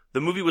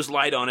 The movie was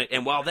light on it,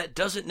 and while that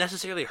doesn't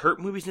necessarily hurt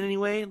movies in any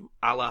way,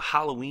 a la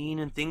Halloween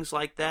and things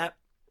like that,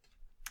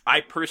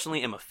 I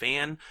personally am a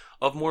fan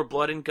of more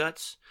blood and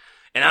guts.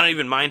 And I don't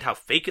even mind how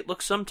fake it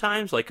looks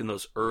sometimes, like in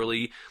those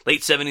late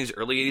 70s,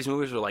 early 80s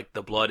movies where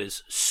the blood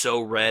is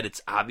so red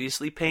it's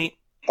obviously paint.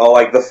 Oh,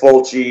 like the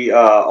Fulci,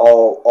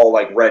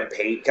 all red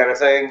paint kind of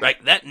thing?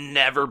 Right, that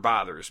never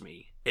bothers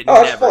me. It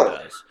never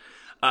does.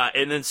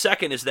 And then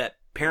second is that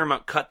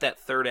Paramount cut that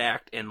third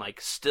act and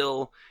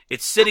still,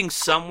 it's sitting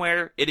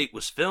somewhere. It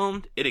was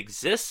filmed, it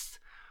exists,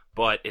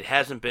 but it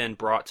hasn't been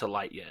brought to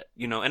light yet.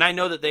 And I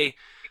know that they,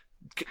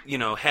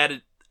 had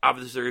it.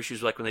 Obviously, there are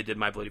issues when they did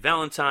My Bloody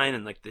Valentine,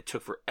 and they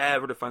took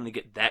forever to finally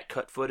get that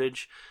cut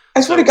footage.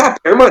 I swear to God,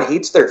 Paramount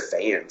hates their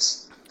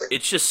fans.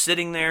 It's just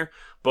sitting there,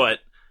 but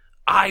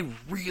I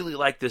really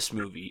like this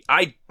movie.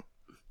 I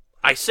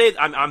say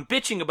I'm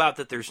bitching about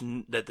that. There's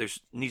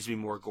needs to be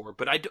more gore,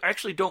 but I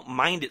actually don't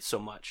mind it so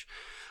much.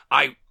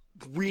 I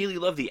really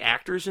love the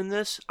actors in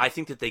this. I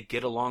think that they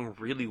get along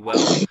really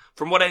well.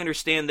 From what I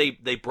understand,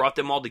 they brought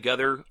them all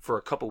together for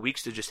a couple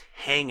weeks to just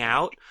hang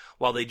out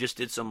while they just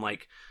did some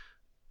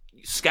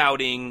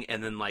scouting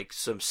and then like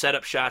some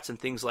setup shots and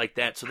things like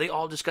that. So they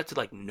all just got to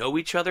like know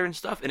each other and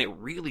stuff, and it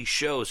really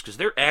shows because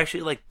they're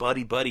actually like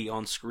buddy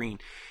on screen,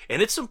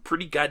 and it's some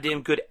pretty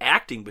goddamn good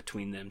acting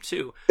between them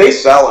too. They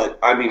sell it.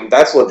 I mean,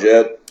 that's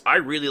legit. I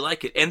really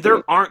like it, and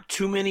there aren't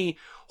too many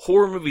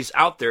horror movies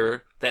out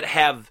there that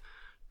have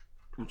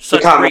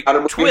such great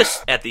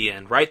twists at the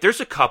end, right?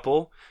 There's a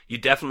couple. You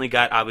definitely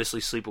got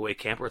obviously Sleepaway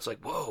Camp, where it's like,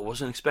 whoa,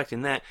 wasn't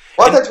expecting that.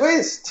 What a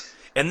twist!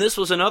 And this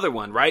was another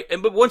one, right?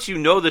 But once you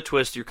know the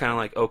twist, you're kind of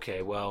like,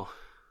 okay, well,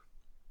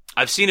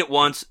 I've seen it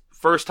once.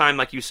 First time,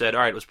 like you said,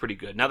 all right, it was pretty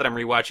good. Now that I'm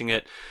rewatching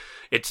it,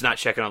 it's not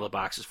checking all the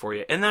boxes for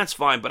you. And that's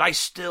fine, but I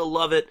still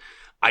love it.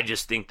 I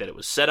just think that it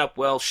was set up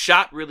well,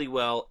 shot really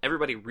well.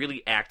 Everybody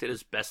really acted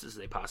as best as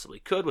they possibly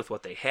could with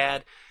what they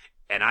had.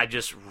 And I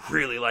just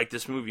really like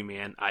this movie,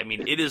 man. I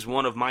mean, it is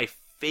one of my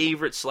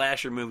favorite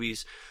slasher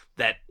movies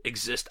that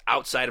exist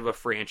outside of a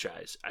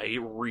franchise.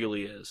 It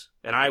really is.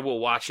 And I will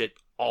watch it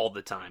all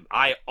the time.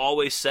 I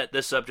always set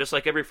this up, just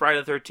like every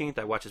Friday the 13th,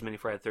 I watch as many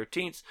Friday the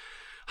 13th.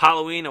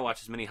 Halloween, I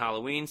watch as many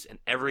Halloweens. And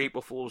every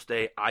April Fool's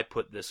Day, I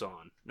put this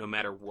on, no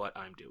matter what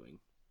I'm doing.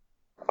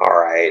 All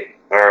right.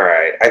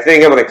 I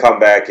think I'm going to come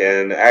back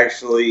in.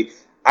 Actually,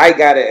 I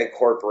got it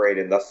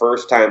incorporated. The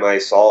first time I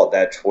saw it,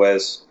 that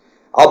twist,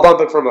 I'll bump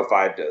it from a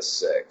 5 to a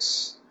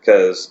 6.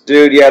 Because,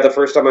 dude, yeah, the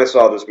first time I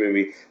saw this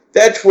movie,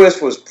 that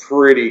twist was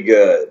pretty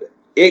good.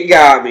 It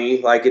got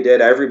me like it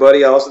did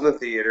everybody else in the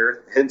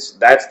theater. Hence,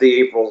 that's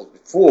the April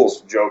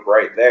Fool's joke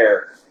right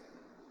there.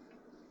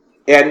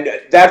 And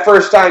that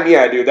first time,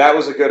 yeah, dude, that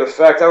was a good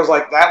effect. I was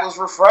like, that was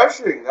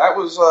refreshing. That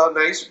was a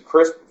nice,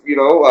 crisp,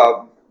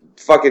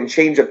 fucking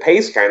change of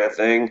pace kind of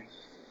thing.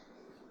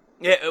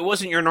 Yeah, it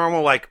wasn't your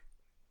normal, like,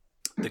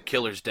 the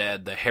killer's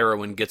dead, the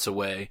heroine gets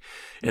away,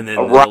 and then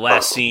the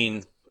last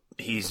scene,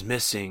 he's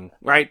missing,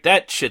 right?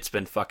 That shit's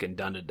been fucking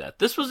done to death.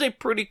 This was a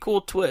pretty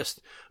cool twist.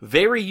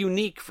 Very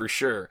unique for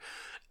sure.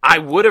 I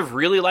would have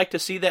really liked to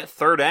see that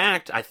third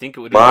act. I think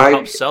it would have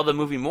helped sell the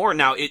movie more.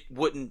 Now,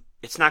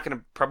 it's not going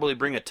to probably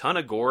bring a ton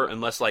of gore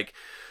unless, like,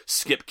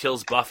 Skip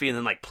kills Buffy and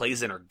then, like,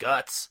 plays in her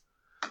guts.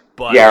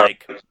 But, yeah,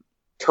 like,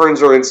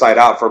 turns her inside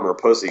out from her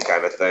pussy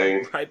kind of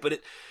thing. Right,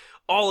 but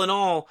all in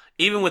all,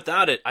 even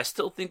without it, I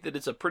still think that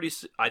it's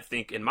I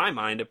think, in my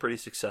mind, a pretty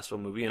successful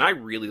movie, and I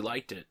really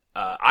liked it.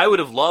 I would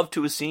have loved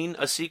to have seen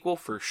a sequel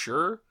for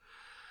sure,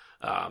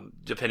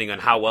 depending on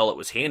how well it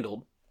was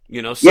handled.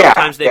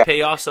 Sometimes they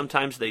pay off,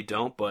 sometimes they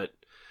don't, but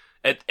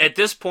at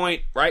this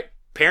point, right,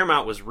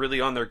 Paramount was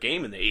really on their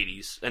game in the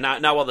 80s. And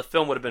now while the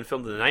film would have been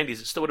filmed in the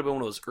 90s, it still would have been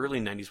one of those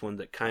early 90s ones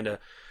that kind of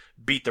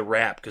beat the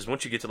rap, because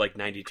once you get to like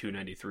 92,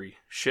 93,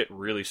 shit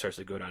really starts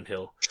to go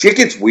downhill. Shit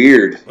gets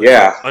weird,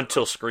 yeah.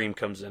 Until Scream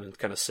comes in and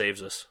kind of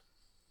saves us.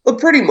 Well,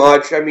 pretty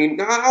much. I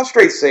mean, I'll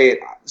straight say it.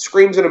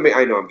 Scream's an amazing...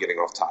 I know I'm getting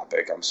off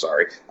topic. I'm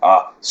sorry.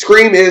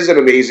 Scream is an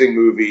amazing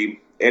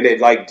movie, and it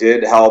like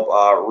did help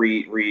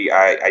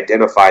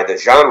identify the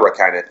genre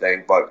kind of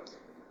thing, but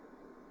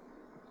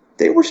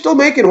they were still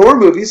making horror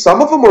movies.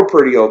 Some of them were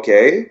pretty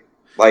okay.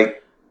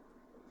 Like,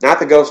 not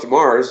The Ghost of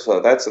Mars,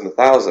 so that's in the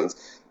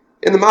thousands.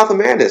 In the Mouth of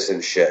Madness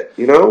and shit,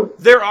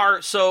 There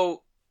are,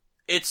 so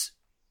in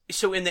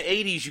the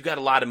 80s, you got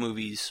a lot of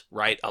movies,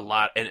 right? A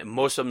lot, and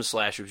most of them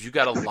slashers. You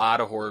got a lot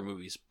of horror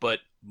movies, but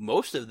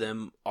most of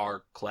them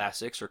are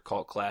classics or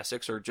cult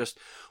classics or just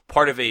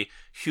part of a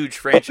huge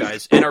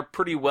franchise and are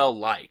pretty well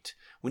liked.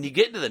 When you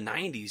get into the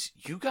 90s,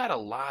 you got a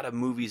lot of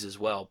movies as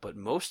well, but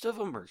most of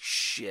them are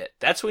shit.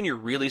 That's when you're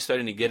really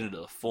starting to get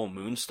into the Full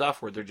Moon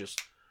stuff, where they're just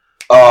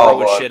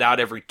throwing shit out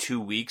every 2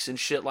 weeks and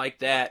shit like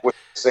that. With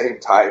the same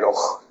title.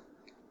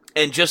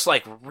 And just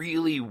like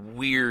really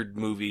weird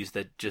movies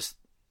that just,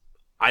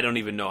 I don't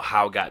even know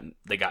how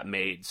they got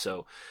made.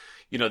 So,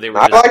 they were.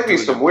 I like me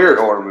some weird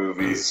horror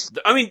movies.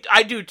 I mean,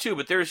 I do too,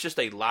 but there's just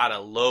a lot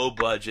of low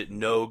budget,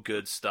 no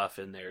good stuff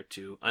in there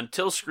too.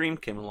 Until Scream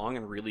came along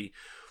and really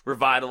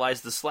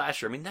revitalized the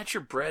slasher. I mean, that's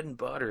your bread and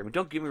butter. I mean,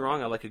 don't get me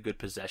wrong. I like a good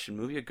possession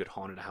movie, a good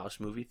haunted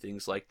house movie,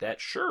 things like that.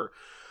 Sure,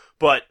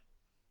 but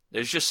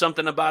there's just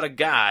something about a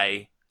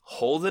guy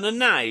holding a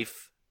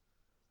knife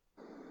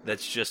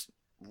that's just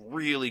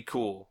really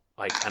cool,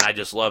 and I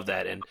just love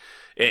that. And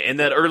in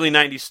that early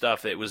 90s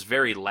stuff, it was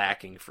very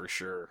lacking for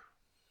sure.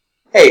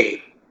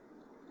 Hey,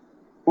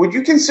 would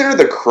you consider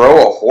The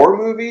Crow a horror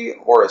movie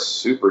or a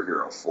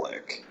superhero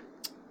flick?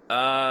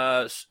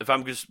 If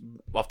I'm just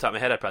off the top of my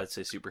head, I'd probably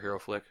say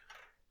superhero flick.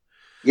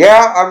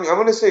 Yeah, I'm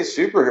going to say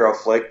superhero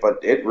flick, but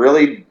it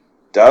really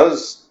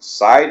does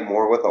side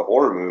more with a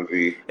horror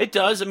movie. It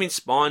does. I mean,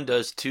 Spawn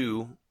does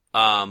too.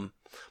 But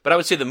I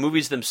would say the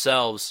movies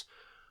themselves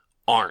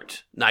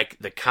aren't. Like,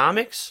 the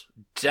comics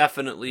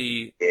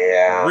definitely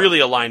really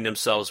aligned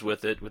themselves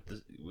with it, with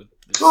the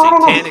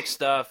satanic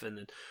stuff, and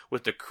then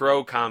with the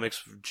Crow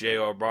comics,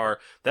 J.R. Barr,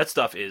 that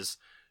stuff is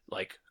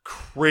like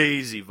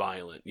crazy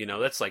violent.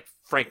 That's like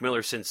Frank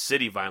Miller Sin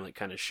City violent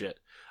kind of shit.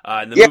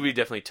 And the movie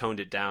definitely toned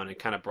it down and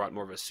kind of brought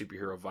more of a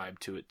superhero vibe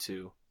to it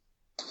too.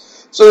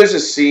 So there's a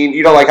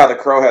scene, like how the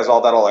Crow has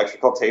all that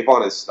electrical tape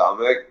on his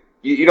stomach?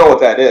 You know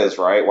what that is,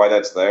 right? Why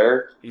that's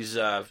there? He's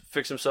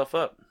fixed himself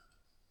up.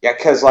 Yeah,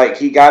 because like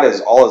he got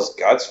all his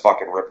guts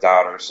fucking ripped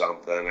out or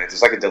something.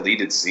 It's like a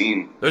deleted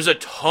scene. There's a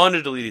ton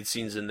of deleted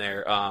scenes in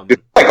there.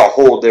 It's like a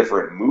whole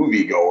different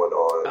movie going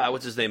on.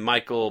 What's his name?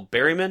 Michael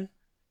Berryman?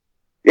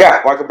 Yeah,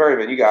 Michael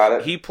Berryman. You got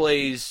it. He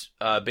plays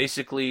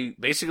basically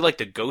like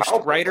the Ghost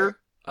Rider.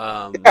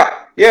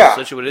 Yeah.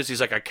 Essentially what it is.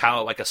 He's like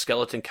a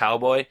skeleton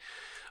cowboy.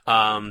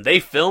 They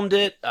filmed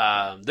it.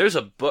 There's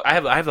a book. I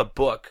have a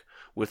book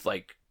with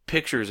like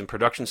pictures and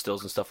production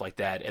stills and stuff like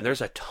that. And there's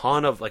a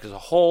ton of there's a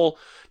whole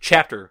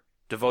chapter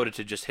devoted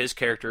to just his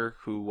character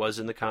who was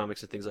in the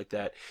comics and things like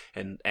that,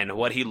 and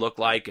what he looked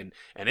like, and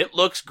it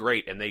looks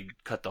great. And they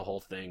cut the whole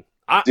thing.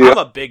 I'm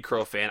a big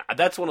Crow fan.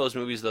 That's one of those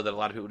movies though that a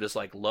lot of people just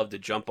like love to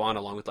jump on,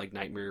 along with like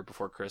Nightmare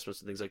Before Christmas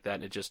and things like that.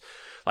 And it just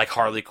like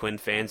Harley Quinn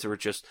fans who are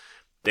just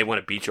they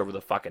want to beat you over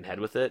the fucking head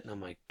with it. And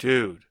I'm like,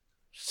 dude,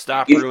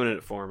 stop ruining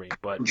it for me.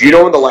 But do you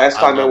know when the last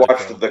time I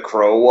watched The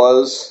Crow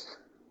was?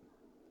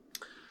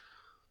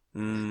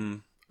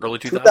 Early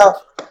 2000s?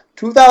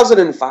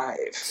 2005.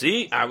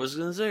 See, I was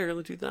going to say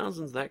early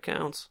 2000s. That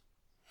counts.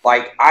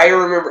 Like, I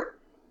remember...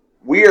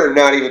 We are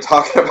not even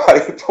talking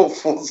about April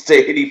Fool's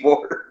Day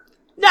anymore.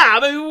 Nah,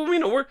 but,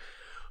 we're...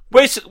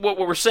 What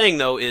we're saying,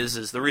 though,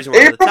 is the reason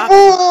we're April on the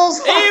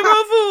Fools!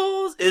 April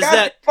Fools! Is God,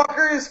 that...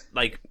 fuckers!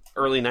 Like,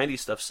 early 90s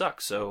stuff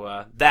sucks.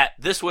 So,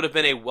 this would have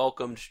been a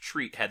welcomed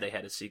treat had they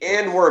had a sequel.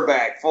 And we're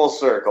back. Full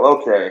circle.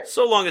 Okay.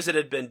 So long as it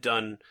had been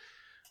done...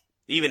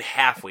 even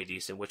halfway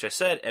decent, which I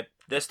said at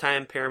this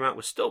time Paramount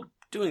was still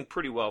doing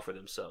pretty well for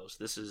themselves.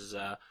 This is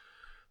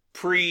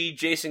pre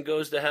Jason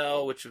Goes to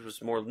Hell, which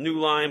was more New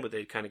Line, but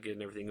they'd kind of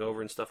getting everything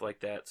over and stuff like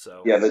that.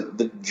 So yeah,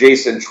 the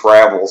Jason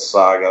Travel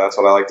Saga, that's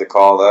what I like to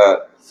call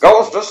that.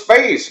 Goes to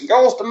space,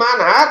 goes to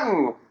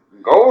Manhattan,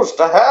 goes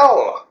to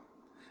hell.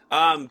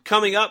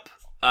 Coming up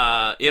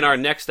in our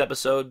next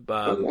episode,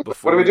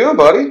 what are we doing,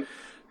 buddy?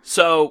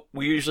 So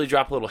we usually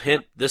drop a little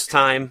hint. This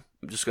time,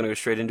 I'm just going to go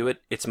straight into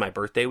it. It's my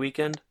birthday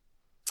weekend.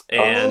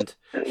 And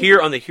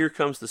here on the Here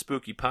Comes the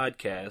Spooky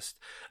podcast,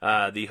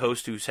 the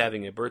host who's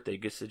having a birthday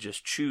gets to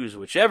just choose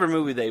whichever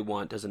movie they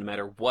want, doesn't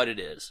matter what it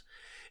is.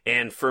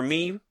 And for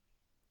me,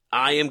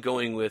 I am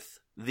going with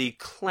the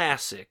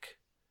classic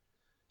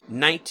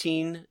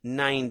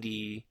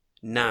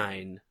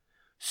 1999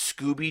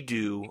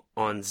 Scooby-Doo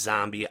on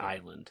Zombie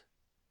Island.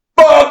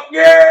 Fuck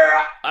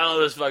yeah! I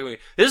love this fucking movie.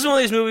 This is one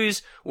of these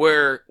movies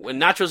where when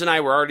Nachos and I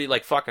were already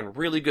like fucking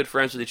really good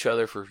friends with each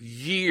other for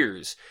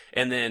years,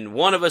 and then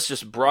one of us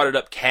just brought it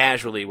up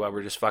casually while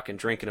we're just fucking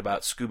drinking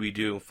about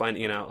Scooby-Doo and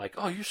finding out like,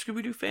 oh, you're a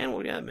Scooby-Doo fan?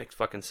 Well, yeah, that makes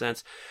fucking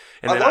sense.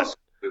 And then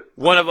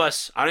one of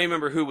us, I don't even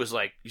remember who, was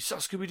like, you saw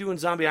Scooby-Doo on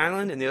Zombie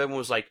Island? And the other one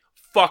was like,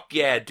 fuck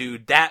yeah,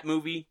 dude, that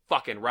movie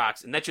fucking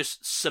rocks. And that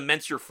just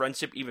cements your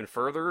friendship even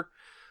further.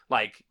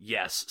 Like,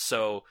 yes,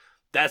 so...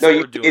 That's what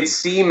we're doing. It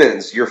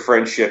cements your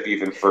friendship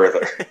even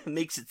further.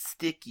 Makes it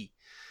sticky.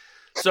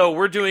 So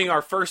we're doing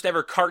our first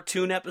ever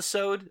cartoon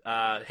episode.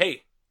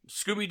 Hey,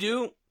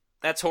 Scooby-Doo,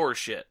 that's horror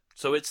shit.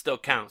 So it still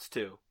counts,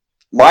 too.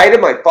 Lie to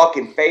my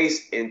fucking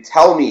face and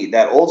tell me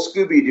that old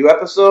Scooby-Doo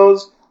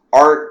episodes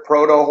aren't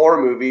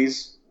proto-horror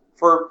movies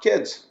for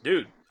kids.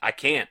 Dude, I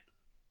can't.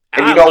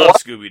 And I love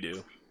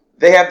Scooby-Doo.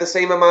 They have the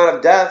same amount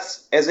of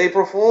deaths as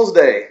April Fool's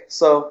Day.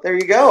 So there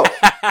you go.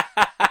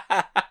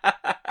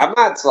 I'm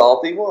not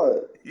salty.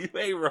 What? You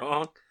ain't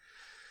wrong.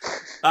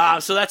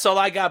 So that's all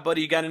I got,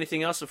 buddy. You got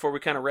anything else before we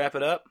kind of wrap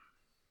it up?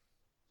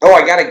 Oh,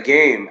 I got a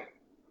game.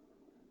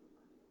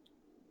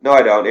 No,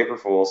 I don't. April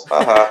Fools.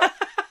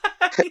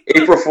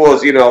 April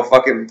Fools,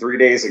 fucking 3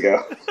 days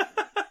ago.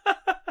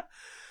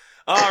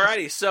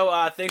 Alrighty,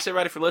 so thanks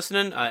everybody for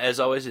listening. As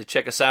always,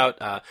 check us out.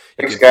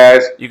 Thanks,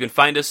 guys. You can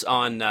find us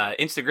on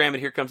Instagram at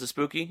Here Comes the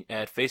Spooky,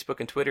 at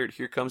Facebook and Twitter at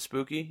Here Comes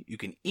Spooky. You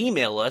can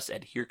email us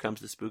at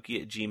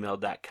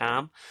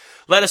herecomesthespooky@gmail.com.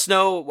 Let us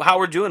know how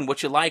we're doing,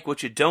 what you like,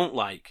 what you don't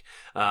like.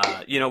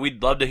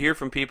 We'd love to hear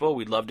from people.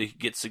 We'd love to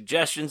get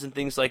suggestions and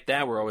things like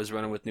that. We're always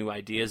running with new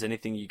ideas.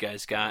 Anything you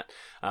guys got.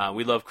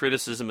 We love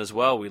criticism as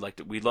well.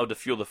 We'd love to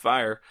fuel the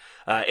fire.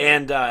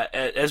 And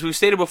as we've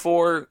stated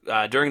before,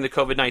 during the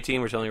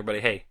COVID-19, we're telling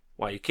everybody, hey,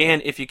 while you can,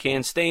 if you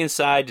can, stay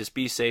inside. Just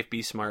be safe,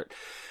 be smart.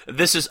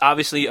 This is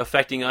obviously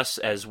affecting us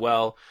as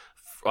well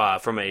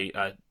from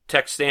a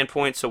tech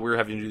standpoint, so we're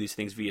having to do these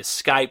things via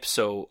Skype,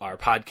 so our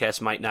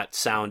podcast might not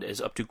sound as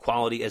up to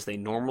quality as they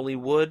normally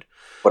would.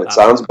 But it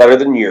sounds better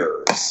than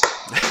yours.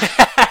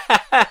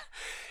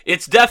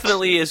 It's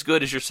definitely as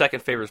good as your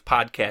second favorite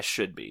podcast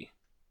should be.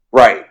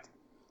 Right.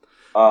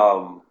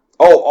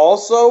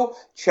 Also,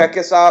 check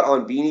us out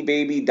on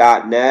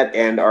BeanieBaby.net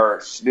and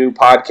our new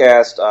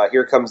podcast,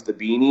 Here Comes the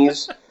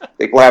Beanies. I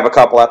think we'll have a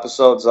couple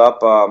episodes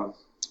up,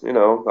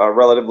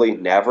 relatively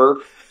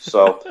never.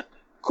 So,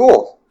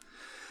 cool.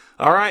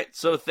 All right.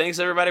 So, thanks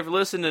everybody for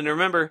listening. And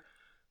remember,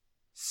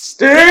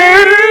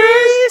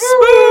 stay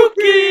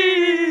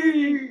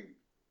spooky!